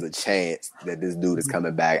that there's a chance that this dude is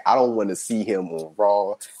coming back, I don't want to see him on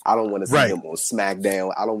Raw. I don't want to see him on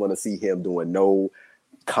SmackDown. I don't want to see him doing no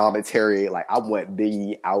commentary. I want Big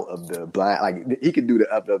E out of the blind. He could do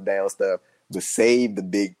the up down stuff, but save the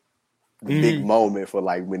big moment for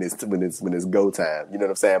when it's go time. You know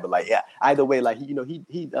what I'm saying? But either way,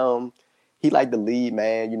 he the lead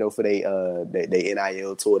man, for they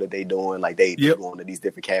NIL tour that they doing. They going to these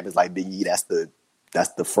different campuses. Big E, that's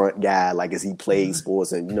the front guy. As he plays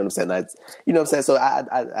sports, and you know what I'm saying. You know what I'm saying. So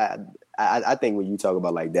I think when you talk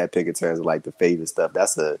about that pick in terms of the favorite stuff,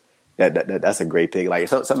 that's a great pick.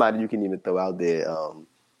 Somebody you can even throw out there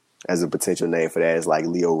as a potential name for that is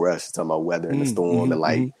Leo Rush, talking about weathering the storm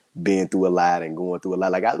and being through a lot and going through a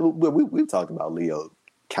lot. We've talked about Leo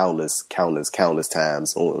countless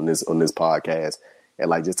times on this podcast,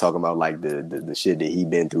 and just talking about the shit that he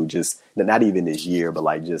been through, just not even this year,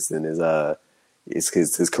 but just in his it's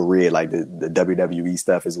his career, like the WWE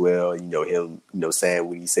stuff as well. You know, him, you know, saying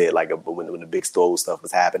what he said, like when the big stole stuff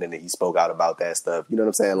was happening, and he spoke out about that stuff. You know what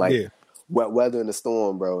I'm saying? Like weathering the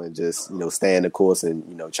storm, bro, and just, you know, staying the course and,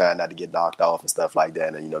 you know, trying not to get knocked off and stuff like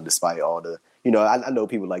that. And, you know, despite all the, you know, I know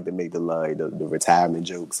people like to make the retirement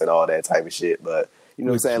jokes and all that type of shit, but you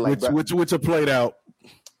know what I'm saying? Like, which are played out.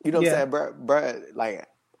 You know what I'm saying, bro? Like,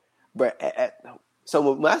 bro.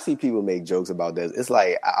 So when I see people make jokes about this, it's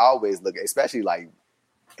like I always look, especially like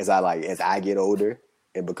as I get older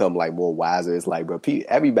and become like more wiser. It's like, bro,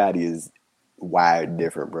 everybody is wired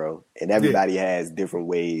different, bro, and everybody has different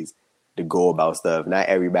ways to go about stuff. Not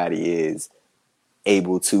everybody is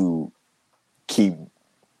able to keep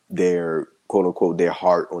their quote unquote their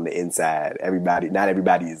heart on the inside. Not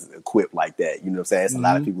everybody is equipped like that. You know what I'm saying? It's a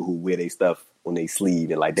lot of people who wear their stuff on their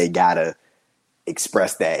sleeve and like they gotta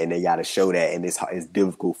express that and they gotta show that, and it's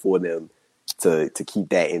difficult for them to keep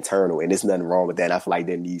that internal. And there's nothing wrong with that. And I feel like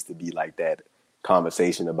there needs to be like that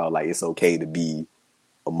conversation about like it's okay to be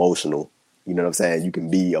emotional. You know what I'm saying? You can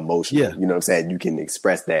be emotional. You know what I'm saying? You can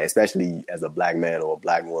express that, especially as a black man or a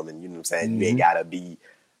black woman. You know what I'm saying? You ain't gotta be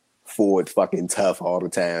forward fucking tough all the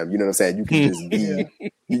time. You know what I'm saying? You can just be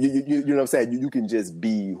you know what I'm saying? You can just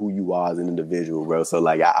be who you are as an individual, bro. So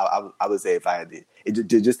like I would say if I had to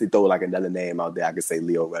just to throw like another name out there, I could say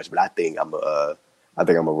Leo Rush, but I think I'm a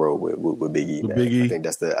roll with Big E, man. Big E. I think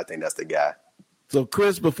that's the guy. So,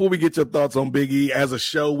 Chris, before we get your thoughts on Big E, as a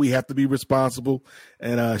show, we have to be responsible.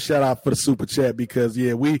 And shout out for the super chat because,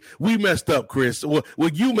 we messed up, Chris. Well,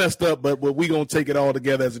 you messed up, but we going to take it all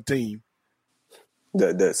together as a team.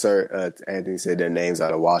 The Sir Anthony said their names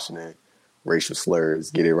out of Washington. Racial slurs.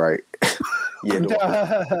 Get it right. The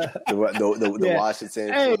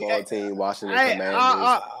Washington football team, Washington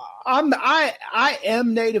Commanders. I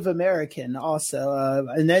am Native American also,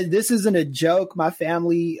 and this isn't a joke. My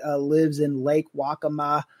family lives in Lake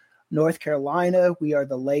Waccamaw, North Carolina. We are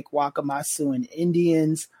the Lake Waccamaw Siouan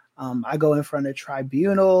Indians. I go in front of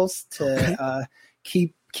tribunals to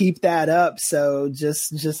keep that up. So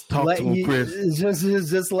just letting you, Chris.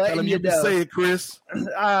 Just letting you know. Say it, Chris.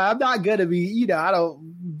 I'm not gonna be, I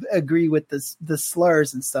don't agree with the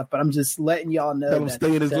slurs and stuff, but I'm just letting y'all know. Tell him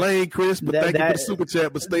stay in his lane, Chris. But thank you for the super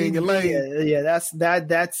chat. But stay in your lane. Yeah, that's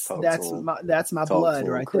my blood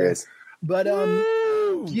right Chris. There. But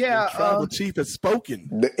the tribal chief has spoken.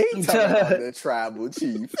 The tribal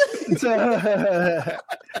chief.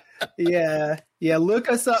 Yeah.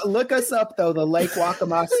 Look us up though. The Lake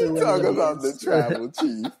Waccamaw Siouan. Talk about the tribal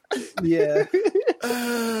chief. Yeah.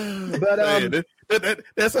 But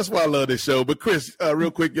that's why I love this show. But Chris,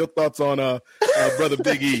 real quick, your thoughts on brother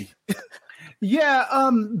Big E.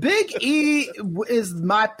 Yeah, Big E is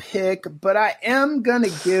my pick, but I am gonna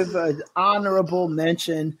give an honorable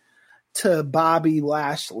mention to Bobby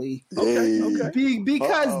Lashley. Okay.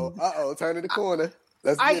 Because turning the corner.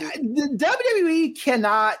 The WWE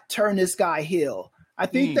cannot turn this guy heel. I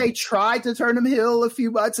think they tried to turn him heel a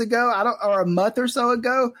few months ago. Or a month or so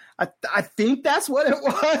ago. I think that's what it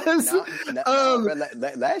was.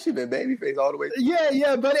 Lashley been babyface all the way through.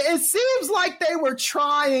 Yeah, but it seems like they were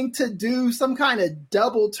trying to do some kind of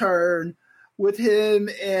double turn with him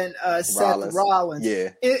and Seth Rollins. Yeah,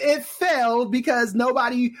 it failed because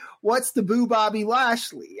nobody wants to boo Bobby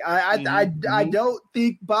Lashley. I don't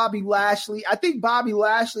think Bobby Lashley. I think Bobby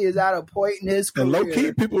Lashley is at a point in his career. And low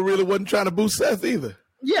key, people really wasn't trying to boo Seth either.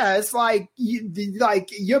 Yeah, it's like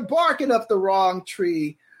you're barking up the wrong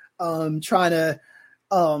tree, trying to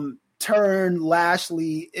turn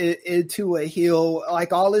Lashley into a heel.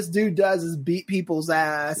 Like all this dude does is beat people's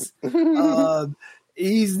ass.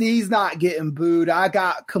 He's not getting booed. I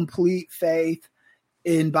got complete faith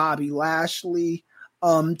in Bobby Lashley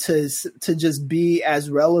to just be as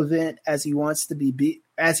relevant as he wants to be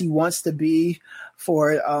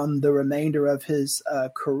for the remainder of his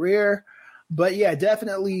career. But yeah,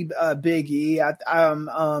 definitely Big E. And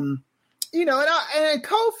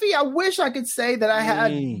Kofi, I wish I could say that I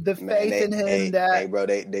had the faith in him.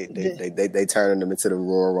 They turned him into the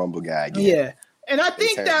Royal Rumble guy again. Yeah. And I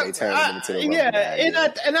think I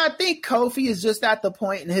think Kofi is just at the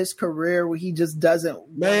point in his career where he just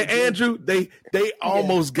doesn't. Man, Andrew, they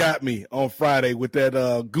almost got me on Friday with that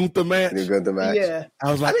Gunther match. The Gunther match. Yeah,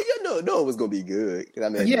 I was like, you know it was gonna be good. I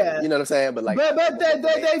mean, you know what I'm saying. But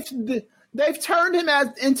they've turned him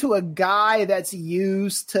into a guy that's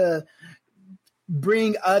used to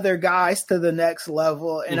bring other guys to the next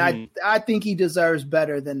level, and I think he deserves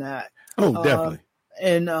better than that. Oh, definitely.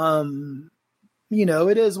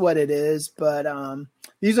 it is what it is. But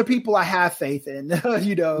these are people I have faith in.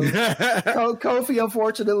 Kofi,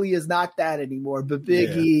 unfortunately, is not that anymore. But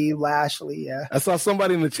Big E, Lashley, yeah. I saw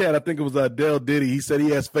somebody in the chat. I think it was Dell Diddy. He said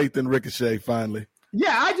he has faith in Ricochet finally.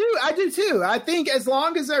 Yeah, I do too. I think as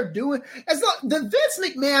long as they're doing, the Vince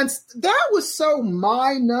McMahon's, that was so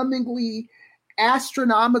mind-numbingly,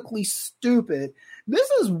 astronomically stupid. This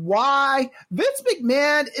is why Vince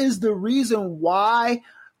McMahon is the reason why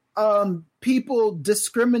people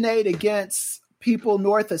discriminate against people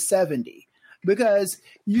north of 70, because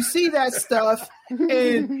you see that stuff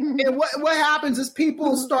and what happens is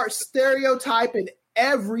people start stereotyping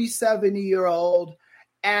every 70-year-old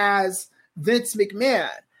as Vince McMahon.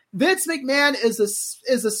 Vince McMahon is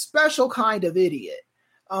a special kind of idiot.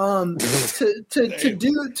 To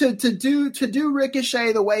do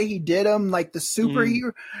Ricochet the way he did him, like the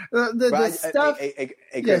superhero, the stuff. Hey,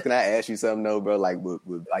 Chris, can I ask you something though, bro? Like,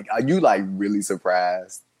 are you like really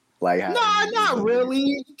surprised? Like, no, not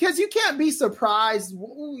really, because you can't be surprised.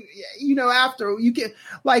 After you get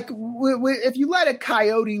like, if you let a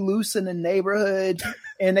coyote loose in the neighborhood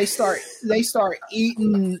and they start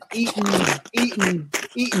eating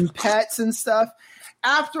pets and stuff.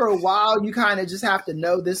 After a while, you kind of just have to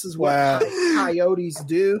know this is what coyotes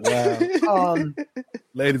do. Wow.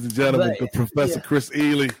 Ladies and gentlemen, the Professor Chris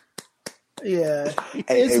Ely. Yeah.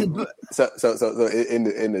 So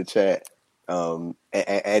in the chat,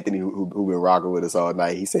 Anthony, who been rocking with us all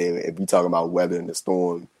night, he said if we talking about weather in the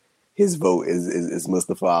storm, his vote is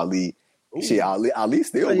Mustafa Ali. Shit, Ali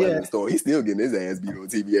still weathering the storm. He's still getting his ass beat on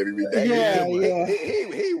TV every week. He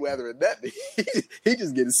ain't weathering nothing. He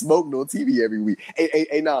just getting smoked on TV every week.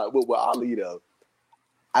 With Ali though,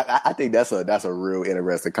 I think that's a real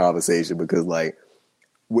interesting conversation, because like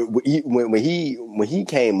when he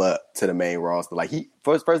came up to the main roster, like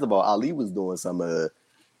first of all, Ali was doing some of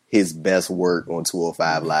his best work on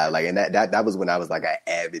 205 Live, like, and that was when I was like an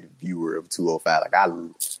avid viewer of 205. Like, I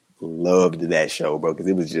loved that show, bro, because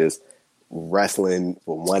it was just wrestling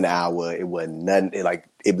for 1 hour. It wasn't nothing. They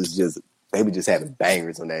were just having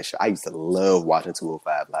bangers on that show. I used to love watching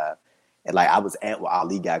 205 Live. And like, I was at where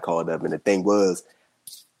Ali got called up, and the thing was,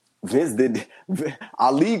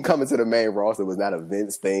 Ali coming to the main roster was not a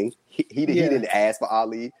Vince thing. He didn't ask for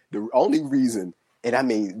Ali. The only reason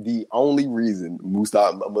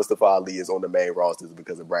Mustafa Ali is on the main roster is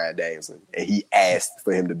because of Bryan Danielson, and he asked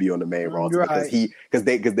for him to be on the main roster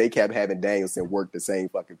because they kept having Danielson work the same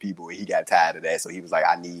fucking people, and he got tired of that. So he was like,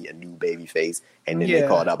 I need a new baby face, and then they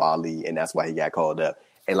called up Ali, and that's why he got called up.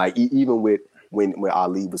 And like, even with when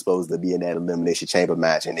Ali was supposed to be in that Elimination Chamber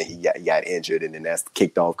match, and then he got injured, and then that's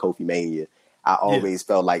kicked off Kofi Mania. I always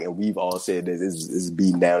felt like, and we've all said this is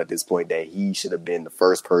beaten down at this point, that he should have been the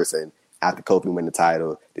first person after Kofi win the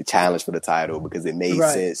title to challenge for the title, because it made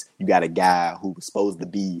sense. You got a guy who was supposed to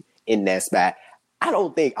be in that spot. I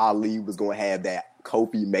don't think Ali was going to have that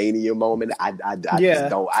Kofi Mania moment. I just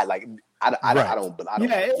don't. I don't.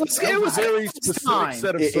 Yeah, it was a very specific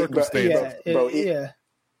set of circumstances.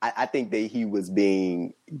 I think that he was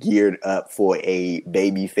being geared up for a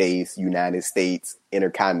babyface United States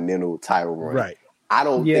Intercontinental title run. Right. I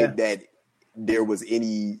don't think that there was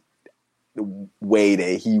any way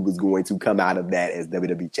that he was going to come out of that as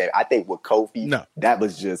WWE champion. I think with Kofi, that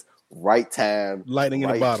was just right time, lightning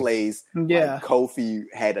right in the bottle. Place. Yeah, like, Kofi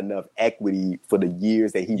had enough equity for the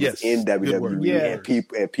years that he was in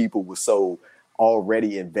WWE, and people were so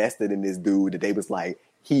already invested in this dude that they was like,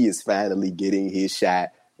 he is finally getting his shot.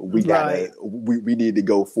 We need to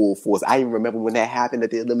go full force. I even remember when that happened at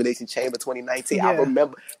the Elimination Chamber 2019. I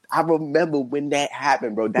remember when that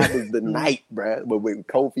happened, bro. That was the night, bro. But when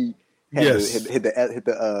Kofi hit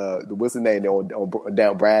the what's his name on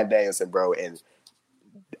down Bryan Danielson, bro. And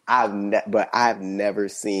I've never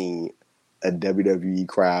seen a WWE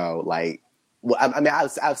crowd like. Well, I mean,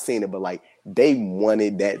 I've seen it, but like, they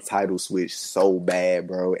wanted that title switch so bad,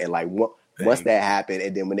 bro. And like, once that happened,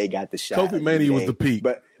 and then when they got the shot, Kofi Mania was the peak.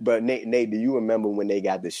 But Nate, do you remember when they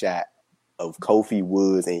got the shot of Kofi,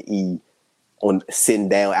 Woods, and E on sitting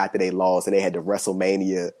down after they lost, and they had the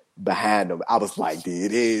WrestleMania behind them? I was like, there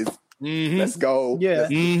it is. Mm-hmm. Let's go. Yeah.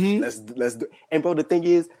 Let's do. And bro, the thing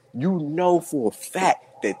is, you know for a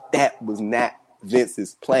fact that was not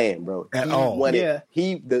Vince's plan, bro. At all. Wanted,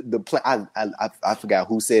 the plan. I forgot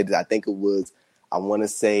who said it. I think it was. I want to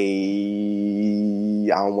say,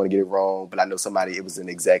 I don't want to get it wrong, but I know somebody. It was an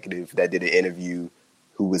executive that did an interview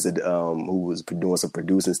who was doing some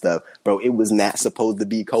producing stuff, bro. It was not supposed to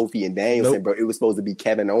be Kofi and Danielson, bro. It was supposed to be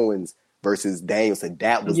Kevin Owens versus Danielson.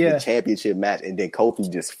 That was the championship match, and then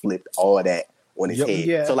Kofi just flipped all that on his head.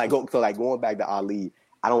 Yeah. So like going back to Ali,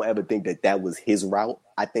 I don't ever think that was his route.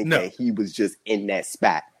 I think that he was just in that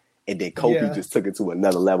spot. And then Kofi just took it to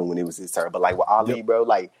another level when it was his turn. But like with Ali, bro,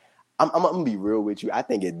 like I'm gonna be real with you. I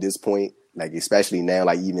think at this point, like especially now,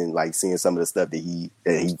 like even like seeing some of the stuff that he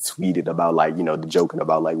tweeted about, like, you know, the joking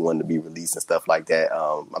about like wanting to be released and stuff like that.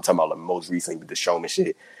 I'm talking about like most recently with the showman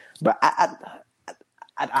shit. But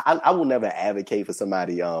I will never advocate for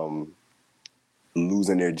somebody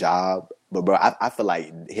losing their job. But bro, I feel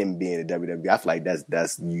like him being in WWE, I feel like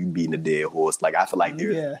that's you beating a dead horse. Like I feel like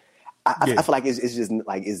there's I feel like it's just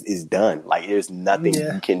like it's done. Like there's nothing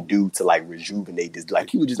you can do to like rejuvenate this. Like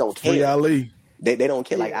people just don't care. Free Ali. They don't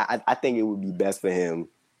care. Like I think it would be best for him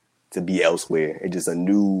to be elsewhere. It's just a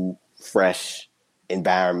new, fresh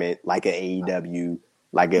environment, like an AEW,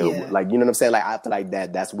 like like you know what I'm saying. Like I feel like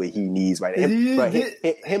that's what he needs right now.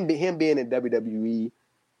 Him being in WWE,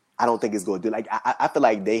 I don't think it's going to do. Like I feel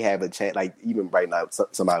like they have a chance. Like even right now,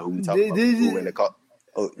 somebody who we talk about who in the call,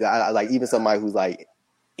 like even somebody who's like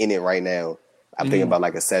in it right now. I'm thinking about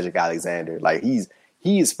like a Cedric Alexander. Like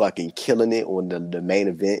he is fucking killing it on the main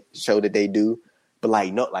event show that they do. But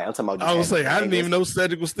like no, like I'm talking about. I was saying I didn't even know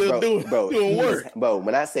Cedric was still doing work. Bro,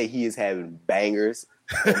 when I say he is having bangers,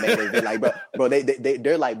 on main event, like bro,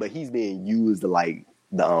 they're like, but he's being used to like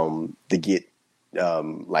to get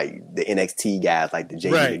like the NXT guys, like the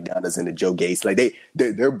JD McDonoughs and the Joe Gates, like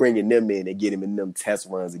they're bringing them in and get him in them test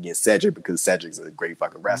runs against Cedric because Cedric's a great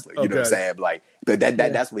fucking wrestler. You know what I'm saying? But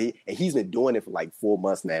that's what he's been doing it for like 4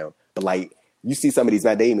 months now. But like you see some of these,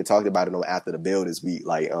 man, they even talked about it on After the Bell this week,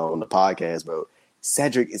 like on the podcast, bro.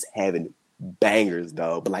 Cedric is having bangers,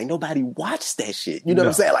 though, but like nobody watched that shit. You know what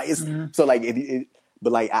I'm saying? Like it's so like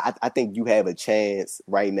but like I think you have a chance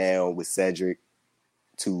right now with Cedric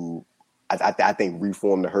to I think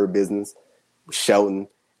reform the Hurt Business, Shelton,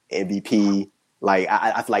 MVP. Like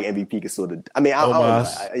I feel like MVP can sort of. I mean, I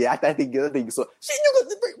think so. Shit, you got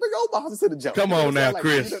to bring Omos to the jump. Come on now, like,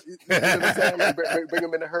 Chris. You know what I'm saying? Like, bring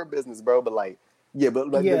him into her business, bro. But like. Yeah,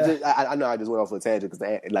 but I know I just went off on a tangent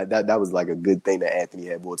because like that was like a good thing that Anthony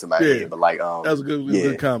had brought to my head. But like, that was a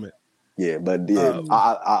good comment. Yeah, but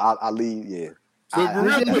I leave. Yeah.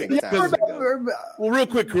 Real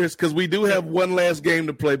quick, Chris, because we do have one last game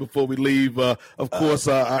to play before we leave. Of course,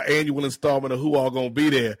 our annual installment of Who All Gonna Be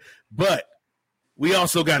There, but we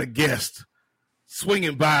also got a guest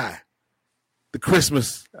swinging by the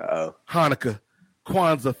Christmas, Hanukkah,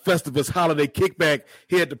 Kwanzaa, Festivus, holiday kickback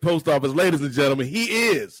here at the post office. Ladies and gentlemen, he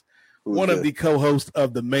is one of the co-hosts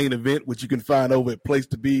of the main event, which you can find over at Place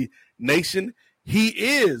to Be Nation. He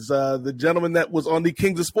is the gentleman that was on the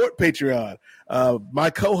Kings of Sport Patreon,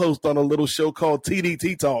 my co-host on a little show called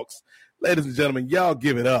TDT Talks. Ladies and gentlemen, y'all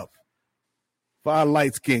give it up for our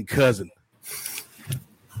light-skinned cousin,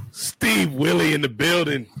 Steve Willie in the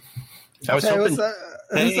building. I was hoping.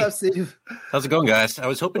 What's up, Steve? How's it going, guys? I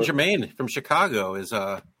was hoping Jermaine from Chicago is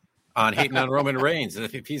on hating on Roman Reigns. And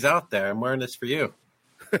if he's out there, I'm wearing this for you.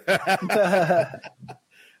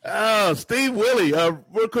 Oh, Steve Willie.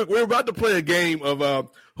 Real quick, we're about to play a game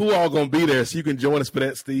of Who All Gonna Be There, so you can join us for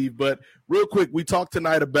that, Steve. But real quick, we talked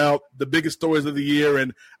tonight about the biggest stories of the year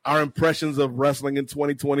and our impressions of wrestling in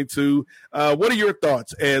 2022. What are your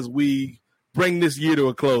thoughts as we bring this year to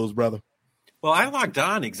a close, brother? Well, I logged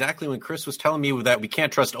on exactly when Chris was telling me that we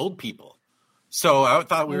can't trust old people. So I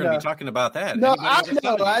thought we were going to be talking about that. No,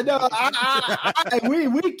 I know.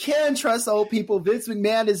 We can trust old people. Vince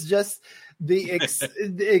McMahon is just the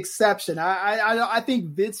exception. I think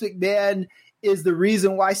Vince McMahon is the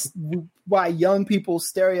reason why young people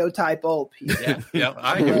stereotype old people. Yeah,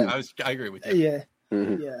 I agree. I agree with you. Yeah.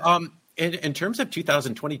 Mm-hmm. Yeah. In terms of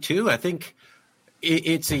 2022, I think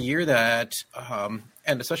it's a year that,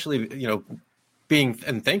 and especially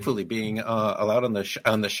thankfully being allowed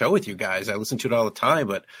on the show with you guys, I listen to it all the time.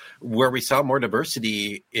 But where we saw more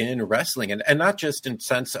diversity in wrestling, and not just in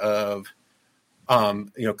sense of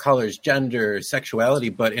colors, gender, sexuality,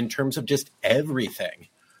 but in terms of just everything.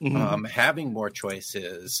 Mm-hmm. Having more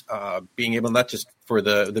choices, being able not just for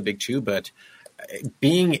the big two, but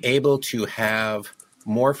being able to have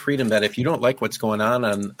more freedom that if you don't like what's going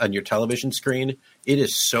on your television screen, it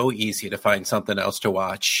is so easy to find something else to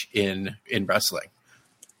watch in wrestling.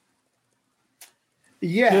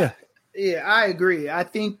 Yeah, I agree. I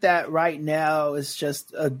think that right now is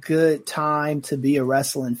just a good time to be a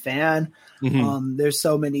wrestling fan. Mm-hmm. There's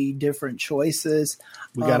so many different choices.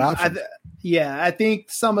 We got options. I think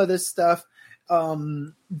some of this stuff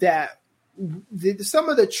some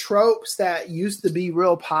of the tropes that used to be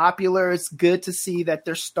real popular, it's good to see that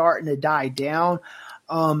they're starting to die down.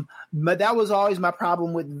 But that was always my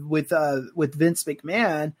problem with Vince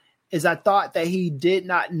McMahon, is I thought that he did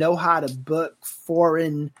not know how to book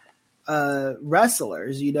foreign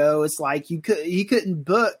wrestlers. You know, it's like he couldn't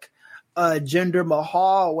book Jinder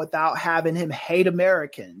Mahal without having him hate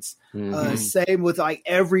Americans. Same with like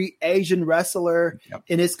every Asian wrestler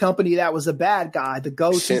in his company that was a bad guy. The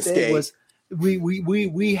go-to thing was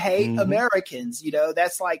we hate Americans. You know,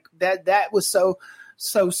 that's like that was so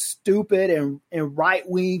stupid and right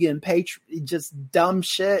wing and just dumb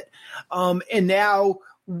shit. And now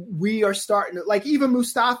we are starting to, like, even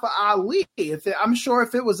Mustafa Ali. I'm sure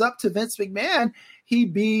if it was up to Vince McMahon,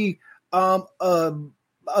 he'd be a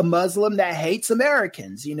Muslim that hates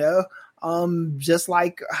Americans, you know, just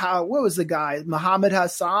like what was the guy, Muhammad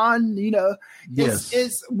Hassan, you know.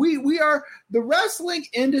 Yes. We are, the wrestling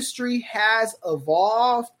industry has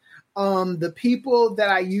evolved. The people that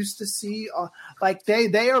I used to see, like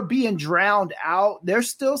they are being drowned out. There's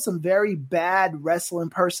still some very bad wrestling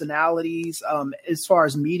personalities, as far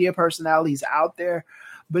as media personalities out there,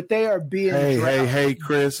 but they are being drowned. Hey,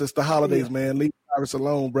 Chris, it's the holidays, man. Leave Tyrus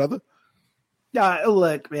alone, brother.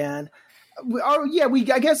 Look, man.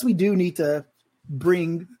 I guess we do need to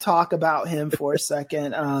talk about him for a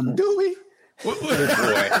second. Do we?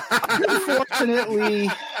 Unfortunately,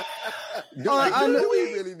 do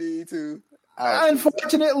we really need to?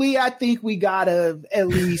 Unfortunately, I think we gotta at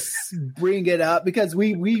least bring it up because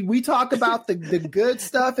we talk about the good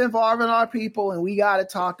stuff involving our people, and we gotta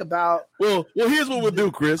talk about. Well, here's what we'll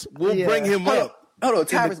do, Chris. We'll bring him up. Hold on,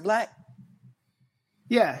 Tyrus Black.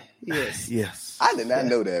 Yeah. Yes. Yes. I did not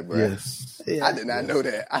know that, bro. Yes. Yeah. I did not know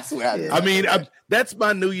that. I swear. I did. I mean, that's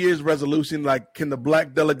my New Year's resolution. Like, can the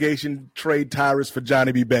black delegation trade Tyrus for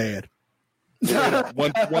Johnny B. Bad?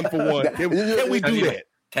 one for one. Can we do that?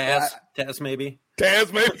 Taz maybe.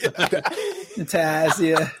 Taz,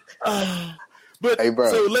 yeah. But hey,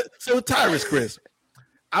 bro. So Tyrus, Chris,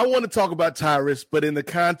 I want to talk about Tyrus, but in the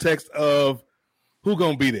context of who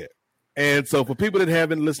gonna be there. And so for people that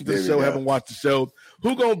haven't listened to the show, haven't watched the show,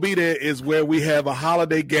 Who Gonna Be There is where we have a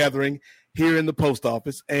holiday gathering here in the post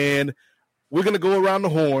office. And we're going to go around the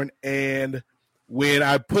horn. And when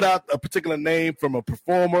I put out a particular name from a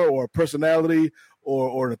performer or a personality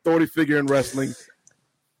or an authority figure in wrestling,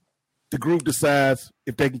 the group decides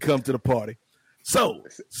if they can come to the party. So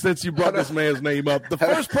since you brought this man's name up, the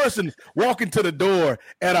first person walking to the door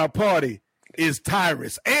at our party is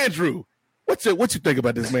Tyrus. Andrew, what you think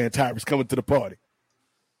about this man Tyrus coming to the party?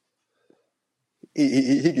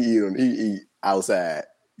 He can eat outside.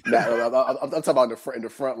 Now, I'm talking about in the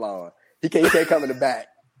front lawn. He can't come in the back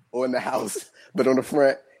or in the house, but on the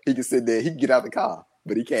front he can sit there. He can get out the car,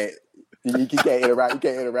 but he can't. He can't interact. He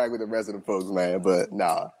can't interact with the rest of the folks, man. But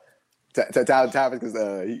nah, Tyrus, because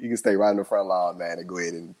he can stay right in the front lawn, man, and go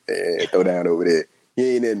ahead and throw down over there.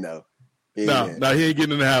 He ain't in though. No, he ain't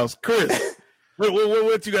getting in the house. Chris,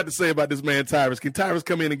 what you got to say about this man Tyrus? Can Tyrus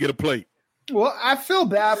come in and get a plate? Well, I feel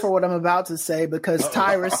bad for what I'm about to say because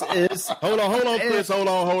Tyrus is. Hold on, Chris. Hold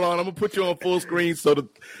on. I'm gonna put you on full screen so that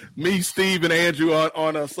me, Steve, and Andrew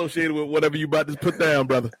aren't associated with whatever you about to put down,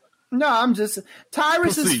 brother. No, I'm just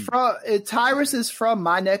Tyrus Proceed. is from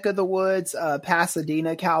my neck of the woods,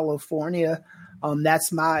 Pasadena, California.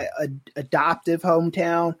 That's my adoptive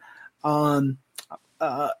hometown. Tyrus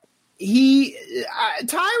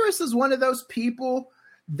is one of those people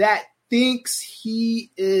that thinks he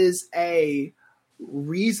is a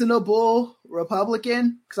reasonable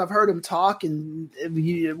Republican because I've heard him talk, and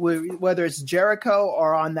whether it's Jericho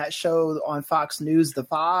or on that show on Fox News, The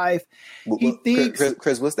Five, he thinks.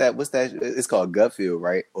 Chris, what's that? It's called Gutfield,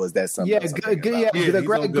 right? Or is that something? Greg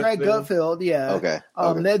Gutfield. Yeah. Okay.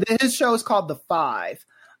 His show is called The Five.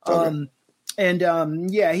 Okay.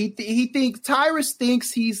 He thinks Tyrus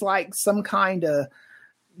thinks he's like some kind of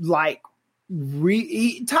like.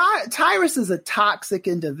 Tyrus is a toxic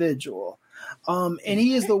individual, and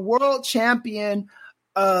he is the world champion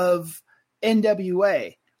of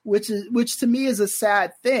N.W.A, which to me is a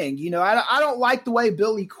sad thing. You know, I don't like the way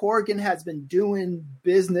Billy Corgan has been doing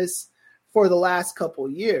business for the last couple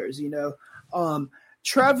of years. You know,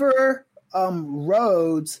 Trevor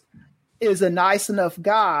Rhodes is a nice enough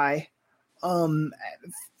guy. From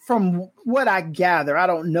what I gather, I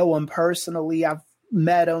don't know him personally. I've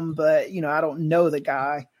met him, but you know, I don't know the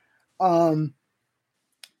guy.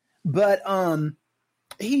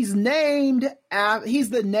 He's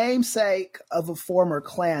the namesake of a former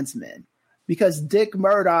Klansman because Dick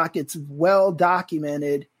Murdoch, it's well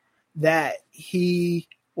documented that he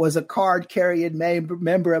was a card carrying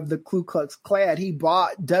member of the Ku Klux Klan. He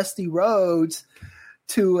brought Dusty Rhodes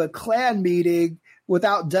to a Klan meeting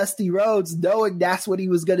without Dusty Rhodes knowing that's what he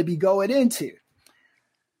was going to be going into.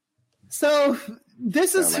 So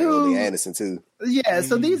this is who Anderson too. Yeah.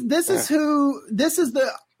 So this is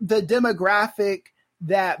the demographic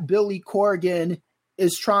that Billy Corgan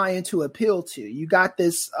is trying to appeal to. You got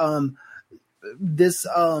this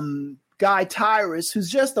guy Tyrus, who's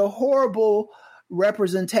just a horrible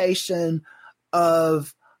representation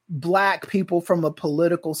of Black people from a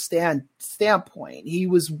political standpoint. He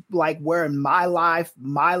was like wearing My Life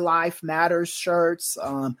Matters shirts,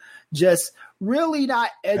 just really not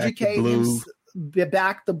educating.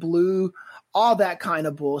 Back the blue, all that kind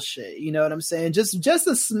of bullshit. You know what I'm saying? Just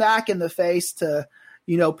a smack in the face to,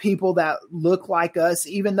 you know, people that look like us,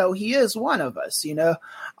 even though he is one of us, you know?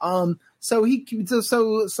 So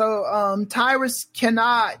Tyrus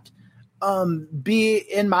cannot be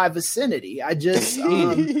in my vicinity. I just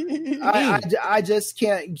I just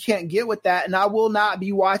can't get with that, and I will not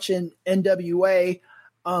be watching N.W.A.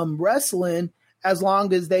 wrestling as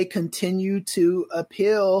long as they continue to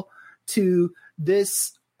appeal to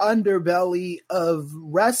this underbelly of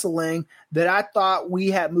wrestling that I thought we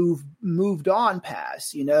had moved on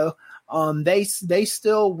past. You know, they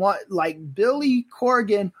still want, like, Billy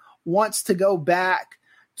Corgan wants to go back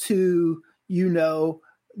to, you know,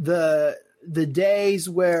 the days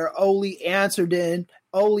where Ole Anderson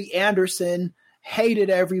hated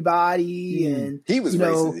everybody, and he was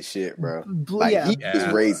racist as shit, bro. Like, he was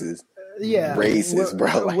racist. Yeah, racist,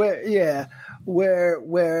 bro.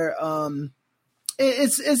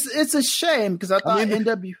 It's a shame, because I thought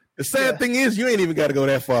NW. The sad thing is, you ain't even got to go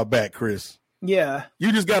that far back, Chris. Yeah,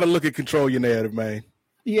 you just got to look at Control Your Narrative, man.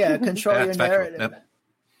 Yeah, Control Your Narrative.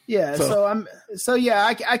 Yep. Yeah,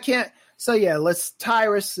 I can't. So yeah,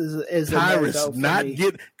 Tyrus is Tyrus not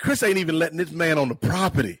get. Chris ain't even letting this man on the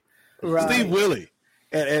property. Right. Steve Willie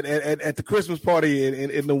at the Christmas party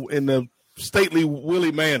in the stately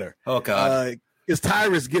Willie Manor. Oh God, is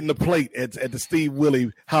Tyrus getting the plate at the Steve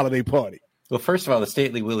Willie holiday party? Well, first of all, the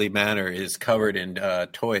stately Willie Manor is covered in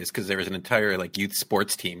toys because there was an entire youth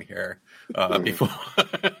sports team here before.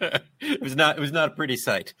 It was not a pretty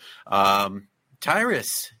sight.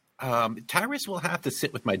 Tyrus will have to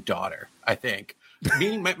sit with my daughter, I think.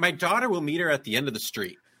 Meaning my daughter will meet her at the end of the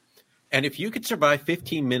street. And if you could survive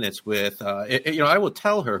 15 minutes with, I will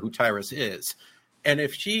tell her who Tyrus is. And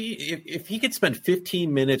if he could spend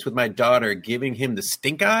 15 minutes with my daughter giving him the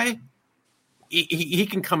stink eye, he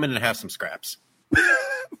can come in and have some scraps.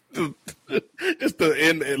 Just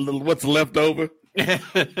what's left over.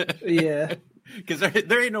 Yeah. Because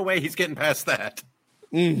there ain't no way he's getting past that.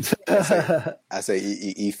 I say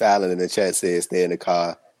E. Fallon in the chat says stay in the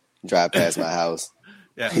car, drive past my house.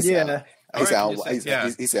 Yeah. He said, he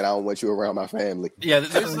said, I don't want you around my family. Yeah,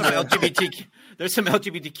 there's some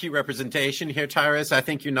LGBTQ representation here, Tyrus. I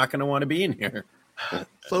think you're not going to want to be in here.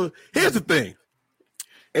 So here's the thing.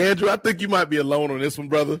 Andrew, I think you might be alone on this one,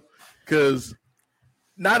 brother, because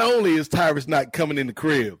not only is Tyrus not coming in the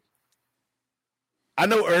crib, I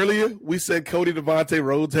know earlier we said Cody Devontae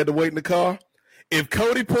Rhodes had to wait in the car. If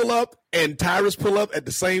Cody pull up and Tyrus pull up at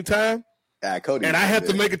the same time, Cody and I have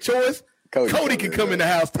to make a choice, Cody can come in the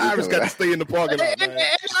house. Tyrus got to stay in the parking lot. And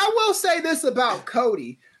I will say this about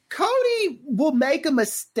Cody. Cody will make a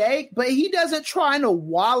mistake, but he doesn't try to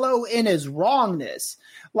wallow in his wrongness.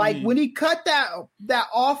 Like when he cut that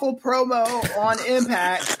awful promo on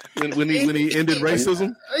Impact, when he ended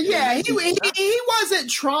racism. Yeah, he wasn't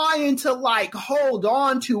trying to hold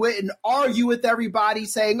on to it and argue with everybody,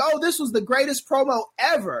 saying, "Oh, this was the greatest promo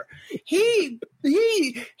ever." He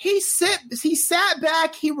sat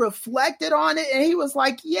back, he reflected on it, and he was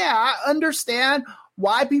like, "Yeah, I understand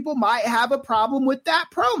why people might have a problem with that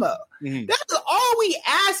promo." Mm-hmm. That's all we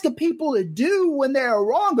ask of people to do when they're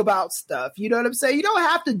wrong about stuff. You know what I'm saying? You don't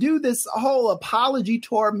have to do this whole apology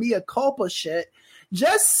tour mea culpa shit.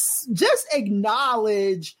 Just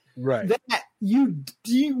acknowledge that that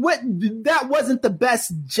wasn't the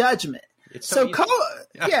best judgment. So Cody.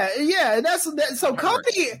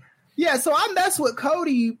 Yeah, so I mess with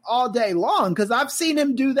Cody all day long because I've seen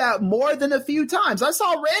him do that more than a few times. I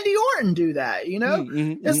saw Randy Orton do that, you know?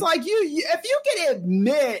 It's like if you can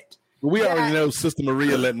admit. We already know Sister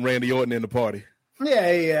Maria letting Randy Orton in the party.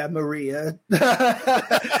 Yeah, Maria. I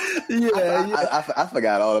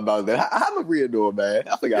forgot all about that. How Maria doing, man?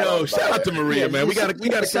 I forgot. Shout out to Maria, man. We gotta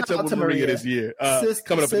catch up with Maria this year.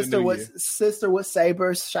 Coming up in the new year. Sister with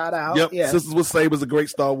Sabers, shout out. Yep, yeah. Sisters with Sabers, a great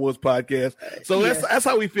Star Wars podcast. So that's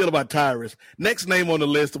how we feel about Tyrus. Next name on the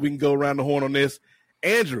list, we can go around the horn on this.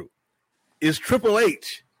 Andrew, is Triple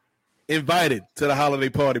H invited to the holiday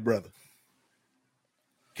party, brother?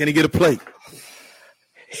 Can he get a plate?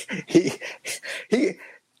 He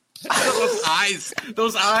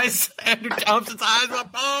those eyes, Andrew Thompson's eyes were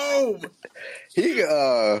boom.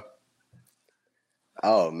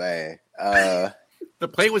 Oh man. The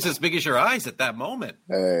plate was as big as your eyes at that moment.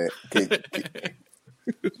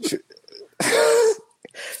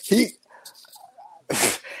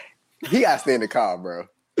 he got to stay in the car, bro.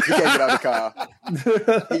 He can't get out the car.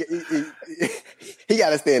 He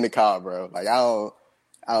got to stay in the car, bro. Like I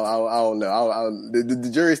don't know. The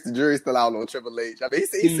jury's still out on Triple H. I mean,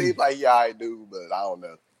 he seems like he all right, dude, but I don't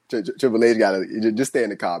know. Triple H got to just stay in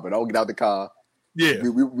the car, but don't get out the car. Yeah.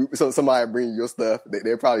 So somebody bring you your stuff.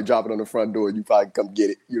 They'll probably drop it on the front door. You probably come get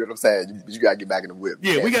it. You know what I'm saying? You got to get back in the whip.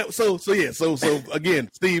 Yeah, we got so again,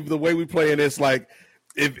 Steve, the way we play in this, like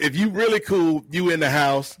if you really cool, you in the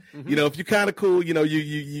house. Mm-hmm. You know, if you kind of cool, you know,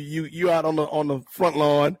 you out on the front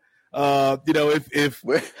lawn. You know, if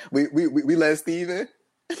we let Steve in.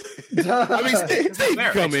 I mean, Steve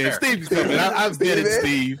can come in. Steve can come in. I've vetted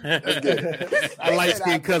Steve. I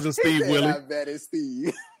light-skinned cousin Steve Willie. I vetted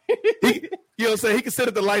Steve. You know what I'm saying? He can sit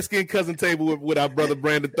at the light-skinned cousin table with our brother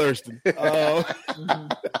Brandon Thurston. And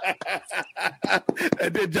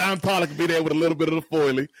then John Pollock will be there with a little bit of the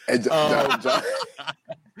foilie. And John.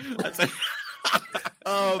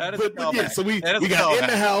 But yeah, so we got in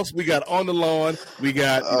the house, we got on the lawn, we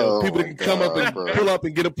got people that can come up and pull up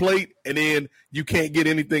and get a plate, and then you can't get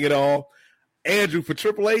anything at all. Andrew, for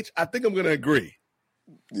Triple H, I think I'm going to agree.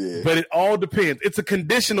 Yeah. But it all depends. It's a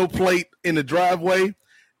conditional plate in the driveway,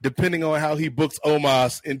 depending on how he books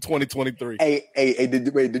Omos in 2023. Hey,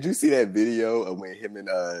 did you see that video of when him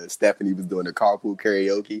and Stephanie was doing the carpool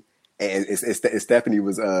karaoke? And Stephanie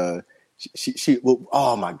was she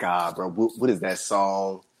oh my God, bro, what is that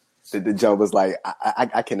song? The jump was like,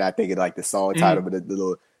 I cannot think of like the song title, but the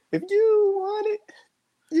little, if you want it.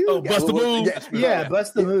 Bust the Move. Yeah,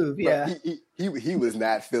 Bust the Move. Yeah, he was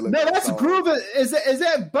not feeling. No, that's song. Groove. Is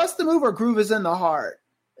that Bust the Move or Groove is in the Heart?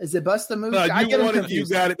 Is it Bust the Move? I get it. You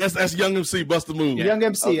got it. That's Young MC. Bust the Move. Yeah. Young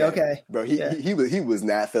MC. Okay. Bro, he was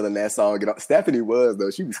not feeling that song. Stephanie was though.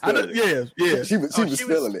 She was feeling it. Yeah. She was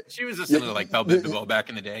feeling it. She was listening to like Bell Bit the Ball back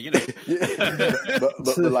in the day, you know.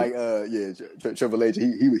 but like Triple H,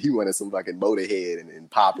 he wanted some fucking Motorhead and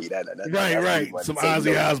Poppy. Right. Some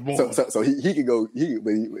Ozzy Osbourne. So he could go.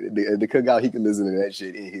 The cookout. He can listen to that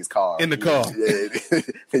shit in his car. In the car.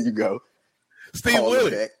 There you go. Steve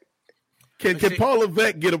Willie. Can Paul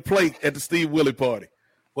Levesque get a plate at the Steve Willie party?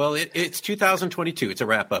 Well, it's 2022. It's a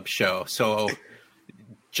wrap-up show. So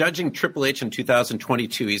judging Triple H in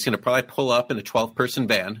 2022, he's going to probably pull up in a 12-person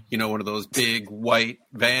van, you know, one of those big white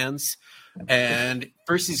vans. And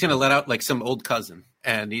first he's going to let out like some old cousin.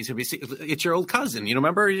 And he's going to be, it's your old cousin. You know,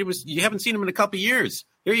 remember, you haven't seen him in a couple of years.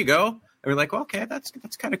 Here you go. And we're like, well, okay, that's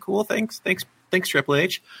kind of cool. Thanks, Triple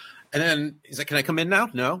H. And then he's like, can I come in now?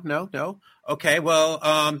 No. Okay, well,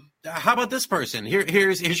 how about this person?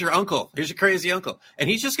 Here's your uncle. Here's your crazy uncle. And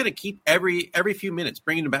he's just going to keep every few minutes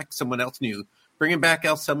bringing back someone else new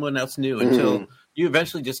until you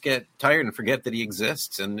eventually just get tired and forget that he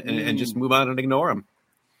exists and just move on and ignore him.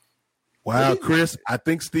 Wow, Chris, I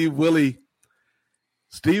think Steve Willie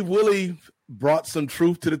brought some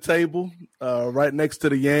truth to the table right next to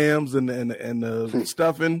the yams and the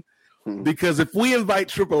stuffing. Because if we invite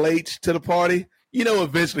Triple H to the party, you know,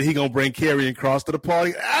 eventually he gonna bring Karrion Kross to the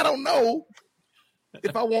party. I don't know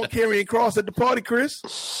if I want Karrion Kross at the party,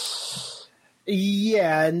 Chris.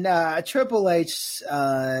 Yeah, nah, Triple H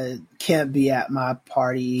can't be at my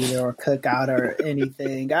party either or cookout or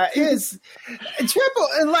anything. I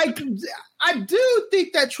do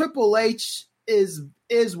think that Triple H is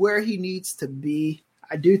where he needs to be.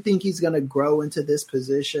 I do think he's gonna grow into this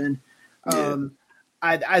position.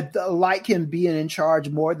 I like him being in charge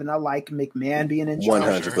more than I like McMahon being in charge.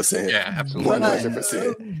 100%. Yeah, absolutely.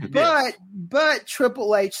 100%. But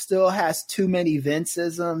Triple H still has too many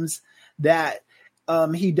Vince-isms that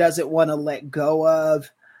he doesn't want to let go of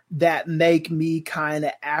that make me kind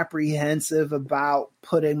of apprehensive about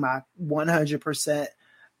putting my 100%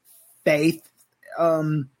 faith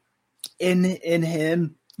in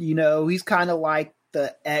him. You know, he's kind of like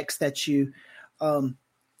the ex that you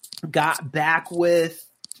got back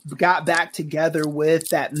together with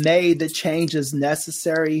that made the changes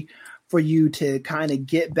necessary for you to kind of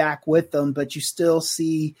get back with them, but you still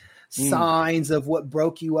see signs of what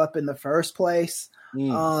broke you up in the first place.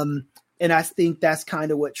 And I think that's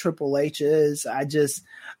kind of what Triple H is. I just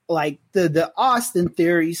like the Austin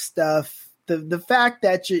Theory stuff. The fact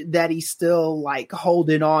that he's still like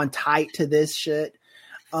holding on tight to this shit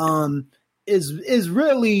is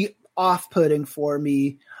really off-putting for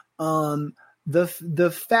me.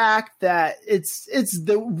 The fact that it's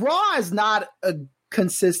the Raw is not a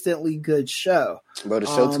consistently good show. Bro, the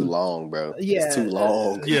show too long, bro. Yeah, it's too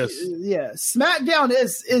long. Yes. Yeah. SmackDown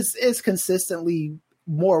is consistently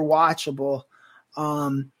more watchable.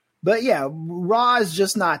 But yeah, Raw is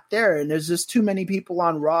just not there, and there's just too many people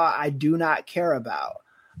on Raw I do not care about.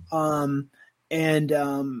 And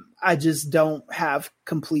I just don't have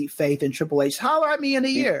complete faith in Triple H. Holler at me in a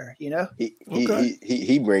year, you know.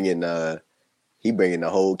 He bringing the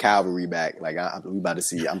whole cavalry back. Like we about to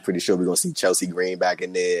see. I'm pretty sure we're gonna see Chelsea Green back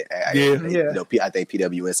in there. You know, I think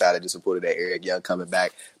PW Insider just reported that Eric Young coming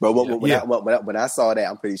back. Bro, when I saw that,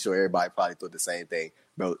 I'm pretty sure everybody probably thought the same thing.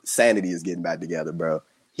 Bro, Sanity is getting back together, bro.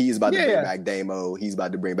 He's about to bring back Damo. He's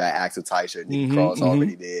about to bring back Axel Teicher. Nick Cross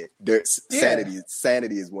already did.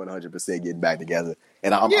 Sanity is 100% getting back together,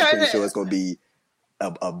 and I'm pretty sure it's gonna be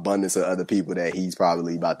an abundance of other people that he's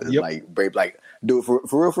probably about to like break. Like, dude, for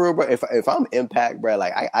real, bro. If I'm Impact, bro,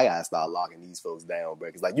 like I gotta start locking these folks down, bro.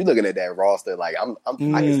 Because like you looking at that roster, like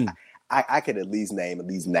I could at least name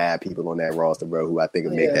 9 people on that roster, bro, who I think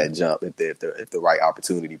would make that jump if the right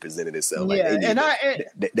opportunity presented itself. Like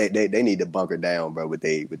they need to bunker down, bro, with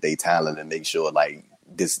they talent and make sure like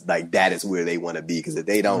this, like that is where they want to be. Because if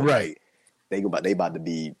they don't, they about to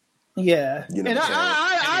be. Yeah, you know, and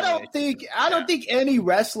I don't think any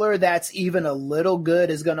wrestler that's even a little good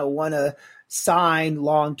is going to want to sign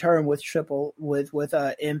long term with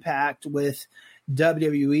Impact, with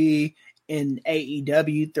WWE. In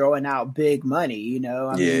AEW throwing out big money, you know.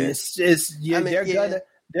 I mean,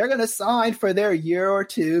 they're gonna sign for their year or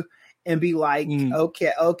two and be like,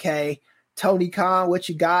 okay, Tony Khan, what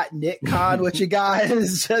you got? Nick Khan, what you got? It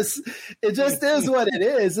just is what it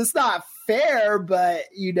is. It's not fair, but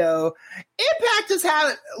you know, Impact has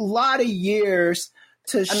had a lot of years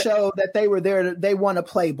to show that they were there. They want to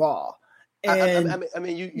play ball. And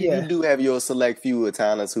you do have your select few of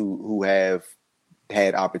talents who have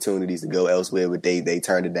had opportunities to go elsewhere, but they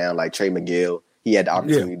turned it down. Like Trey McGill, he had the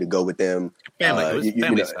opportunity to go with them. Family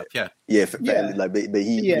stuff, family. Like, but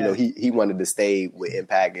he, you know, he wanted to stay with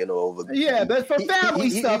Impact, you know. Over but for family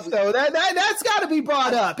stuff though, that's got to be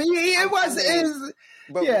brought up. When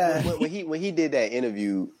he did that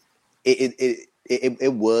interview,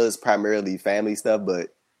 it was primarily family stuff,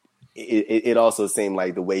 but it also seemed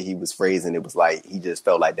like the way he was phrasing it was like he just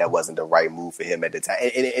felt like that wasn't the right move for him at the time,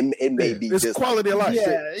 and it may be it's just quality of life.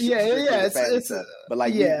 But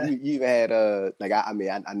like you had I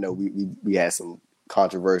know we had some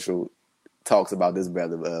controversial talks about this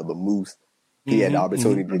brother, but Moose, he had the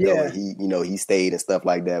opportunity to go, and he stayed and stuff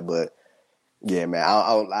like that. But yeah, man, I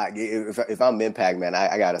don't like if I'm Impact, man,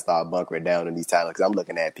 I got to start bunkering down in these talents because I'm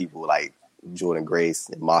looking at people like Jordan Grace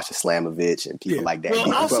and Marsha Slamovich and people like that.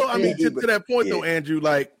 Well, also, to that point though, Andrew,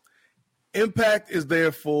 like Impact is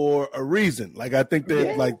there for a reason. Like I think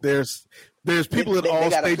that like there's people at all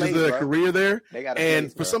stages of their career there,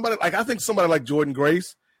 and for somebody like I think somebody like Jordan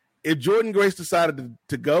Grace, if Jordan Grace decided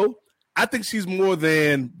to go, I think she's more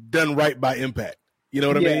than done right by Impact. You know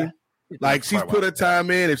what I mean? Like she's put her time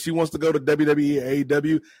in. If she wants to go to WWE,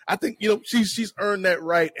 AEW, I think she's earned that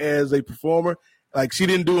right as a performer. Like she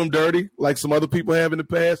didn't do him dirty like some other people have in the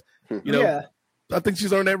past. You know, I think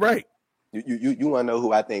she's earned that right. You want to know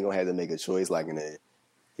who I think gonna have to make a choice like in a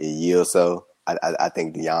year or so? I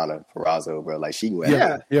think Deonna Purrazzo, bro. Like she went,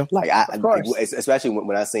 like especially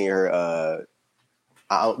when I seen her.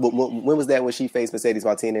 When was that when she faced Mercedes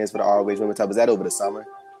Martinez for the ROH Women's title? Was that over the summer?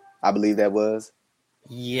 I believe that was.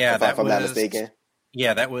 Yeah, if I'm not mistaken.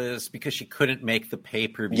 Yeah, that was because she couldn't make the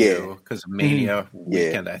pay-per-view because of Mania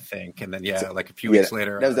weekend, I think. And then, like a few weeks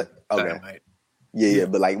later, that was Dynamite. Yeah,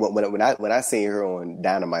 but like when I seen her on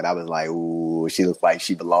Dynamite, I was like, ooh, she looks like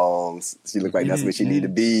she belongs. She looks like that's what she need to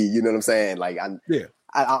be. You know what I'm saying? Like,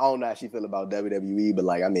 I don't know how she feel about WWE, but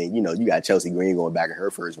like, I mean, you got Chelsea Green going back in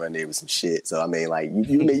her first run there with some shit. So I mean, like,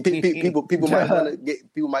 people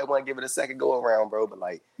might want to give it a second go around, bro. But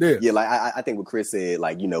like, I think what Chris said,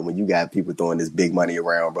 like, when you got people throwing this big money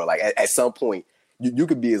around, bro, like at some point you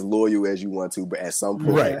could be as loyal as you want to, but at some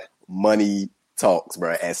point, money talks,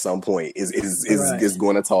 bro. At some point, is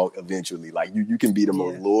going to talk eventually. Like you can be the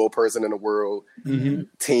most loyal person in the world,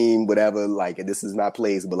 team, whatever. Like this is my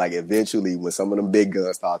place, but like eventually, when some of them big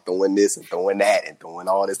guns start throwing this and throwing that and throwing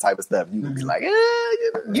all this type of stuff, you can be like,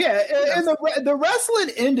 and the wrestling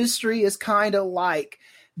industry is kind of like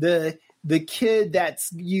the kid that's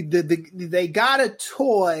they got a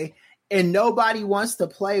toy and nobody wants to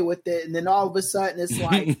play with it, and then all of a sudden it's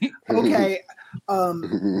like, okay.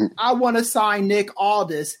 I want to sign Nick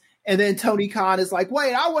Aldis, and then Tony Khan is like,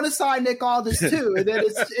 wait, I want to sign Nick Aldis too, and then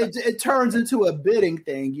it turns into a bidding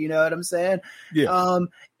thing. You know what I'm saying? Yeah.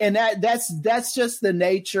 And that's just the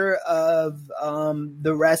nature of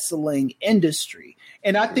the wrestling industry,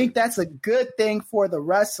 and I think that's a good thing for the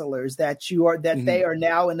wrestlers that they are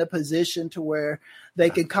now in a position to where they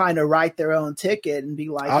can kind of write their own ticket and be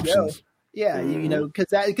like, options. Yeah, you know, because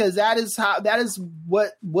that is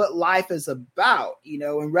what life is about, you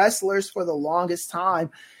know. And wrestlers for the longest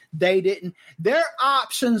time, their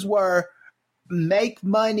options were make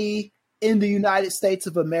money in the United States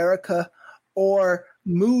of America or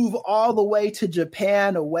move all the way to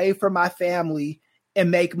Japan away from my family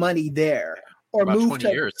and make money there, or about move 20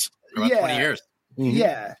 years. About 20 years.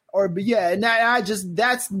 Yeah, and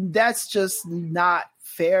that's just not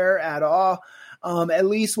fair at all. At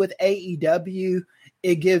least with AEW,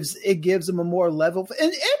 it gives them a more level.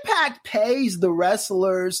 And Impact pays the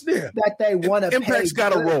wrestlers that they want to pay. Impact's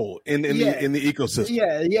got a role in the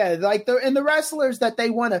ecosystem. Yeah. Like the wrestlers that they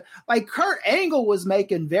want to, like Kurt Angle was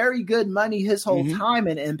making very good money his whole time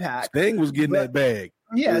in Impact. Sting was getting that bag.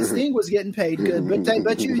 Yeah, Sting was getting paid good, but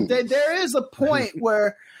there is a point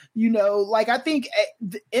where, you know, like I think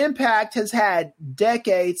Impact has had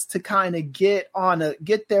decades to kind of get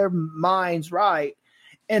their minds right,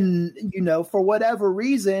 and you know, for whatever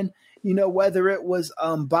reason, you know, whether it was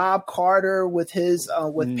Bob Carter with his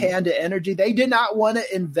with Panda Energy, they did not want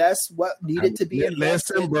to invest what needed to be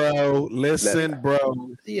invested. Listen,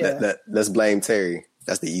 bro. Yeah, let's blame Terry.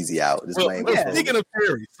 That's the easy out. Speaking of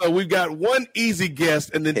Terry, so we've got one easy guest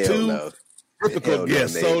and then two difficult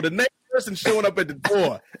guests. So the next person showing up at the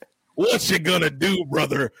door, what you gonna do,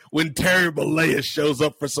 brother, when Terry Bollea shows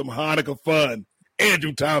up for some Hanukkah fun?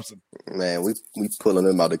 Andrew Thompson. Man, we pulling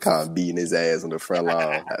him out the car and beating his ass on the front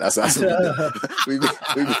lawn. That's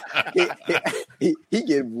he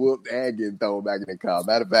get whooped and get thrown back in the car.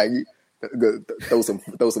 Matter of fact, throw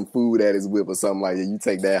some food at his whip or something like that. You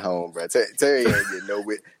take that home, bro. Terry ain't getting no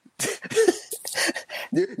whip.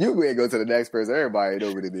 You go ahead and go to the next person. Everybody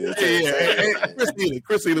know what it is. Hey,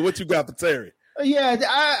 Christina, what you got for Terry? Yeah,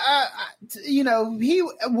 I you know,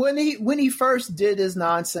 when he first did his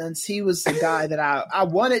nonsense, he was the guy that I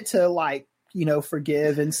wanted to, like, you know,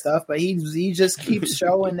 forgive and stuff, but he just keeps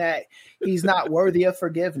showing that he's not worthy of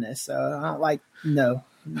forgiveness. So I'm like, no.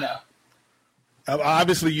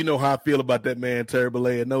 Obviously, you know how I feel about that man, Terry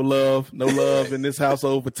Bollea. No love in this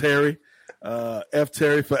household for Terry. F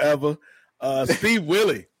Terry forever. Steve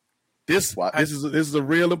Willie. This is a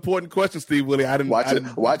real important question, Steve Willie. Watch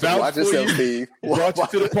yourself, Steve. Brought you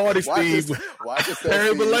to the party, Steve. Watch yourself,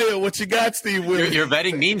 Terry Steve. Bollea, what you got, Steve Willie? Your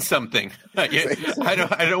vetting means something. I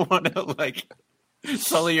don't want to like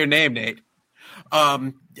sully your name, Nate.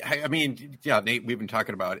 I mean, yeah, Nate, we've been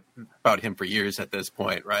talking about him for years at this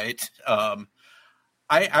point, right?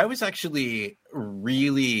 I was actually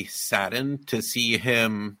really saddened to see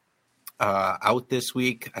him out this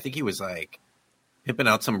week. I think he was like pimping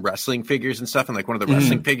out some wrestling figures and stuff, and like one of the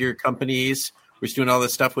wrestling figure companies was doing all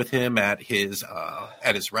this stuff with him at his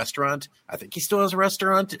restaurant. I think he still has a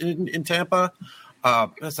restaurant in Tampa.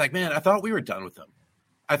 It's like, man, I thought we were done with him.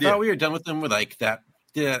 We were done with him with like that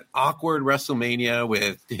awkward WrestleMania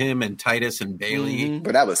with him and Titus and Bailey.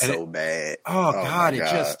 But that was so bad. Oh God, it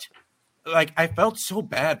just like I felt so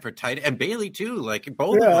bad for Titus and Bailey too. Like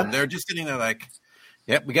both of them, they're just sitting there like,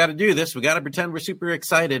 yep, we got to do this. We got to pretend we're super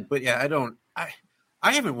excited. But yeah,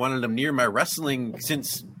 I haven't wanted him near my wrestling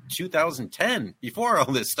since 2010, before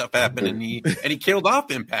all this stuff happened, and he killed off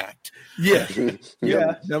Impact. Yeah. When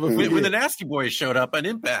the Nasty Boys showed up on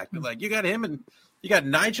Impact, like you got him and you got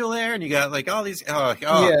Nigel there, and you got like all these. God,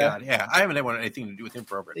 yeah. I haven't wanted anything to do with him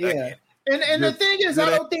for over a decade. And the thing is, I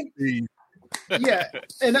don't think. Yeah,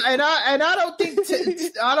 and I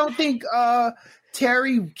don't think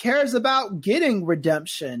Terry cares about getting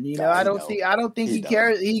redemption. You know, I don't think he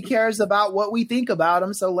cares. He cares about what we think about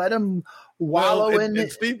him. So let him wallow in it.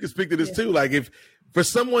 And Steve can speak to this too. Like, if for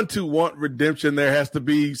someone to want redemption, there has to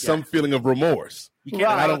be some feeling of remorse.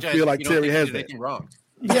 I don't feel like Terry has that. Wrong.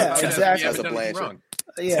 Yeah, exactly. That's a Blanchard.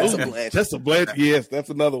 Yeah, that's a Blanchard. Yes, that's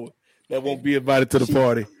another one that won't be invited to the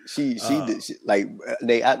party. She did. Like,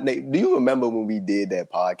 Nate, do you remember when we did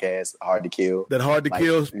that podcast, Hard to Kill? That Hard to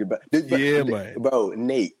Kill? Yeah, man. Bro,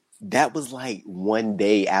 Nate, that was like one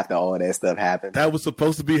day after all that stuff happened. That was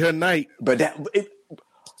supposed to be her night. But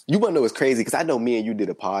you want to know what's crazy? Because I know me and you did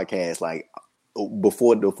a podcast like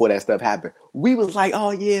before that stuff happened. We was like,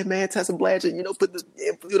 oh yeah, man, Tessa Blanchard, you know, put the,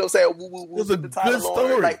 you know what I'm saying? It was a good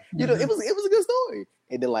story. Like, you know, it was a good story.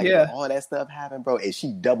 And then like all that stuff happened, bro, and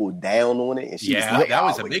she doubled down on it. And she was like, that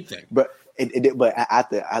was a big thing. But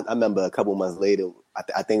I remember a couple months later,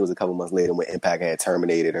 I think it was a couple months later when Impact had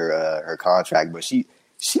terminated her contract, but she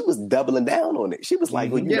was doubling down on it. She was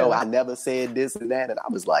like, well, you know, I never said this and that. And I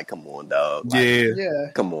was like, come on, dog.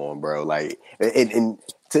 Like, come on, bro. Like, and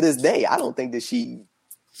to this day, I don't think that she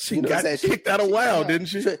got kicked out of WoW, didn't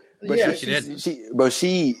she? But she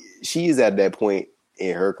did. She's at that point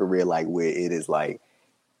in her career, like, where it is like,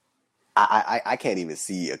 I can't even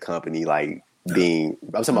see a company like being.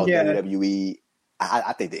 I'm talking about WWE.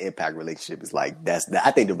 I think the Impact relationship is like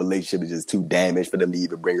I think the relationship is just too damaged for them to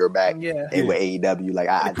even bring her back. Yeah. And with AEW, like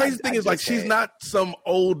the crazy thing is, like, she's not some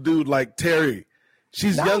old dude like Terry.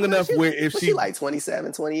 She's young enough where if she like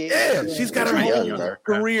 27, 28. Yeah, she's got her whole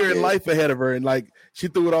career and life ahead of her, and like she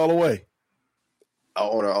threw it all away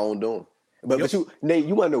on her own doing. But you, Nate,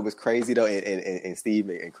 you want to know what's crazy though, and Steve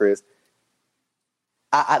and Chris.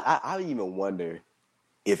 I even wonder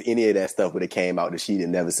if any of that stuff would have came out that she had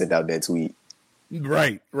never sent out that tweet.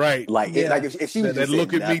 Right. Like if she would that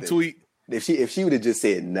look at me tweet. If she would have just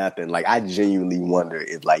said nothing, like I genuinely wonder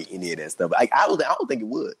if like any of that stuff. Like I don't think it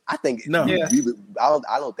would. I think no. I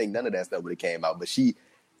don't think none of that stuff would have came out. But she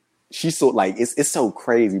so like it's so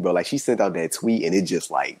crazy, bro. Like she sent out that tweet and it just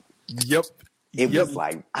like It was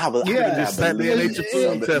like man,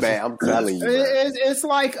 I'm telling you, it's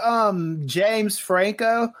like James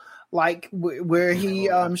Franco, like where he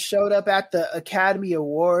showed up at the Academy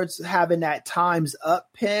Awards having that Time's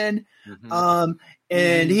Up pin,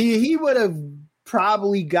 and he would have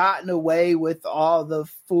probably gotten away with all the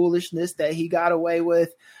foolishness that he got away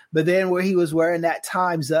with, but then where he was wearing that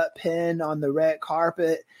Time's Up pin on the red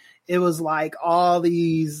carpet, it was like all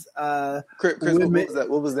these Chris,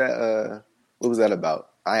 what was that about?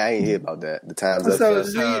 I ain't hear about that. The Time's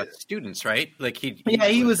Up. Students, right? Like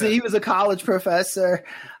he was a college professor,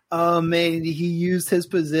 and he used his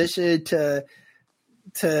position to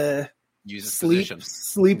use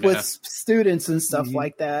sleep with students and stuff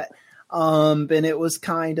like that. And it was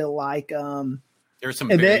kind of like there's some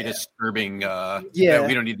very disturbing. We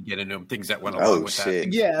don't need to get into them. Things that went along with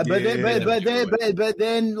that. Yeah, but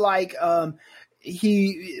then like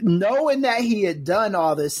he knowing that he had done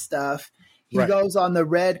all this stuff. He goes on the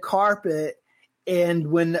red carpet,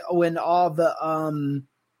 and when all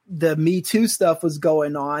the Me Too stuff was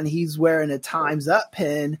going on, he's wearing a Time's Up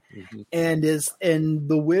pin, and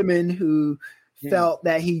the women who felt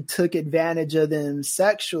that he took advantage of them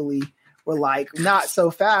sexually were like, "Not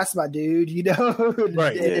so fast, my dude," you know.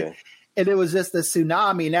 And it was just a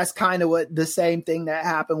tsunami, and that's kind of what the same thing that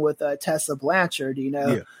happened with Tessa Blanchard. You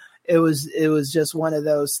know, it was just one of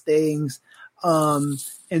those things.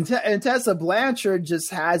 And Tessa Blanchard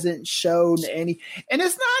just hasn't shown any, and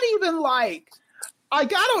it's not even like I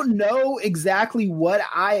don't know exactly what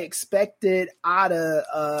I expected out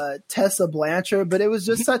of Tessa Blanchard, but it was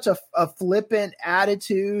just such a flippant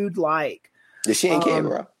attitude. Like she ain't care,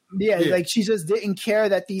 bro. Yeah, like she just didn't care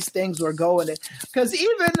that these things were going. Because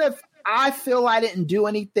even if I feel I didn't do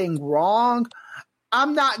anything wrong,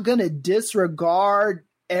 I'm not gonna disregard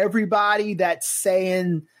everybody that's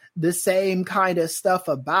saying the same kind of stuff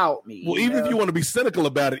about me. Well, even if you want to be cynical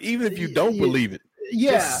about it, even if you don't believe it,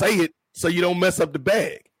 just say it so you don't mess up the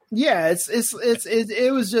bag. Yeah,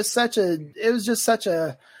 it was just such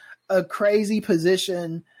a crazy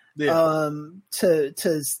position to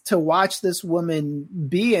watch this woman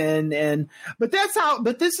be in, but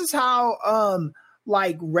this is how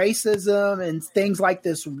like racism and things like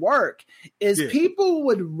this work is people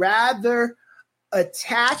would rather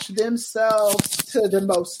attach themselves to the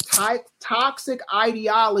most toxic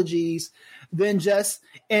ideologies than just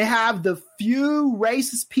and have the few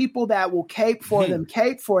racist people that will cape for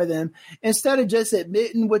them instead of just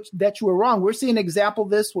admitting that you were wrong. We're seeing an example of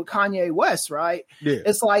this with Kanye West, right? Yeah.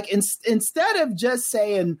 It's like instead of just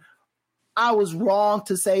saying I was wrong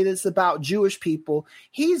to say this about Jewish people,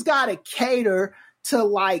 he's got to cater to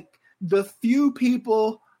like the few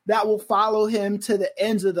people that will follow him to the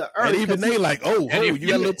ends of the earth. And even they like, you got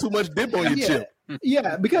a little too much dip on your chip.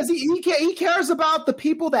 Yeah, because he cares about the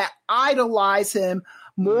people that idolize him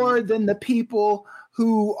more than the people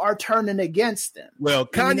who are turning against him. Well,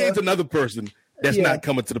 Kanye's another person that's not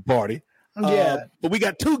coming to the party. But we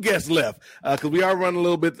got two guests left because we are running a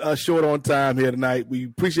little bit short on time here tonight. We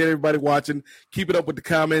appreciate everybody watching. Keep it up with the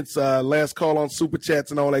comments. Last call on Super Chats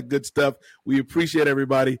and all that good stuff. We appreciate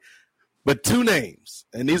everybody. But two names,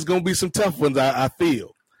 and these are going to be some tough ones, I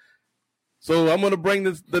feel. So I'm going to bring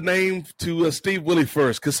the name to Steve Willie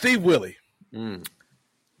first. Because Steve Willie,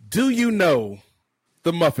 do you know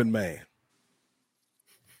the Muffin Man?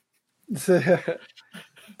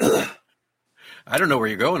 I don't know where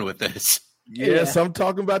you're going with this. Yes, I'm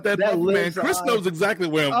talking about that Muffin Man. Chris knows exactly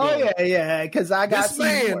where I'm going. Oh, yeah, because I got this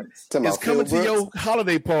man is coming to your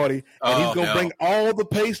holiday party, and he's going to bring all the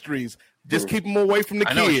pastries. Just keep them away from the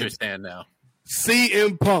kids. I know what you're saying now.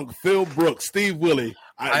 CM Punk, Phil Brooks, Steve Willie.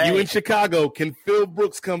 You in Chicago. Can Phil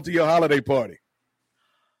Brooks come to your holiday party?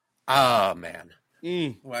 Oh, man.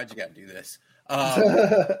 Why'd you got to do this?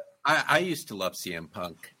 I used to love CM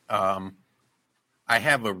Punk. I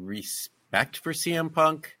have a respect for CM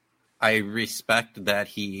Punk. I respect that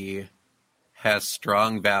he has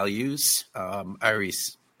strong values.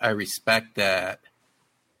 I respect that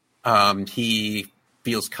he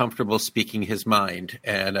feels comfortable speaking his mind,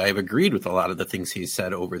 and I've agreed with a lot of the things he's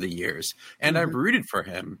said over the years, and I've rooted for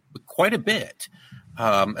him quite a bit,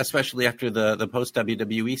 especially after the post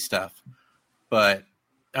WWE stuff. But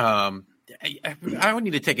I would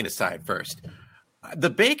need to take it aside first.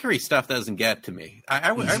 The bakery stuff doesn't get to me. I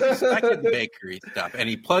respected the bakery stuff, and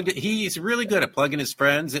he's really good at plugging his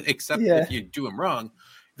friends, except if you do him wrong.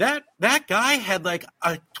 That guy had like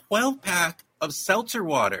a 12-pack of seltzer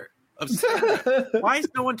water. Why is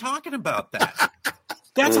no one talking about that?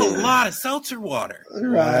 That's a lot of seltzer water.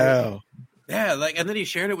 Wow. Yeah, and then he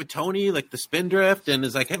shared it with Tony, like the Spindrift, and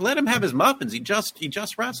is like, hey, let him have his muffins. He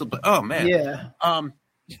just wrestled, but oh man, yeah.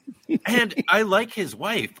 And I like his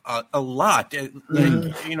wife a lot. Like,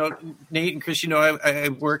 Nate and Chris, I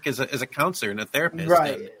work as a counselor and a therapist.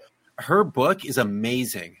 Right. And her book is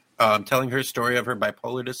amazing. Telling her story of her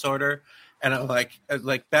bipolar disorder, and I'm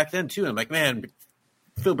like back then too. I'm like, man,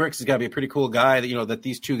 Phil Brooks has got to be a pretty cool guy. That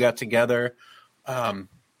these two got together.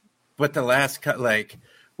 But the last cut,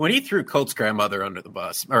 when he threw Colt's grandmother under the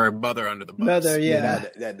bus, or mother under the bus. Mother, yeah.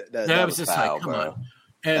 That was just foul, like, come bro. on.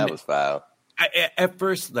 And that was foul. At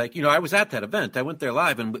first, I was at that event. I went there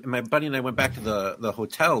live, and my buddy and I went back to the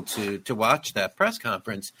hotel to watch that press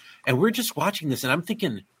conference. And we're just watching this, and I'm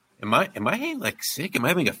thinking, am I sick? Am I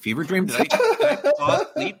having a fever dream? Did I fall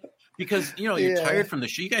asleep? Because you're tired from the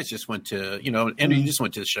show. You guys just went to and you just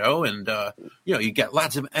went to the show, and you got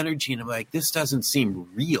lots of energy, and I'm like, this doesn't seem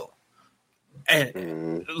real.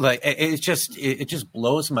 And it just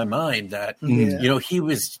blows my mind that he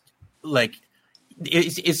was like.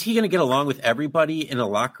 Is he going to get along with everybody in the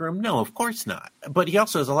locker room? No, of course not. But he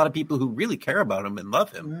also has a lot of people who really care about him and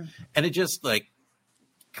love him. And it just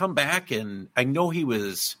come back, and I know he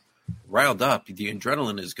was riled up. The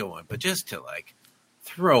adrenaline is going, but just to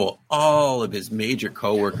throw all of his major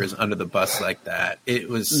coworkers under the bus like that, it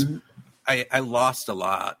was. I lost a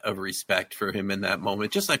lot of respect for him in that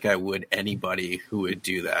moment, just like I would anybody who would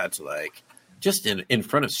do that, just in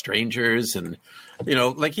front of strangers. And,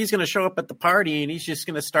 he's going to show up at the party and he's just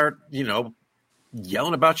going to start,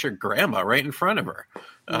 yelling about your grandma right in front of her.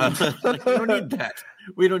 We don't need that.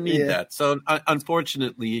 We don't need that. So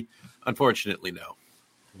unfortunately, no.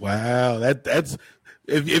 Wow. That's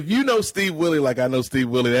if you know Steve Willie, like I know Steve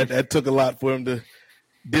Willie, that took a lot for him to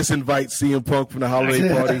disinvite CM Punk from the holiday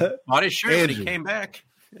party. Bought his shirt when he came back.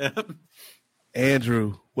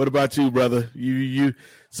 Andrew, what about you, brother? You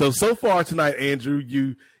so far tonight, Andrew,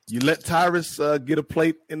 you let Tyrus get a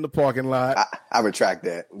plate in the parking lot. I retract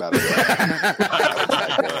that. By the way.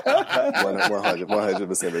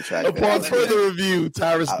 100% retract that. Upon further review,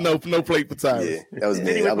 Tyrus, no plate for Tyrus. Yeah, that was me.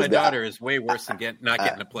 Sitting with my daughter is way worse than not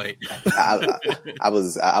getting a plate. I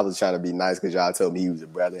was trying to be nice because y'all told me he was a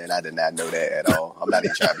brother, and I did not know that at all. I'm not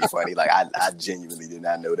even trying to be funny. I genuinely did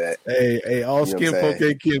not know that. Hey, all skin folk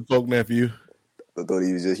ain't kin folk, nephew. I thought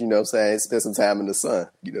he was just, spend some time in the sun.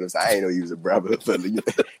 You know what I'm saying? I ain't know he was a brother, but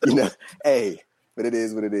hey, but it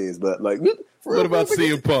is what it is. But what about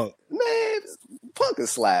CM Punk? Man, Punk can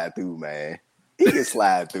slide through, man. He can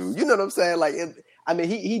slide through. You know what I'm saying?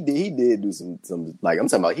 He did do some I'm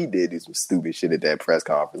talking about, he did do some stupid shit at that press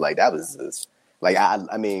conference. That was just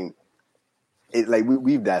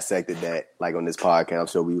we've dissected that on this podcast. I'm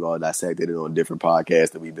sure we've all dissected it on different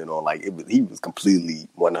podcasts that we've been on. He was completely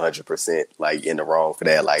 100% in the wrong for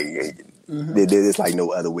that. There's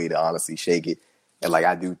no other way to honestly shake it. And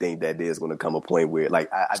I do think that there's going to come a point where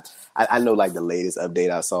I know the latest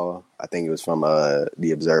update I saw, I think it was from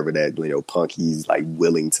the Observer, that Punk, he's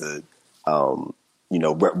willing to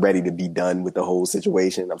ready to be done with the whole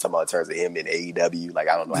situation. I'm talking about in terms of him in AEW. I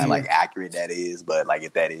don't know how accurate that is, but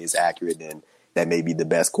if that is accurate, then that may be the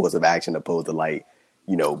best course of action, opposed to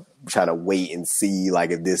trying to wait and see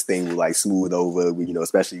if this thing will smooth over.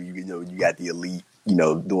 Especially you got the Elite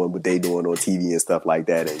doing what they doing on TV and stuff like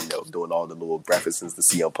that, and doing all the little references to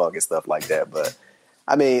CM Punk and stuff like that. But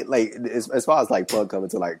as far as Punk coming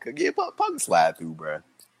to Punk can slide through, bro.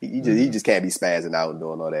 He just can't be spazzing out and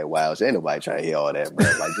doing all that wild shit. Ain't nobody trying to hear all that, bro.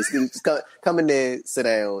 Just come in there, sit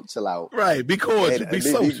down, chill out. Right, be cordial, be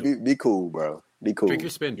social. Be cool, bro. Be cool. Drink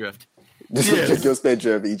your Spindrift. Drink your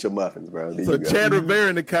Spindrift, eat your muffins, bro. So Chad Rivera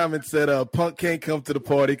in the comments said Punk can't come to the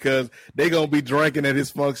party because they're going to be drinking at his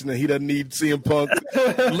function and he doesn't need CM Punk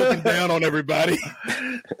looking down on everybody.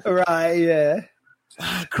 Right, yeah.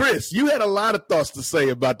 Chris, you had a lot of thoughts to say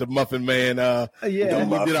about the Muffin Man. We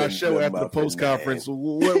did our show after the post conference.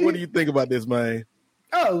 What do you think about this, man?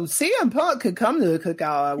 Oh, CM Punk could come to the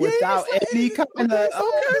cookout without any kind of.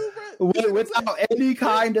 without any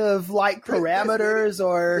kind of like parameters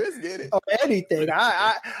or anything.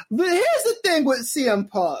 But here's the thing with CM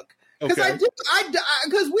Punk. Because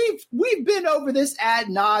we've been over this ad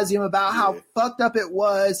nauseum about how fucked up it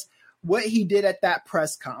was what he did at that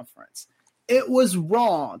press conference. It was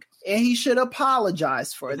wrong, and he should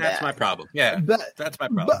apologize for that. That's my problem. Yeah, that's my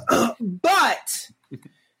problem. But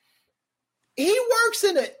he works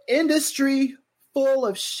in an industry full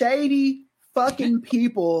of shady fucking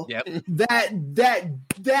people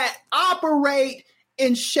that operate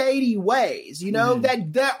in shady ways. You know,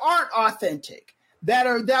 that aren't authentic.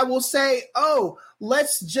 That will say, oh,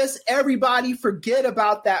 let's just everybody forget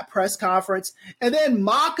about that press conference and then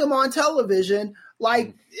mock him on television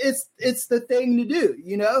like it's the thing to do,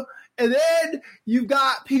 you know? And then you've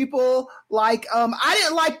got people like I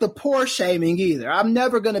didn't like the poor shaming either. I'm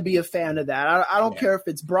never going to be a fan of that. I don't care if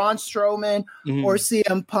it's Braun Strowman or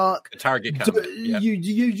CM Punk. The target comment.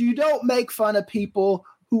 You don't make fun of people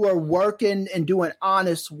who are working and doing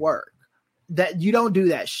honest work. That you don't do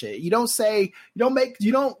that shit. You don't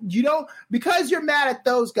because you're mad at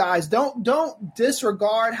those guys. Don't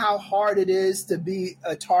disregard how hard it is to be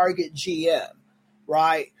a Target GM,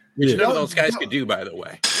 right? Which none of those guys could do, by the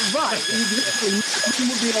way. Right. You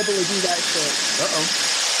will be able to do that shit.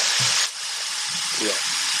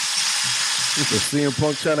 Is CM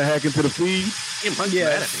Punk trying to hack into the feed? CM Punk's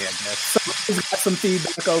mad at me, I guess. Someone's got some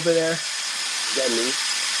feedback over there. Is that me?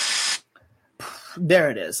 There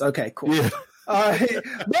it is. Okay, cool. Yeah.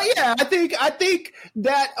 But yeah, I think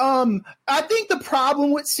that I think the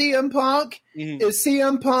problem with CM Punk is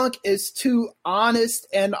CM Punk is too honest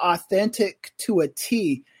and authentic to a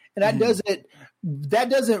T, and that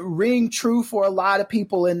doesn't ring true for a lot of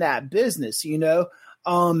people in that business. You know,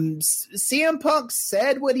 CM Punk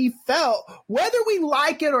said what he felt, whether we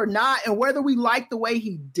like it or not, and whether we like the way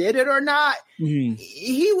he did it or not.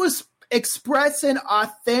 He was expressing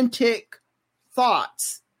authentic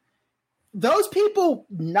thoughts. Those people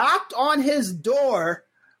knocked on his door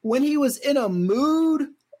when he was in a mood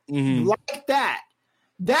like that.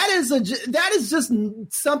 That is just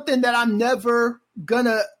something that I'm never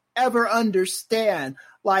gonna ever understand.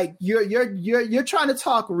 Like you're trying to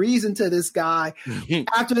talk reason to this guy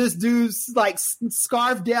after this dude's like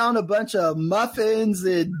scarfed down a bunch of muffins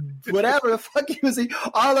and whatever the fuck he was eating,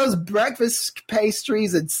 all those breakfast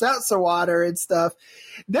pastries and seltzer water and stuff.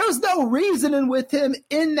 There was no reasoning with him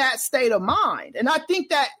in that state of mind. And I think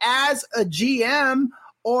that as a GM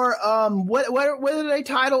or what are they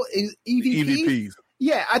titled? EVPs?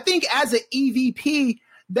 Yeah, I think as an EVP,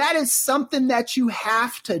 that is something that you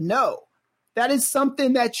have to know. That is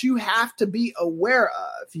something that you have to be aware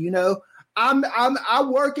of. You know, I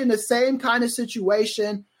work in the same kind of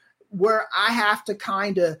situation where I have to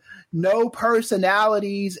kind of know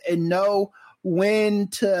personalities and know when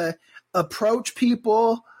to approach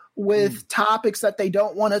people with topics that they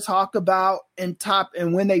don't want to talk about and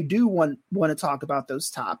when they do want to talk about those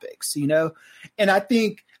topics, you know? And I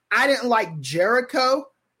think I didn't like Jericho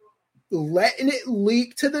letting it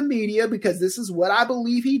leak to the media, because this is what I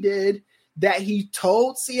believe he did, that he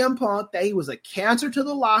told CM Punk that he was a cancer to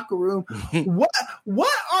the locker room. What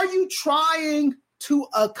are you trying to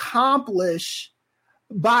accomplish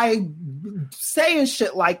by saying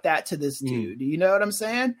shit like that to this dude? You know what I'm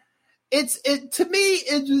saying? To me,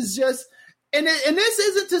 it was just, and this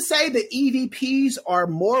isn't to say the EVPs are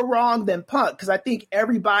more wrong than Punk, because I think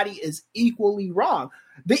everybody is equally wrong.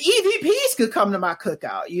 The EVPs could come to my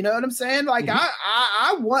cookout. You know what I'm saying? Like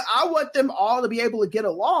I want them all to be able to get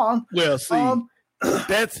along. Well, see,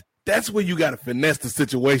 that's where you got to finesse the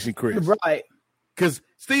situation, Chris. Right. Because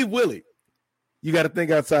Steve Willie, you got to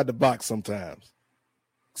think outside the box sometimes.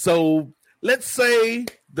 So let's say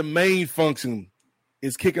the main function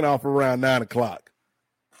is kicking off around 9:00.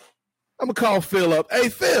 I'm gonna call Phil up. Hey,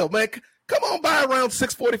 Phil, man, come on by around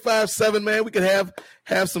 6:45, 7, man. We could have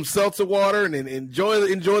some seltzer water and enjoy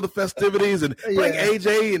the festivities, and bring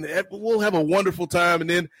AJ, and we'll have a wonderful time. And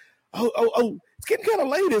then, it's getting kind of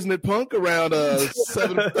late, isn't it, Punk? Around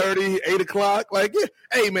 7:30, 8:00. Like, yeah,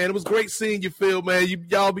 hey, man, it was great seeing you, Phil, man.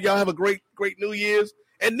 Y'all have a great New Year's,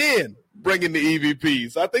 and then bring in the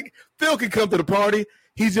EVPs. I think Phil can come to the party.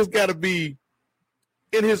 He's just got to be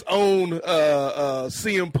in his own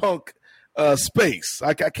CM Punk space.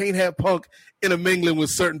 I can't have Punk intermingling with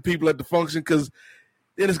certain people at the function, because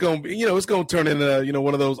then it's going to be, it's going to turn into,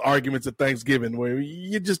 one of those arguments at Thanksgiving where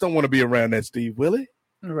you just don't want to be around that Steve Willie.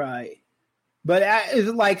 Right. But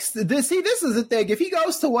this is the thing. If he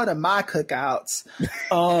goes to one of my cookouts,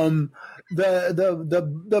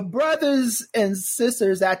 the brothers and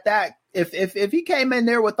sisters at that if he came in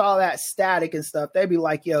there with all that static and stuff, they'd be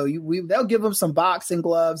like, yo, they'll give him some boxing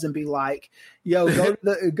gloves and be like, yo,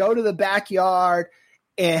 go to the backyard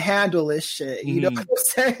and handle this shit. You know what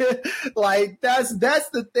I'm saying? Like that's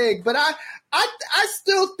the thing. But I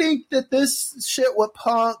still think that this shit with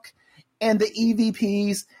Punk and the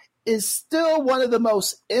EVPs is still one of the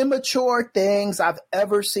most immature things I've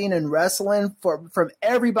ever seen in wrestling from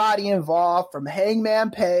everybody involved, from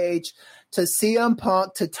Hangman Page to CM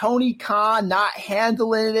Punk to Tony Khan not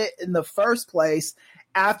handling it in the first place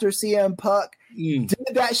after CM Punk did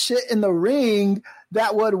that shit in the ring.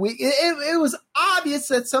 That it was obvious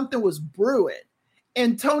that something was brewing.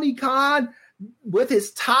 And Tony Khan, with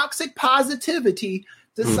his toxic positivity,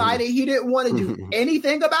 decided he didn't want to do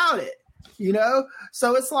anything about it. You know,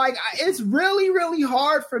 so it's like it's really, really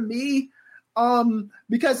hard for me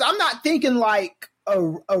because I'm not thinking like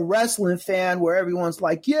a wrestling fan where everyone's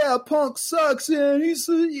like, yeah, Punk sucks and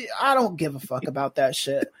I don't give a fuck about that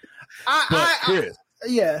shit. Chris,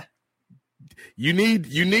 yeah. You need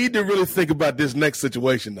to really think about this next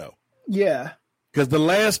situation though. Yeah. Because the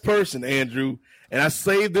last person, Andrew, and I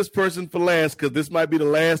saved this person for last because this might be the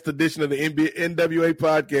last edition of the N.W.A.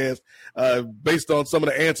 podcast based on some of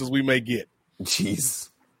the answers we may get. Jeez.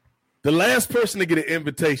 The last person to get an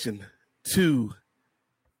invitation to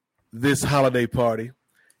this holiday party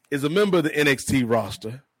is a member of the NXT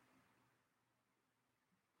roster.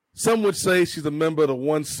 Some would say she's a member of the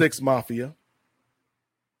 1-6 Mafia.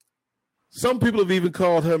 Some people have even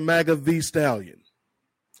called her MAGA the Stallion.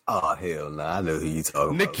 Oh, hell no. I know who you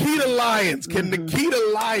talking about. Nikita Lyons. Can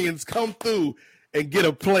Nikita Lyons come through and get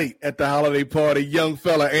a plate at the holiday party? Young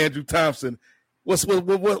fella, Andrew Thompson. What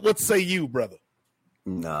say you, brother?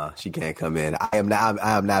 Nah, she can't come in. I am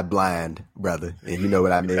not blind, brother. And you know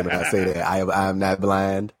what I mean when I say that. I am not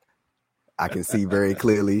blind. I can see very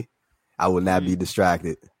clearly. I will not be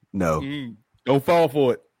distracted. No. Don't fall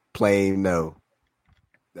for it. Plain no.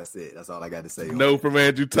 That's it. That's all I got to say. No from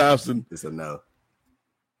Andrew Thompson. It's a no.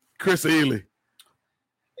 Chris Ely.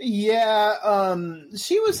 Yeah,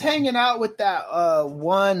 she was hanging out with that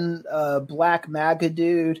one black MAGA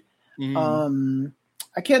dude.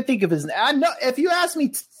 I can't think of his name. I know if you ask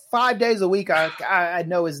me 5 days a week, I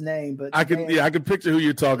know his name, but I can picture who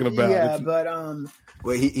you're talking about. Yeah, but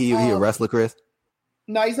wait, he a wrestler, Chris?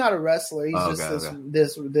 No, he's not a wrestler. He's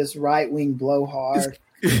this right wing blowhard.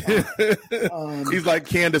 He's like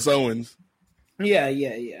Candace Owens. Yeah.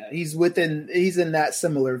 He's in that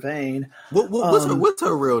similar vein. What's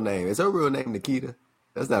her real name? Is her real name Nikita?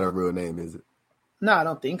 That's not her real name, is it? No, I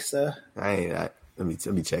don't think so. Let me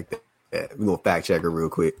check that. We're gonna fact check her real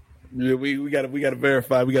quick. Yeah, we gotta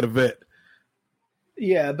verify. We gotta vet.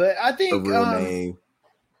 Yeah, but I think her real name,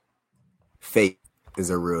 Faith, is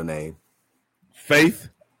her real name. Faith.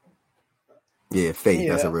 Yeah, Faith. Yeah.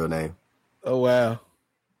 That's her real name. Oh wow.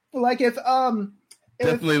 Like if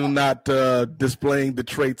definitely not displaying the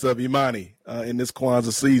traits of Imani in this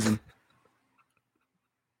Kwanzaa season.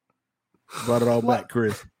 Brought it all back,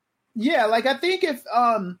 Chris. Yeah, like I think if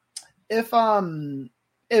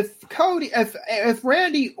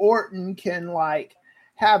Randy Orton can like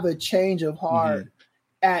have a change of heart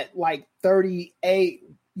at like 38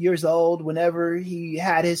 years old, whenever he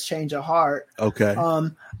had his change of heart, okay.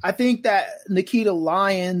 I think that Nikita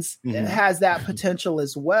Lyons has that potential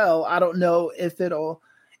as well. I don't know if it'll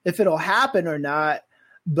happen or not,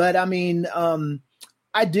 but I mean,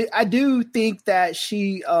 I do think that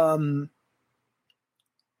she,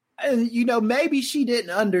 maybe she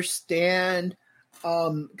didn't understand.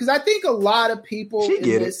 Because I think a lot of people she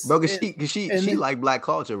get it, bro. She like black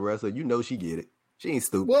culture, bro. So she get it. She ain't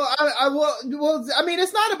stupid. Well, I mean,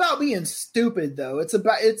 it's not about being stupid though. It's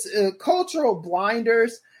cultural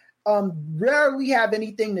blinders. Rarely have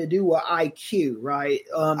anything to do with IQ, right?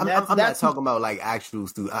 I'm not talking about like actual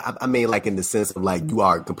stupid. I mean, like in the sense of like you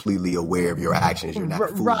are completely aware of your actions. You're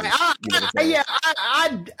not foolish. Right.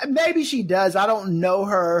 Maybe she does. I don't know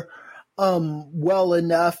her well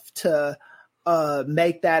enough to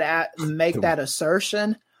make that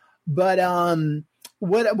assertion, but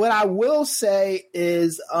what I will say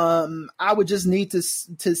is I would just need to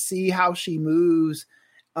see how she moves.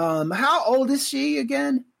 How old is she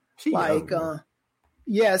again? She like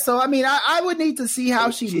yeah, so I mean I would need to see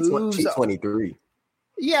how she moves. She's 23.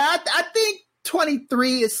 Yeah, I think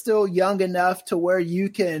 23 is still young enough to where you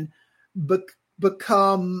can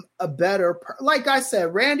become a better like I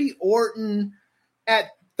said, Randy Orton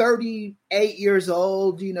at 38 years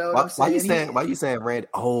old, you know. Why you saying Randy?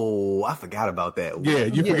 Oh, I forgot about that. Yeah,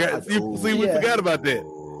 you forgot. We forgot about that.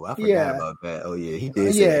 Oh, I forgot about that. Oh yeah, he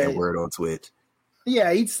did say that word on Twitch.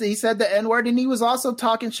 Yeah, he said the N-word, and he was also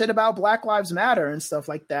talking shit about Black Lives Matter and stuff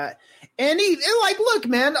like that. And look,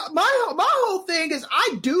 man, my whole thing is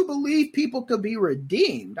I do believe people could be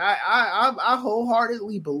redeemed. I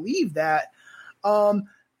wholeheartedly believe that. And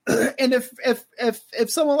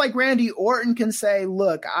if someone like Randy Orton can say,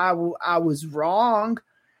 look, I was wrong,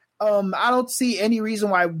 I don't see any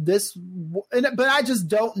reason why but I just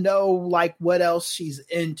don't know like what else she's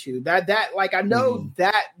into. That like I know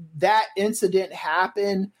that incident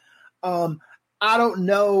happened. I don't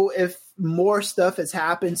know if more stuff has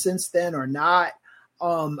happened since then or not.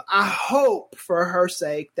 I hope for her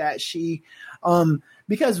sake that she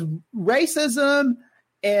because racism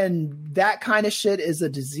and that kind of shit is a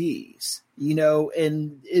disease,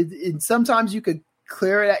 and sometimes you could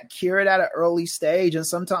cure it at an early stage, and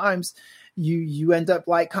sometimes you end up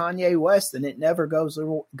like Kanye West and it never goes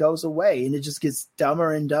away, and it just gets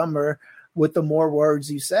dumber and dumber with the more words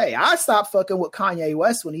you say. I stopped fucking with Kanye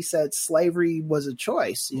West when he said slavery was a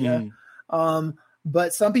choice,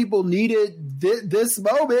 but some people needed this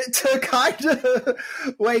moment to kind of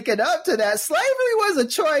wake it up to that. Slavery was a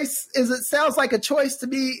choice, it sounds like a choice to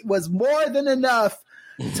me, was more than enough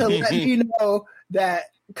to let me know that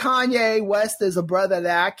Kanye West is a brother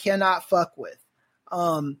that I cannot fuck with.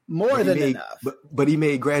 More than enough. But he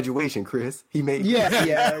made Graduation, Chris. He made You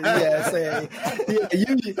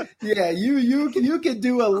could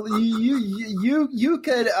do you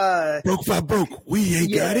could broke by broke. We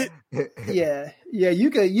ain't got it.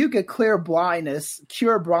 You could cure blindness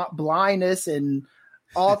and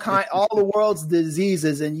all the world's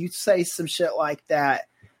diseases, and you say some shit like that.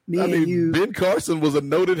 Ben Carson was a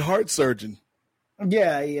noted heart surgeon.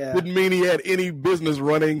 Yeah. Didn't mean he had any business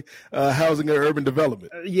running housing or urban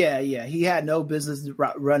development. Yeah. He had no business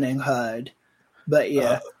running HUD. But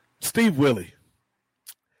yeah. Steve Willie.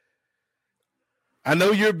 I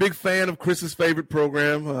know you're a big fan of Chris's favorite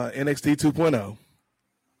program, NXT 2.0.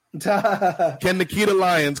 Can Nikita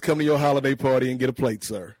Lyons come to your holiday party and get a plate,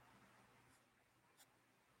 sir?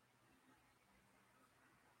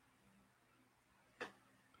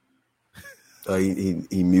 He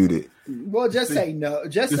muted. Well, just say no.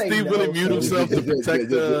 Just say Steve no. Willie mute himself to protect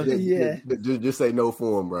Just say no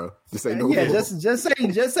for him, bro. Just say no. Yeah, for just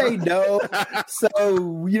say no,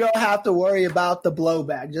 so you don't have to worry about the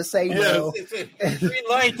blowback. Just say no. Green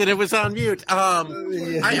light that it was on mute. I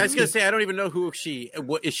was gonna say I don't even know who she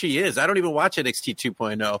is. I don't even watch NXT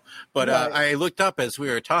 2.0, but I looked up as we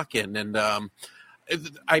were talking, and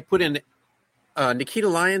I put in Nikita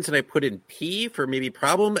Lyons, and I put in P for maybe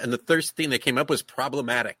problem, and the first thing that came up was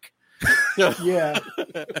problematic. So, yeah.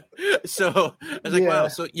 So I was like, wow.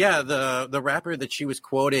 So yeah, the rapper that she was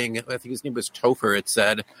quoting, I think his name was Topher. It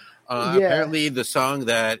said apparently the song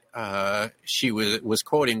that she was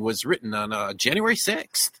quoting was written on January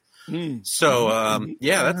 6th. So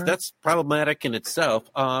that's problematic in itself.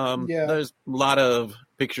 There's a lot of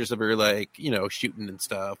pictures of her like shooting and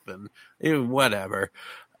stuff and whatever.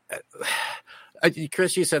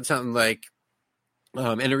 Chris, you said something like,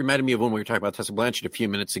 and it reminded me of when we were talking about Tessa Blanchard a few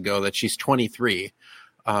minutes ago, that she's 23.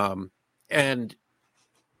 And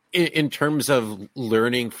in terms of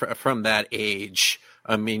learning from that age,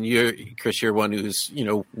 I mean, Chris, you're one who's,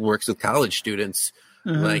 works with college students.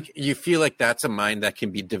 Mm-hmm. Like, you feel like that's a mind that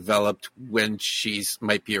can be developed when she's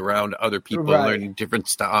might be around other people, learning different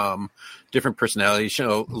personalities.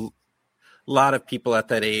 A lot of people at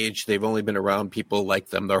that age, they've only been around people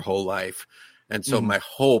like them their whole life. And so my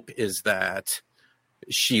hope is that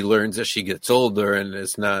she learns as she gets older and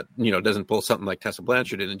is not, doesn't pull something like Tessa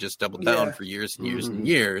Blanchard in and just double down for years and years and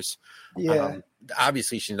years. Yeah.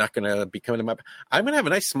 Obviously, she's not going to be coming to I'm going to have a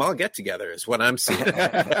nice small get together, is what I'm seeing.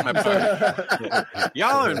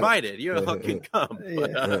 Y'all are invited. You all can come.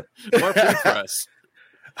 But, more food for us.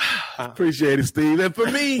 Appreciate it, Steve. And for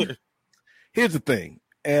me, here's the thing.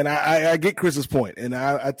 And I get Chris's point, and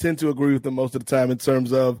I tend to agree with him most of the time in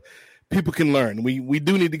terms of people can learn. We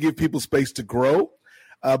do need to give people space to grow.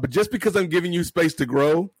 But just because I'm giving you space to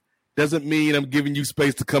grow doesn't mean I'm giving you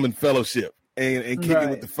space to come and fellowship and kick it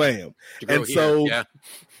with the fam. And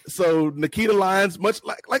so Nikita Lyons, much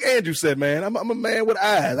like Andrew said, man, I'm a man with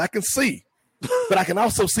eyes. I can see, but I can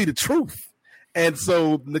also see the truth. And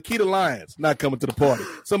so Nikita Lyons not coming to the party.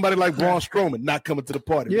 Somebody like Braun Strowman not coming to the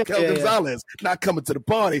party. Raquel Gonzalez not coming to the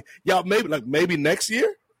party. Y'all maybe next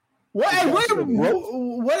year. What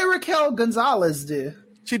did Raquel Gonzalez do?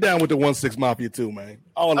 She down with the 1-6 Mafia too, man.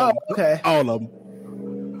 All of them. Okay. All of them.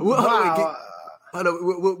 Wow.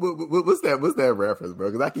 What's that reference,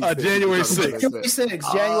 bro? Because I keep January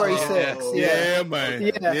 6th. January 6th. Yeah, man.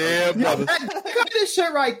 Yeah, brother. That kind of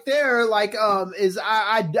shit right there, like, is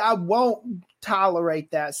I won't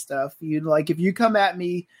tolerate that stuff. Like, if you come at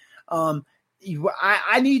me, I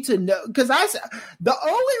need to know, because the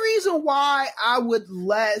only reason why I would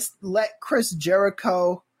let Chris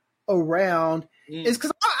Jericho around is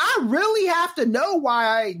because I really have to know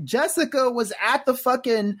why Jessica was at the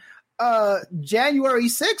fucking January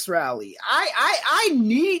 6th rally. I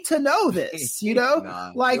need to know this,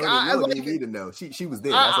 Nah, like you don't need to know. She was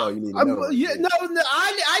there. That's all you need to know.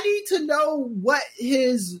 I need to know what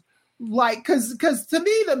his, like, because to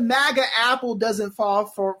me the MAGA apple doesn't fall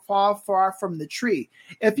far from the tree.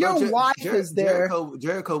 If your wife is there,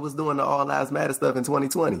 Jericho was doing the All Lives Matter stuff in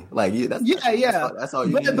 2020. Like, that's all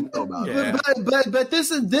you need to know about. Yeah. But this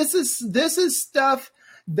is stuff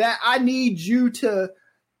that I need you to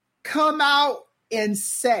come out and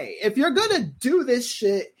say. If you're gonna do this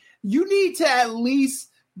shit, you need to at least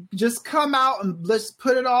just come out and let's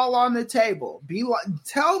put it all on the table. Be like,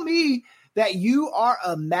 tell me that you are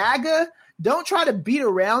a MAGA. Don't try to beat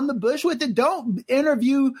around the bush with it. Don't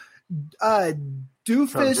interview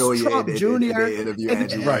doofus Trump Jr.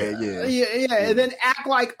 And then act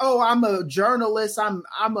like, oh, I'm a journalist.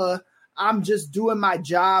 I'm just doing my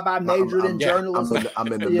job. I majored in journalism.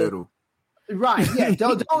 I'm in the middle. Right. Yeah.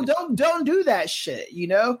 Don't do that shit,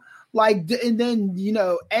 Like, and then,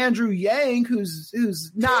 Andrew Yang,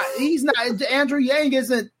 he's not Andrew Yang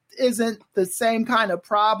isn't the same kind of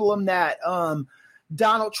problem that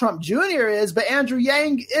Donald Trump Jr. is, but Andrew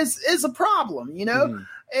Yang is a problem,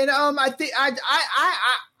 And I think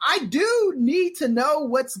I do need to know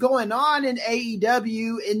what's going on in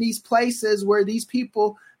AEW in these places where these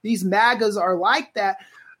people, these MAGAs are like that.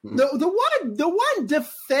 The one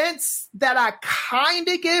defense that I kind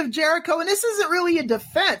of give Jericho, and this isn't really a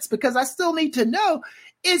defense because I still need to know,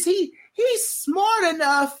 is he's smart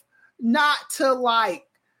enough not to like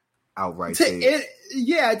outright he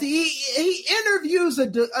interviews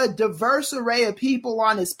a diverse array of people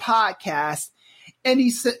on his podcast, and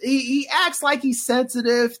he acts like he's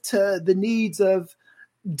sensitive to the needs of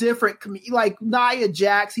different, like Nia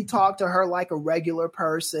Jax. He talked to her like a regular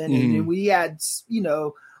person, and we had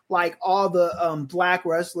like all the black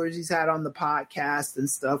wrestlers he's had on the podcast and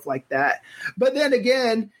stuff like that. But then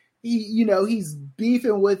again, he's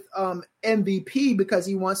beefing with MVP because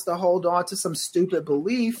he wants to hold on to some stupid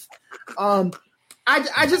belief. I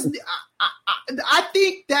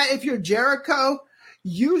think that if you're Jericho,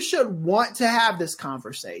 you should want to have this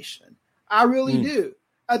conversation. I really do.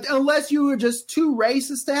 Unless you were just too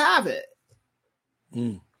racist to have it.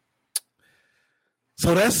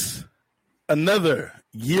 So that's another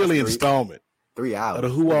yearly installment 3 hours of the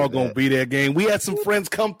Who All Gonna Be There game. We had some friends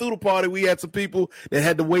come through the party. We had some people that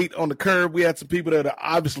had to wait on the curb. We had some people that are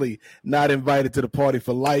obviously not invited to the party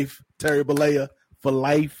for life. Terry Bollea for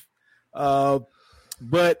life.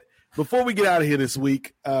 But before we get out of here this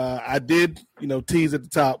week, I did, tease at the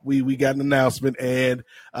top. We got an announcement, and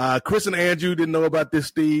Chris and Andrew didn't know about this,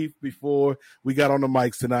 Steve, before we got on the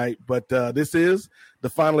mics tonight. But this is the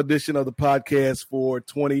final edition of the podcast for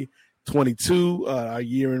 2022, our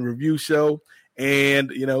year in review show. And,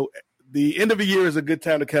 the end of the year is a good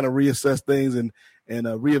time to kind of reassess things and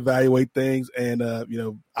reevaluate things. And,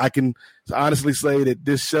 I can honestly say that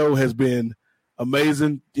this show has been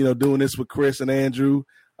amazing, doing this with Chris and Andrew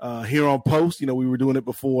here on Post. We were doing it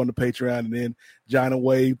before on the Patreon, and then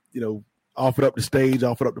N.W.A, offered up the stage,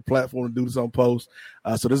 offered up the platform to do this on Post.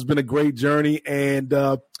 So this has been a great journey. And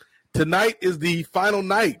tonight is the final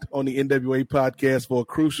night on the N.W.A podcast for a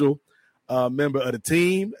crucial member of the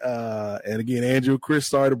team. And again, Andrew, Chris,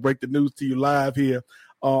 sorry to break the news to you live here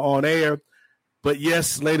on air. But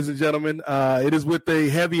yes, ladies and gentlemen, it is with a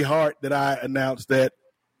heavy heart that I announced that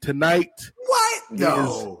tonight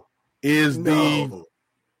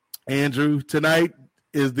Andrew, tonight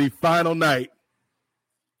is the final night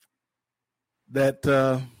that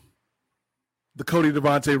the Cody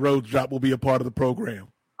Devontae Rhodes drop will be a part of the program.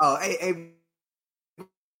 Oh, hey.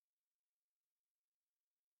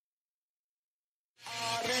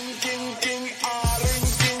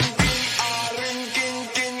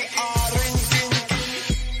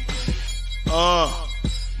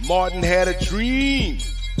 Martin had a dream.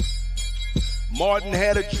 Martin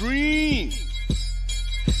had a dream.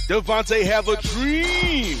 Devontae have a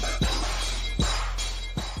dream.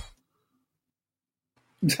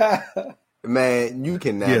 Man, you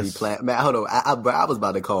cannot be playing. Man, hold on. I was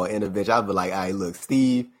about to call an intervention. I'd be like, all right, look,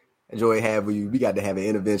 Steve, enjoy having you. We got to have an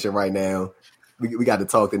intervention right now. We got to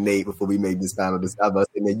talk to Nate before we make this final decision. I was about to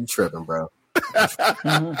say, man, you tripping, bro.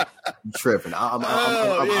 Tripping. I'm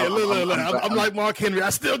like Mark Henry. I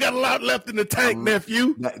still got a lot left in the tank,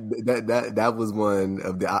 nephew. That was one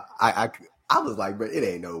of the. I was like, bro, it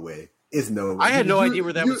ain't no way. It's no way. I had no idea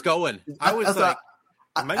where that was going. I was like,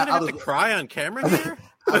 am I gonna have to cry on camera here?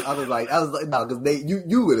 I was like, no, because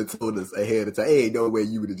you would have told us ahead of time. Hey, ain't no way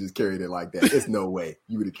you would have just carried it like that. It's no way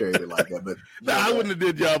you would have carried it like that. But no, I wouldn't have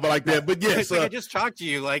did y'all like that. But yes, I just talked to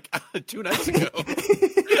you like 2 nights ago.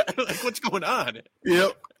 Like, what's going on?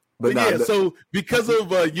 Yep. But yeah, so because of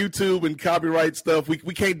YouTube and copyright stuff, we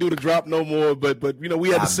can't do the drop no more. But we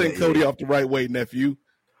had to send Cody off the right way, nephew.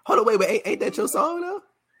 Hold on, wait, ain't that your song though?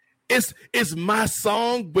 It's my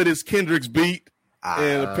song, but it's Kendrick's beat,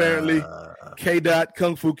 and apparently K.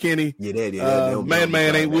 Kung Fu Kenny, Man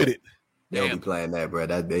ain't with it. They don't be playing that, bro.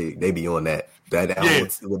 That they be on that.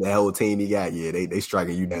 With the whole team he got, they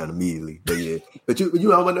striking you down immediately. But yeah, but you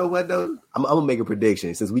know what though? I'm gonna make a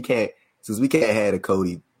prediction since we can't have a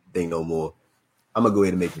Cody thing no more. I'm gonna go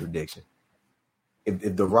ahead and make a prediction.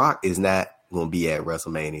 If The Rock is not gonna be at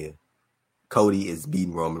WrestleMania, Cody is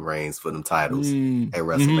beating Roman Reigns for them titles at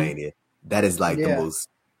WrestleMania. Mm-hmm. That is like the most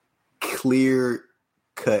clear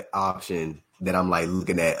cut option that I'm like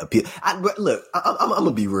looking at. I'm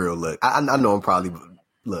gonna be real. Look, I know I'm probably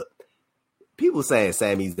people saying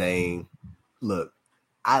Sami Zayn. Look,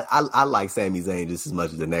 I like Sami Zayn just as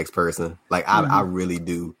much as the next person. Like I really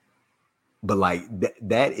do. But like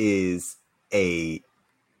that is a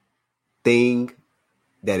thing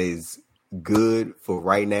that is good for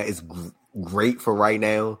right now. It's great for right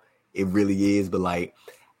now. It really is. But like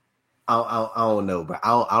I don't know. But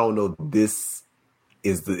I don't know. This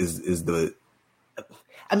is the.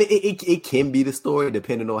 I mean, it can be the story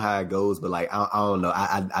depending on how it goes. But like I don't know.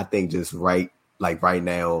 I think just right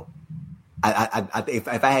now. If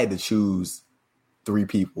I had to choose 3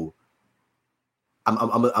 people. I'm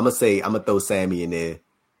gonna throw Sammy in there.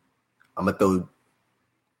 I'm gonna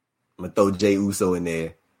throw Jey Uso in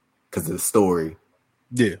there because of the story.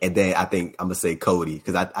 Yeah, and then I think I'm gonna say Cody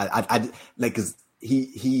because I like because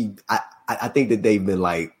I think that they've been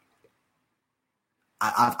like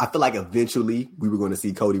I feel like eventually we were going to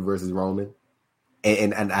see Cody versus Roman,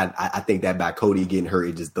 and I think that by Cody getting hurt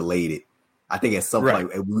it just delayed it. I think at some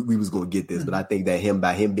point we was going to get this, but I think that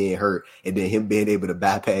by him being hurt and then him being able to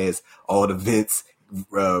bypass all the Vince,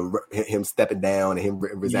 him stepping down and him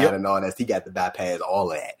resigning and all that, he got to bypass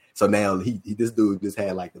all of that. So now this dude just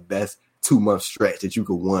had like the best 2-month stretch that you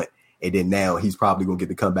could want, and then now he's probably going to get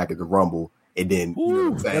to come back at the Rumble, and then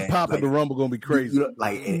that pop at the Rumble going to be crazy.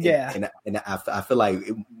 And I feel like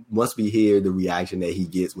once we hear the reaction that he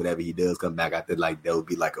gets whenever he does come back, I feel like there would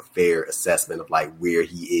be like a fair assessment of like where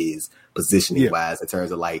he is positioning wise in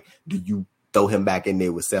terms of like, do you throw him back in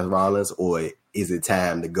there with Seth Rollins or is it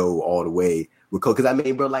time to go all the way with Cody? Because I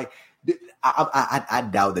mean, bro, like I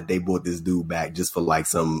doubt that they brought this dude back just for like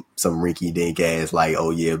some rinky dink ass like, oh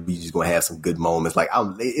yeah, we just gonna have some good moments. Like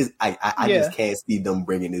I just can't see them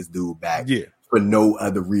bringing this dude back for no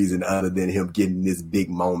other reason other than him getting this big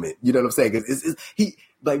moment. You know what I'm saying? Because he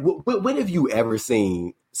like when have you ever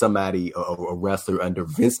seen somebody a wrestler under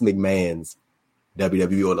Vince McMahon's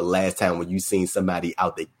WWE or the last time when you seen somebody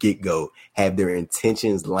out the get-go have their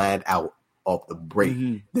intentions lined out off the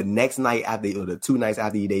break? The next night after or the 2 nights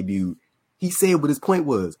after he debuted, he said what his point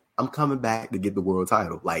was. I'm coming back to get the world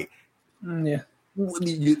title. Like, you know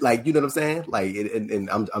what I'm saying? Like, and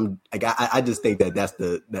I'm like, I just think that's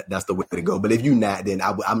the way to go. But if you not, then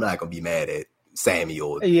I'm not gonna be mad at Sammy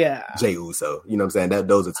or Jey Uso. You know what I'm saying?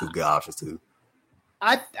 Those are 2 good options too.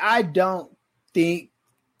 I don't think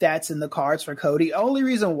that's in the cards for Cody. Only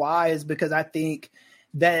reason why is because I think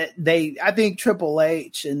Triple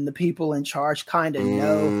H and the people in charge kind of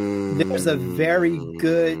know there's a very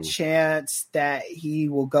good chance that he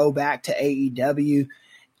will go back to AEW.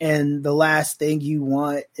 And the last thing you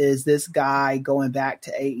want is this guy going back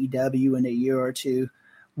to AEW in a year or 2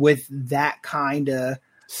 with that kind of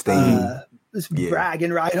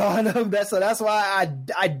bragging right on him. That's why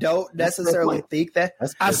I don't necessarily think that.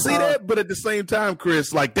 I see that, but at the same time,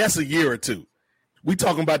 Chris, like that's a year or 2. We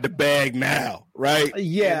talking about the bag now, right?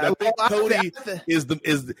 Yeah. And I think Cody is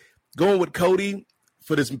going with Cody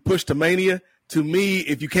for this push to Mania. To me,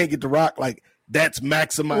 if you can't get The Rock, like that's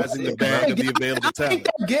maximizing the bag of the available talent.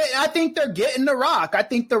 I think they're getting The Rock. I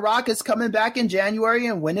think The Rock is coming back in January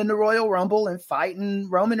and winning the Royal Rumble and fighting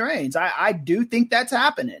Roman Reigns. I do think that's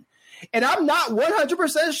happening. And I'm not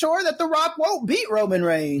 100% sure that The Rock won't beat Roman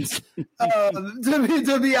Reigns,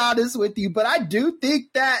 to be honest with you. But I do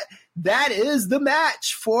think that is the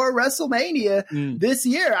match for WrestleMania this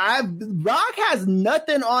year. Rock has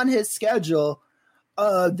nothing on his schedule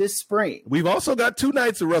this spring. We've also got 2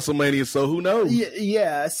 nights of WrestleMania, so who knows?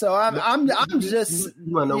 Yeah. So I'm just.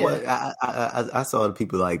 You wanna know what? I saw the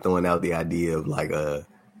people like throwing out the idea of like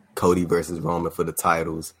Cody versus Roman for the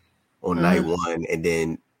titles on night one, and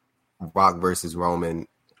then Rock versus Roman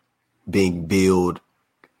being billed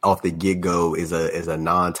off the get go is a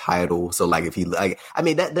non-title. So like if he like, I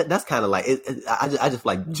mean that's kind of like I just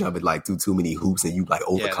like jumping like too many hoops and you like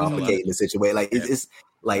overcomplicating the situation. Like it's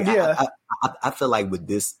like I feel like with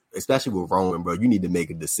this, especially with Roman, bro, you need to make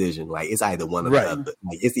a decision. Like it's either one or the other.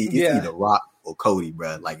 Like it's either Rock or Cody,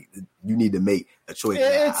 bro. Like you need to make a choice.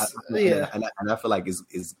 And I feel like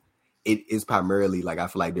it's primarily like I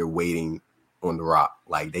feel like they're waiting on the Rock.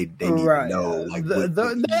 Like they need to know. Like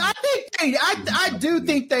I do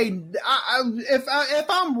think they. If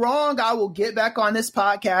I'm wrong, I will get back on this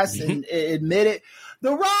podcast and admit it.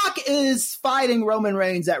 The Rock is fighting Roman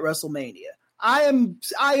Reigns at WrestleMania. I am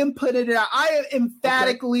putting it out. I am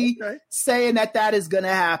emphatically saying that is going to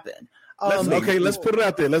happen. Let's put it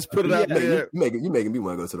out there. Let's put it out there. You making me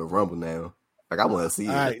want to go to the Rumble now. Like I want to see it.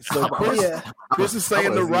 All right, so Chris is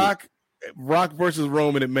saying the Rock versus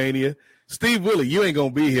Roman at Mania. Steve Willie, you ain't gonna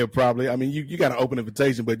be here probably. I mean, you got an open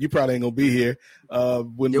invitation, but you probably ain't gonna be here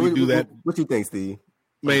when we do that. What you think, Steve?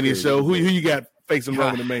 Mania show. Who you got facing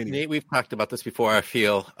Roman in Mania? Nate, we've talked about this before. I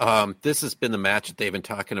feel this has been the match that they've been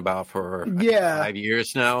talking about for 5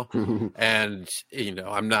 years now, and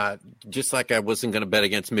I'm not just like I wasn't going to bet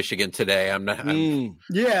against Michigan today. I'm not.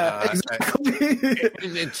 Exactly.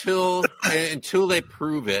 Until they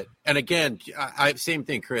prove it. And again, I same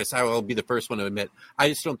thing, Chris. I will be the first one to admit I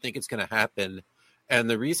just don't think it's going to happen. And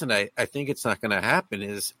the reason I think it's not going to happen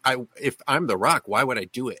is if I'm The Rock, why would I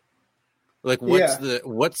do it? Like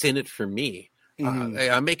what's in it for me?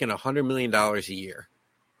 I'm making $100 million a year.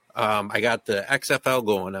 I got the XFL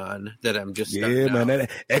going on that I'm just man. That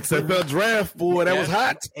XFL draft, boy, that was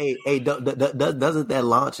hot. Hey, doesn't that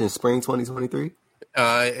launch in spring 2023?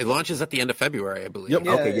 It launches at the end of February, I believe. Yep.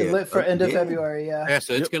 Lit for end of February. Yeah.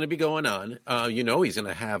 So it's going to be going on. He's going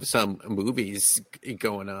to have some movies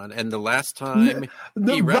going on. And the last time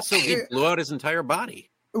he wrestled, he blew out his entire body.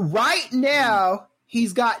 Right now,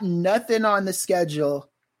 he's got nothing on the schedule.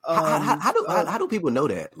 How do people know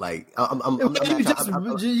that? Like,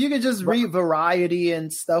 you can just read Variety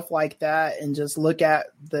and stuff like that, and just look at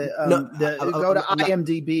go to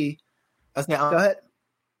IMDb. Go ahead.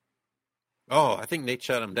 Oh, I think Nate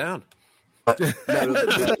shut him down. Like, I'm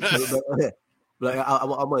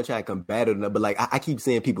gonna try and combat it, but like I keep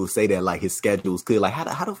seeing people say that like his schedule's clear. Like,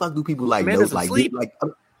 how the fuck do people like know? Like, sleep.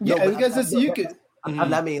 Because you could.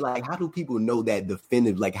 I mean, like, how do people know that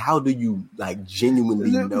definitive? Like, how do you like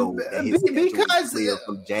genuinely know that his schedule is clear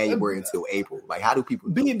from January until April? Like, how do people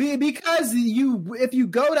know? Because if you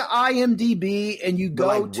go to IMDb and you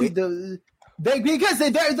go to the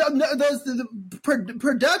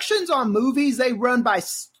productions on movies,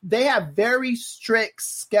 they have very strict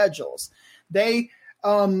schedules.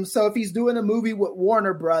 So if he's doing a movie with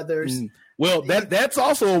Warner Brothers. Well, that's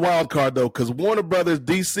also a wild card, though, because Warner Brothers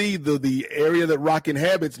DC, the area that Rock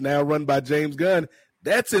inhabits, now run by James Gunn,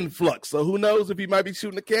 that's in flux. So who knows if he might be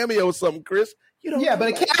shooting a cameo or something, Chris? But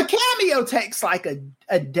a cameo takes like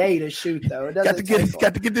a day to shoot, though. It doesn't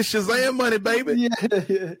got to get this Shazam money, baby. Yeah.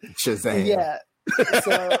 Shazam. Yeah.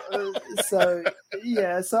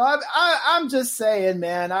 So I'm just saying,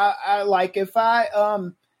 man. I like if I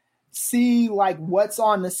see like what's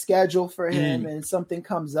on the schedule for him and something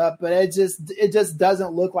comes up, but it just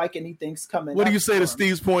doesn't look like anything's coming. What do you say to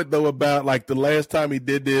Steve's point though about like the last time he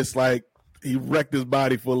did this, like he wrecked his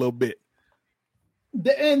body for a little bit,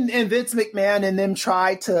 and Vince McMahon and them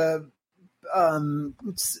tried to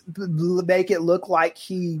make it look like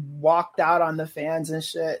he walked out on the fans and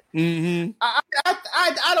shit. I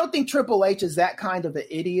don't think Triple H is that kind of an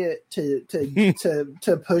idiot to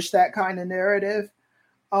push that kind of narrative.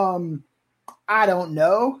 I don't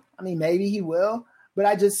know. I mean, maybe he will, but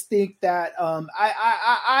I just think that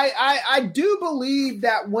I do believe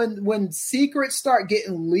that when secrets start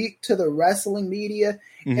getting leaked to the wrestling media,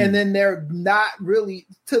 and then they're not really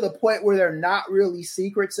to the point where they're not really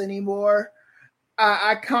secrets anymore,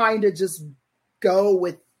 I kind of just go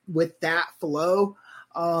with that flow.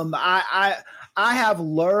 I have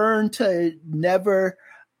learned to never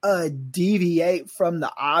deviate from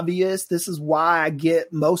the obvious. This is why I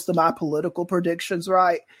get most of my political predictions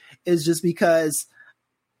right, is just because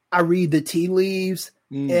I read the tea leaves,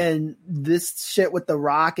 and this shit with The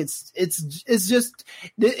Rock, it's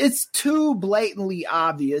too blatantly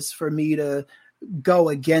obvious for me to go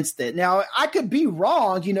against it. Now, I could be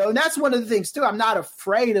wrong, you know, and that's one of the things too. I'm not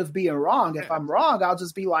afraid of being wrong. If I'm wrong, I'll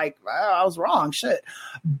just be like, well, I was wrong, shit.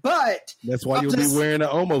 But that's why you'll be wearing an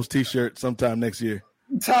Almost t-shirt sometime next year.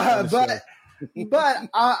 But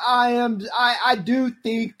I do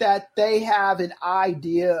think that they have an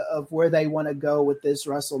idea of where they want to go with this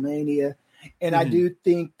WrestleMania. And I do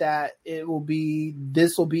think that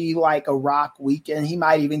this will be like a Rock weekend. He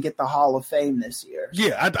might even get the Hall of Fame this year.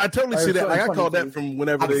 Yeah, I totally see that. Like, I called that from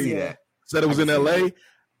whenever they said it was in LA.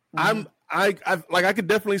 I could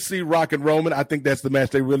definitely see Rock and Roman. I think that's the match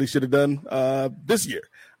they really should have done this year.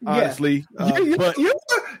 Honestly, but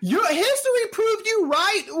your history proved you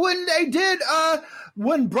right when they did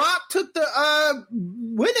when Brock took the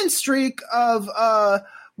winning streak of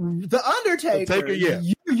the Undertaker.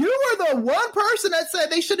 You were the one person that said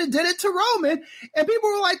they should have did it to Roman, and people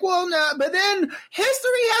were like, "Well, no." But then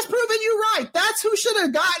history has proven you right. That's who should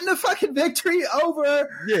have gotten the fucking victory over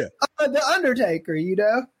the Undertaker. You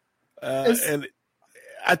know, and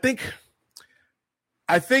I think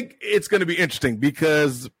it's going to be interesting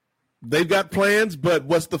because they've got plans, but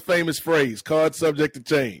what's the famous phrase? Card subject to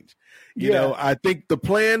change. You know, I think the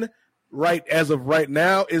plan as of right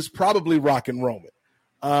now is probably Rock and Roman.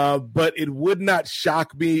 But it would not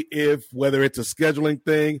shock me if, whether it's a scheduling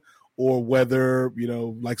thing or whether, you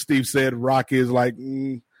know, like Steve said, Rock is like,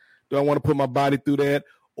 do I want to put my body through that?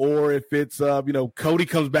 Or if it's, you know, Cody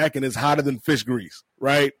comes back and is hotter than fish grease,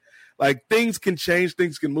 right? Like, things can change,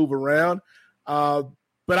 things can move around.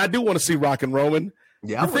 But I do want to see Rock and Roman.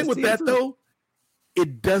 Yeah, the thing with that, though,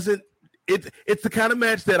 it's the kind of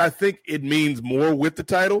match that I think it means more with the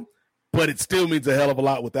title, but it still means a hell of a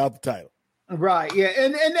lot without the title. Right, yeah,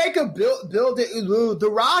 and they could build it. The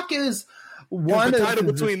Rock is one. The title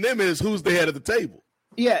between them is who's the head of the table.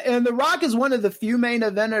 Yeah, and The Rock is one of the few main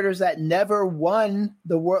eventers that never won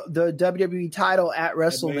the WWE title at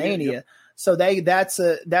WrestleMania. Yep. So that's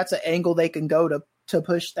an angle they can go to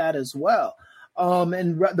push that as well.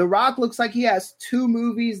 And The Rock looks like he has 2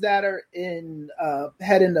 movies that are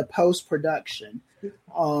head into post-production.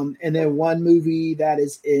 And then 1 movie that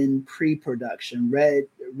is in pre-production,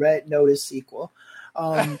 Red Notice sequel.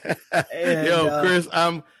 Chris,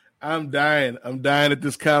 I'm dying. I'm dying at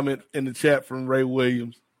this comment in the chat from Ray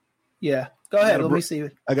Williams. Yeah, go ahead. Let me see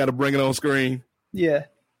it. I got to bring it on screen. Yeah,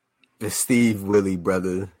 the Steve Willie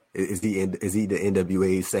brother is he the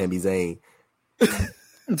N.W.A. Sami Zayn?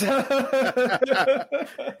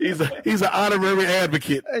 He's an honorary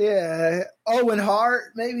advocate. Yeah, Owen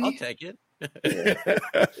Hart, maybe. I'll take it.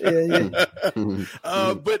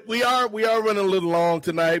 But we are running a little long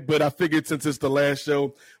tonight. But I figured since it's the last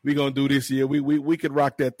show we're gonna do this year, we could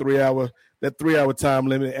rock that 3-hour time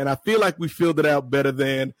limit, and I feel like we filled it out better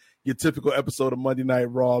than your typical episode of Monday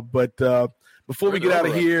Night Raw. But before we get out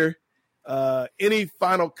of here, any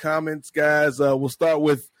final comments, guys? We'll start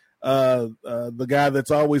with the guy that's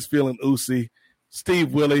always feeling oozy,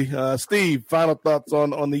 Steve Willie. Steve, final thoughts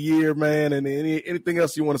on the year, man, and anything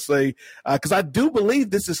else you want to say? Because I do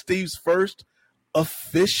believe this is Steve's first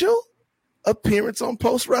official appearance on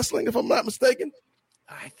Post Wrestling, if I'm not mistaken.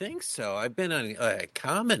 I think so. I've been on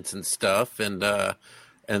comments and stuff, and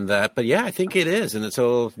that, but yeah, I think it is. And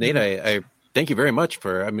so, Nate, I thank you very much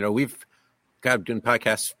for. I mean, we've doing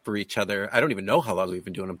podcasts for each other. I don't even know how long we've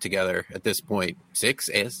been doing them together at this point. 6,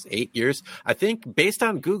 8 years. I think based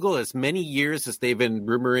on Google, as many years as they've been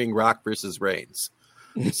rumoring Rock versus Reigns.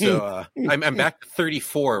 So I'm back to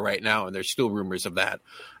 34 right now, and there's still rumors of that.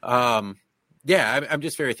 Yeah, I'm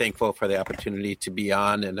just very thankful for the opportunity to be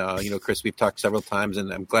on. And, Chris, we've talked several times,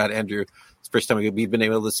 and I'm glad, Andrew, it's the first time we've been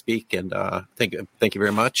able to speak. And thank you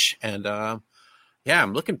very much. And yeah,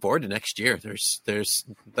 I'm looking forward to next year. There's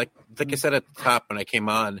like I said at the top when I came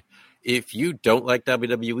on, if you don't like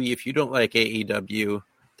WWE, if you don't like AEW,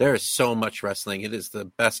 there is so much wrestling. It is the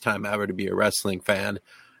best time ever to be a wrestling fan.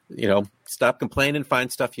 You know, stop complaining,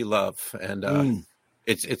 find stuff you love. And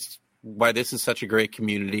it's why this is such a great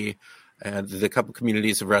community. And the couple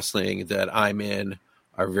communities of wrestling that I'm in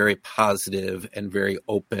are very positive and very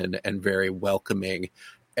open and very welcoming.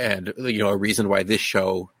 And, a reason why this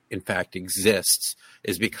show, in fact, exists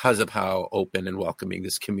is because of how open and welcoming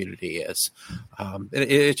this community is.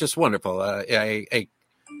 It's just wonderful.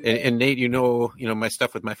 And Nate, my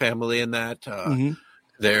stuff with my family and that.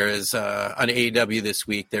 There is on AEW this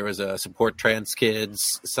week, there was a support trans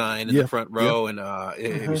kids sign in the front row. And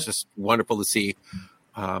it was just wonderful to see.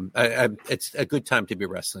 It's a good time to be a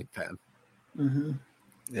wrestling fan.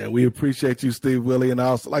 Yeah, we appreciate you, Steve Willie, and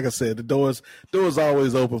also, like I said, the doors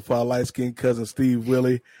always open for our light-skinned cousin, Steve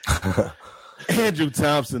Willie. Andrew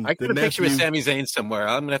Thompson. I got a picture with Sami Zayn somewhere.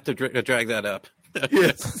 I'm gonna have to drag that up.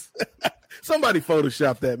 Yes, Somebody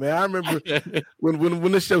Photoshop that, man. I remember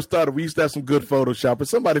when this show started, we used to have some good Photoshoppers.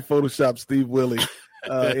 Somebody Photoshopped Steve Willie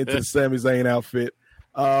into the Sami Zayn outfit.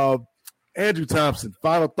 Andrew Thompson,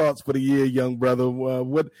 final thoughts for the year, young brother.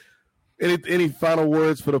 Any final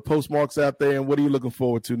words for the postmarks out there, and what are you looking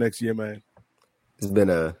forward to next year, man? It's been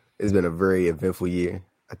a very eventful year.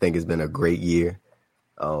 I think it's been a great year.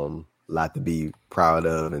 A lot to be proud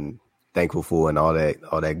of and thankful for, and all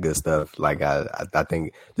that good stuff. Like I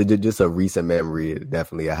think just a recent memory,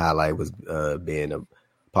 definitely a highlight was being a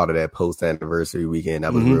part of that post anniversary weekend.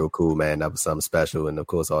 That was real cool, man. That was something special, and of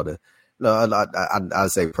course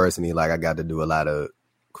I'd say personally, like I got to do a lot of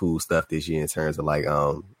cool stuff this year in terms of like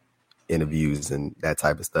interviews and that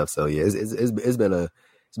type of stuff. So yeah, it's been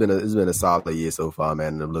a solid year so far,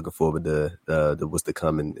 man. And I'm looking forward to the what's to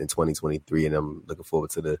come in 2023, and I'm looking forward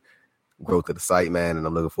to the growth of the site, man. And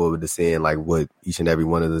I'm looking forward to seeing like what each and every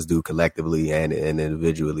one of us do collectively and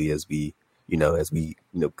individually as we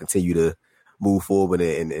continue to move forward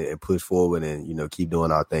and push forward and keep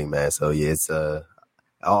doing our thing, man. So yeah, it's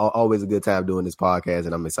always a good time doing this podcast,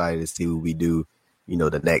 and I'm excited to see what we do,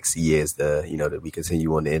 the next years, that we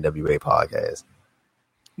continue on the N.W.A. podcast.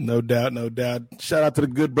 No doubt, no doubt. Shout out to the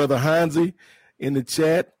good brother Hansi in the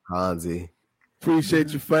chat. Hansi.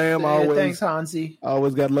 Appreciate you, fam. Always. Thanks, Hansi.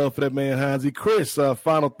 Always got love for that man, Hansi. Chris,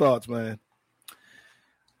 final thoughts, man.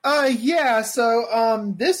 Yeah,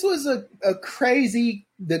 so this was the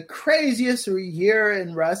craziest year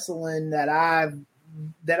in wrestling that I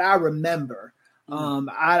remember.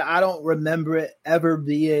 I don't remember it ever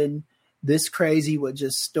being this crazy with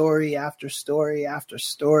just story after story after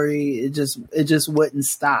story. It just wouldn't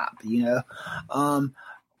stop,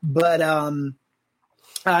 But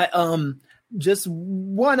I just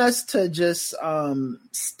want us to just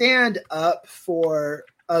stand up for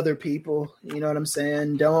other people. You know what I'm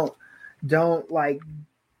saying? Don't like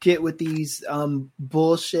get with these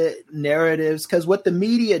bullshit narratives, because what the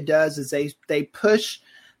media does is they push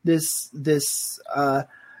this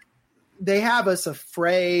they have us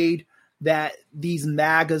afraid that these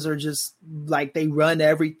MAGAs are just like they run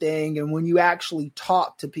everything. And when you actually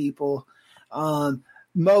talk to people,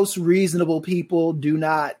 most reasonable people do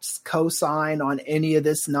not co-sign on any of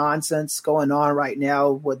this nonsense going on right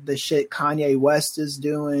now with the shit Kanye West is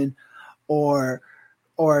doing, or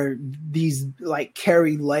these like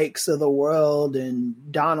Carrie Lakes of the world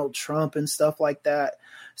and Donald Trump and stuff like that.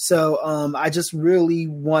 So I just really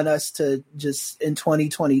want us to just in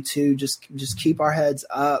 2022 just keep our heads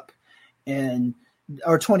up,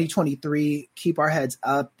 or 2023 keep our heads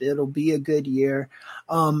up. It'll be a good year.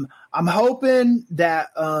 I'm hoping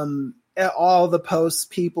that all the post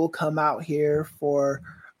people come out here for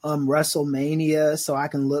WrestleMania, so I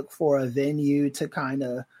can look for a venue to kind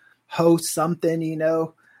of host something.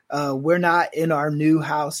 We're not in our new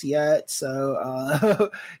house yet, so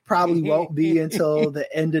probably won't be until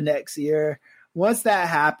the end of next year. Once that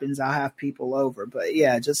happens, I'll have people over. But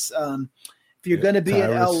yeah, just if you're going to be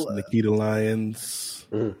Tyrus, in Nikita Lyons,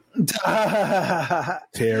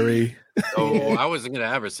 Terry. Oh, I wasn't going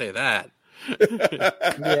to ever say that.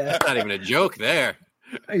 It's not even a joke there.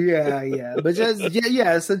 Yeah. But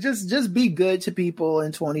so just be good to people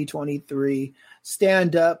in 2023.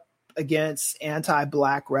 Stand up against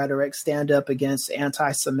anti-Black rhetoric, stand up against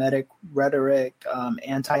anti-Semitic rhetoric,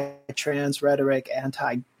 anti-trans rhetoric,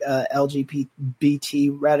 anti-LGBT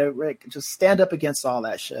rhetoric. Just stand up against all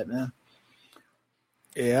that shit, man.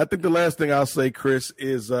 Yeah, I think the last thing I'll say, Chris,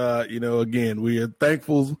 is, again, we are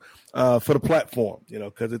thankful for the platform,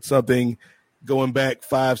 because it's something going back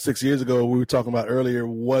 5-6 years ago, we were talking about earlier,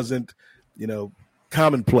 wasn't,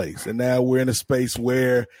 commonplace. And now we're in a space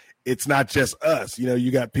where it's not just us.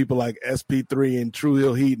 You got people like SP3 and True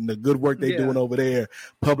Hill Heat and the good work they're doing over there,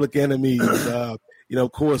 Public Enemies, of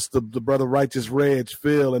course, the brother Righteous Reg,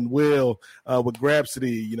 Phil and Will with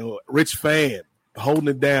Grapsity, Rich Fan holding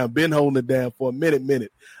it down, been holding it down for a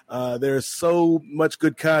minute. There's so much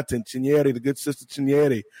good content, Chinyeri, the good sister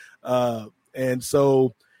Chinyeri. And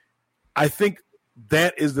so I think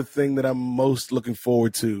that is the thing that I'm most looking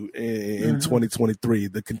forward to in 2023,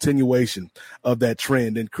 the continuation of that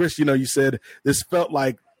trend. And Chris, you said this felt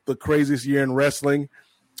like the craziest year in wrestling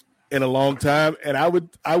in a long time. And I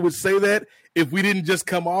would say that if we didn't just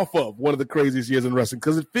come off of one of the craziest years in wrestling,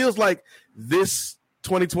 because it feels like this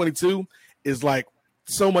 2022 is like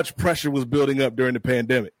so much pressure was building up during the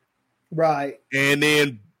pandemic. Right. And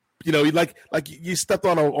then, like you stepped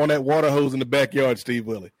on that water hose in the backyard, Steve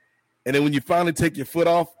Willie. And then when you finally take your foot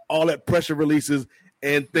off, all that pressure releases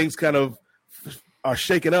and things kind of are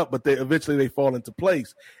shaken up, but eventually they fall into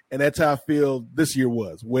place. And that's how I feel this year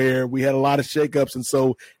was, where we had a lot of shakeups. And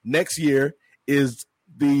so next year is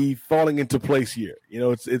the falling into place year.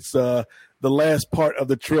 It's the last part of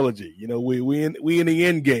the trilogy. We in the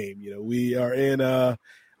end game. We are in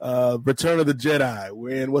Return of the Jedi.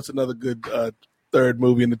 We're in what's another good third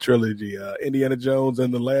movie in the trilogy? Indiana Jones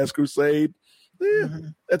and the Last Crusade.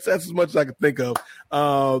 That's as much as I can think of.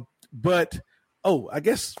 But I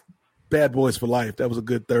guess Bad Boys for Life. That was a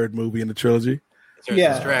good third movie in the trilogy.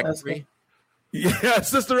 Sister Act 3. Yeah,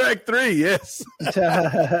 Sister Act 3. Yes.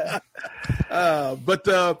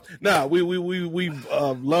 We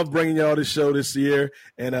love bringing y'all this show this year,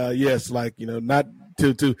 and not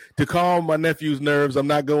to calm my nephew's nerves. I'm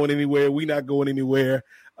not going anywhere. We not going anywhere.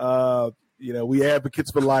 We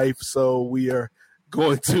advocates for life, so we are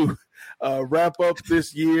going to wrap up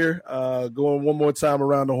this year. Going one more time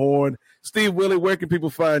around the horn. Steve Willie, where can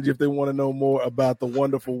people find you if they want to know more about the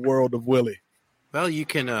wonderful world of Willie? Well, you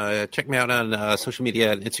can check me out on social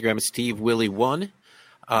media at Instagram, SteveWillie1.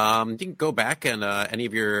 You can go back and any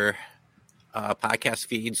of your podcast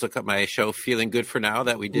feeds, look up my show Feeling Good for Now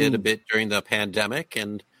that we did a bit during the pandemic.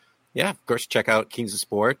 And, yeah, of course, check out Kings of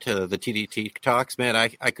Sport, the TDT Talks. Man, I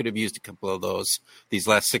could have used a couple of those these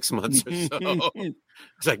last 6 months or so.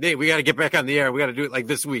 It's like, hey, we got to get back on the air. We got to do it like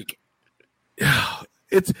this week.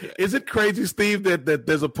 Is it crazy, Steve, that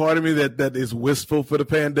there's a part of me that is wistful for the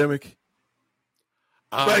pandemic?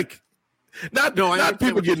 Not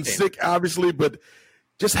people getting sick, obviously, but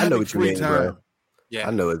just having free time. Bro. Yeah,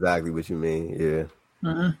 I know exactly what you mean. Yeah.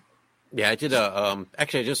 Mm-hmm. Yeah, I did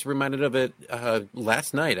actually, I just reminded of it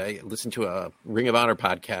last night. I listened to a Ring of Honor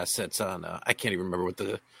podcast that's on, I can't even remember what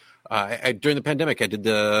during the pandemic, I did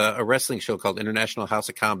a wrestling show called International House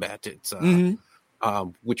of Combat. It's,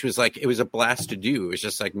 which was it was a blast to do. It was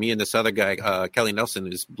just like me and this other guy, Kelly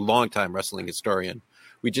Nelson, who's a longtime wrestling historian.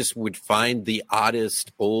 We just would find the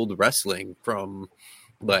oddest old wrestling from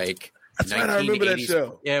That's right, I remember that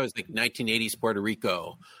show. Yeah, it was 1980s Puerto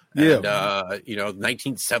Rico. And,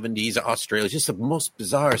 1970s Australia. Just the most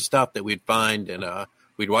bizarre stuff that we'd find, and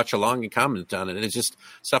we'd watch along and comment on it. And it's just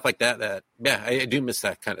stuff like that, I do miss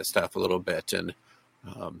that kind of stuff a little bit. And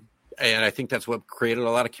I think that's what created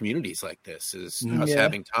a lot of communities like this, is us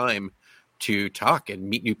having time to talk and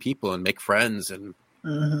meet new people and make friends. And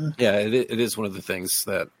it is one of the things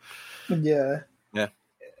that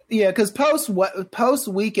because post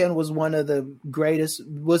weekend was one of the greatest,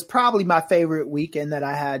 was probably my favorite weekend that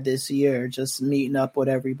I had this year, just meeting up with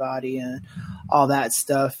everybody and all that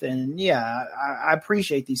stuff. And I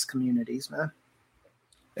appreciate these communities, man.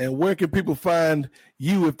 And where can people find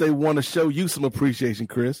you if they want to show you some appreciation,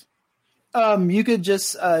 Chris? You could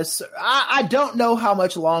just I don't know how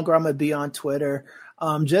much longer I'm gonna be on Twitter.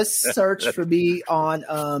 Just search for me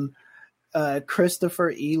on Christopher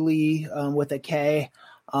Ely with a K.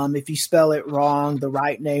 If you spell it wrong, the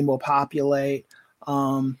right name will populate.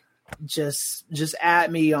 Just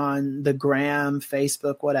add me on the gram,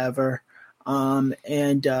 Facebook, whatever. We'll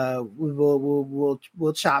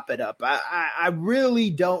chop it up. I really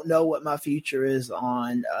don't know what my future is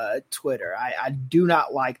on Twitter. I do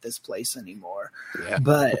not like this place anymore. Yeah,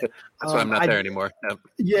 but that's why I'm not there anymore. Nope.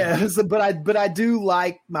 Yeah, but I do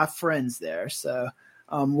like my friends there. So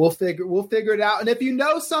we'll figure it out. And if you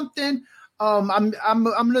know something, I'm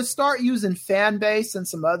gonna start using Fanbase and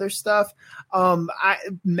some other stuff.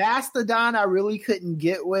 Mastodon I really couldn't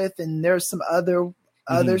get with, and there's some other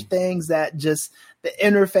things that just the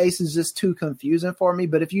interface is just too confusing for me.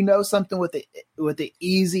 But if you know something with the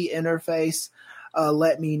easy interface,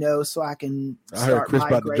 let me know so I can. I heard Chris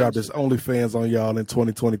about to drop his OnlyFans on y'all in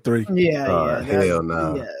 2023. Hell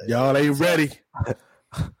no, y'all ain't ready.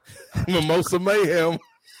 Mimosa Mayhem.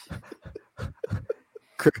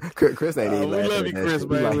 Chris ain't even. We love you, Chris,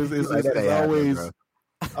 man. It's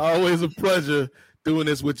always a pleasure doing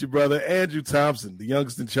this with you, brother. Andrew Thompson, the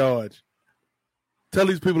youngest in charge. Tell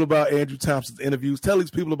these people about Andrew Thompson's interviews. Tell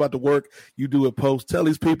these people about the work you do at Post. Tell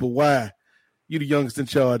these people why you the youngest in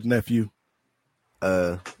charge, nephew.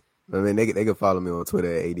 They can follow me on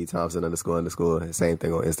Twitter at @ADThompson__. Same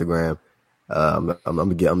thing on Instagram. I'm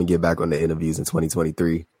gonna get back on the interviews in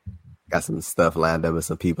 2023. Got some stuff lined up with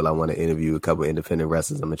some people I want to interview, a couple independent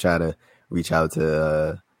wrestlers. I'm gonna try to reach out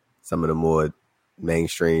to some of the more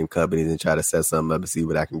mainstream companies and try to set something up and see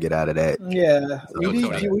what I can get out of that. Yeah,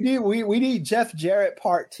 we need Jeff Jarrett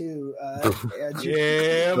part 2.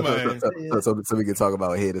 Yeah, man. So we can talk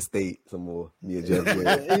about Head of State some more. Me and Jeff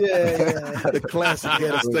Jarrett. The classic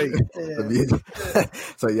Head of State.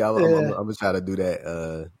 So I'm gonna try to do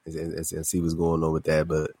that and see what's going on with that.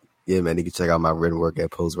 But yeah, man, you can check out my written work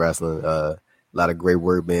at Post Wrestling. A lot of great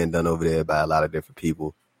work being done over there by a lot of different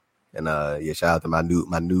people. And shout out to my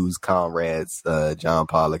news comrades, John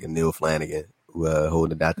Pollock and Neil Flanagan,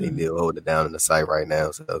 holding it down in the site right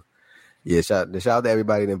now. So yeah, shout out to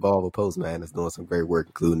everybody involved with Post, man. That's doing some great work,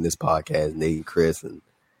 including this podcast, Nate, Chris, and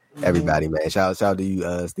everybody, man. Shout out to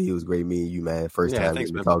you, Steve. It was great meeting you, man. First time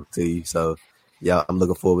getting to talk to you. So yeah, I'm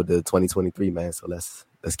looking forward to 2023, man. So let's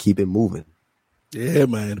keep it moving. Yeah,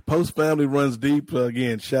 man. The Post family runs deep.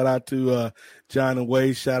 Again, shout out to John and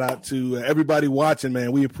Wade. Shout out to everybody watching,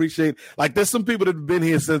 man. We appreciate, like, there's some people that have been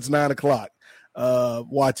here since 9 o'clock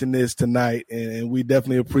watching this tonight, and we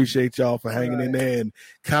definitely appreciate y'all for hanging in there and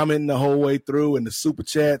commenting the whole way through, and the super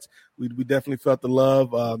chats. We definitely felt the love.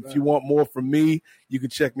 If you want more from me, you can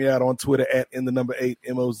check me out on Twitter at N.W.A,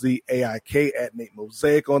 MOZAIK, at Nate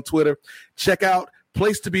Mosaic on Twitter. Check out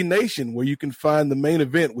Place to Be Nation, where you can find the main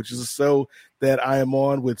event, which is a show that I am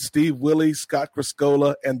on with Steve Willie, Scott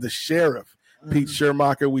Criscola, and the Sheriff, Pete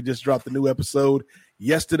Schermacher. We just dropped a new episode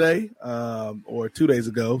yesterday, or 2 days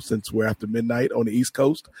ago, since we're after midnight on the East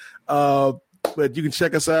Coast. But you can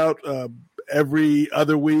check us out every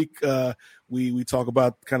other week. We talk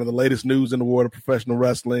about kind of the latest news in the world of professional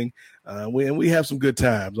wrestling. We have some good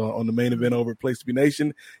times on the main event over at Place to Be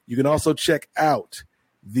Nation. You can also check out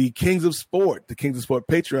the Kings of Sport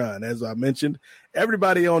Patreon. As I mentioned,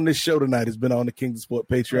 everybody on this show tonight has been on the Kings of Sport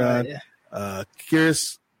Patreon.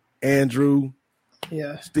 Chris, Andrew,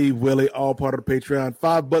 Steve, Willie, all part of the Patreon.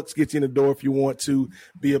 $5 gets you in the door if you want to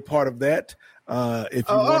be a part of that. If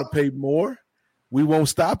you want to pay more, we won't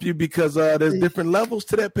stop you, because there's different levels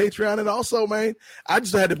to that Patreon. And also, man, I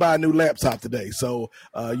just had to buy a new laptop today. So,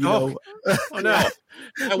 know. Oh, no.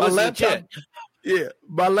 That was legit. Yeah,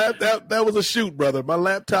 my laptop, that was a shoot, brother. My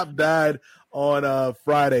laptop died on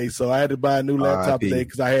Friday, so I had to buy a new laptop today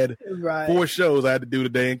because I had 4 shows I had to do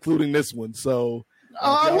today, including this one. So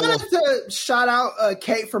I wanted to shout out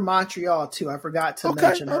Kate from Montreal too. I forgot to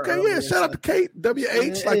mention her. Okay, yeah, shout out to Kate,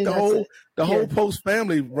 WH. Like the whole Post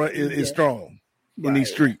family is strong in these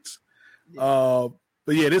streets. But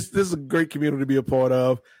yeah, this is a great community to be a part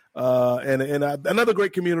of, and another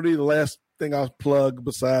great community. The last thing I'll plug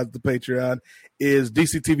besides the Patreon is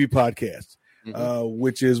DCTV Podcast,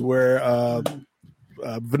 which is where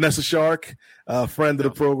Vanessa Shark, friend of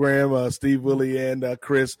the program, Steve Willie and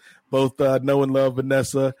Chris, both know and love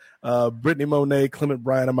Vanessa, Brittany Monet, Clement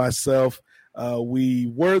Bryan, and myself. We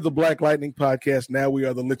were the Black Lightning Podcast. Now we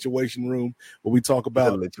are the Lituation Room, where we talk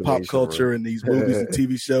about pop culture and these movies and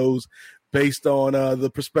TV shows based on the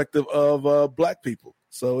perspective of Black people.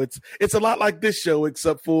 So it's a lot like this show,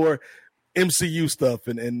 except for MCU stuff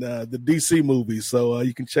and the DC movies. So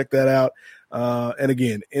you can check that out. And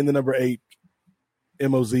again, N.W.A,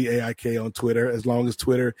 MOZAIK on Twitter, as long as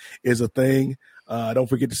Twitter is a thing. Don't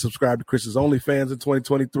forget to subscribe to Chris's OnlyFans in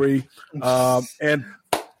 2023. And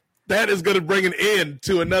that is going to bring an end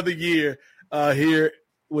to another year here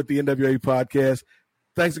with the N.W.A podcast.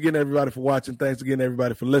 Thanks again, everybody, for watching. Thanks again,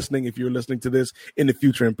 everybody, for listening. If you're listening to this in the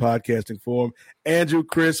future in podcasting form, Andrew,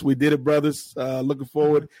 Chris, we did it, brothers. Looking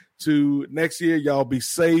forward to next year. Y'all be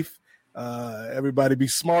safe. Everybody be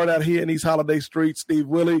smart out here in these holiday streets. Steve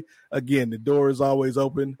Willie, again, the door is always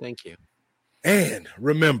open. Thank you. And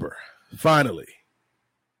remember, finally,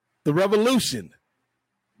 the revolution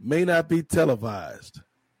may not be televised,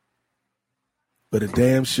 but it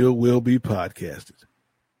damn sure will be podcasted.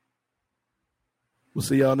 We'll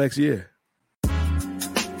see y'all next year.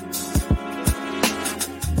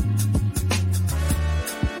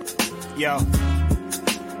 Yo.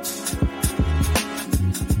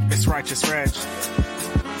 It's Righteous Reg.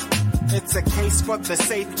 It's a case for the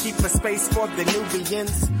safe, keep a space for the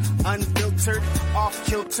Nubians. Unfiltered,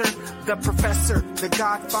 off-kilter, the professor, the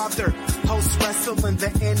godfather. Post-wrestling,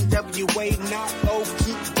 the N.W.A, not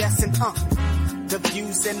keep guessing, The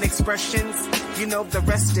views and expressions, you know the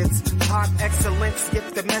rest. It's pod excellence,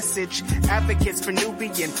 get the message. Advocates for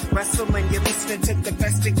Nubian wrestling, you're listening to the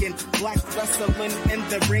best again. Black wrestling in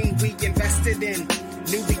the ring we invested in.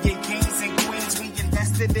 Nubian kings and queens we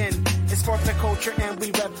invested in. It's for the culture and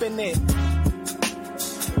we reppin' it.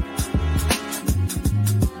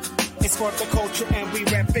 It's for the culture and we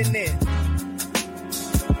reppin' it.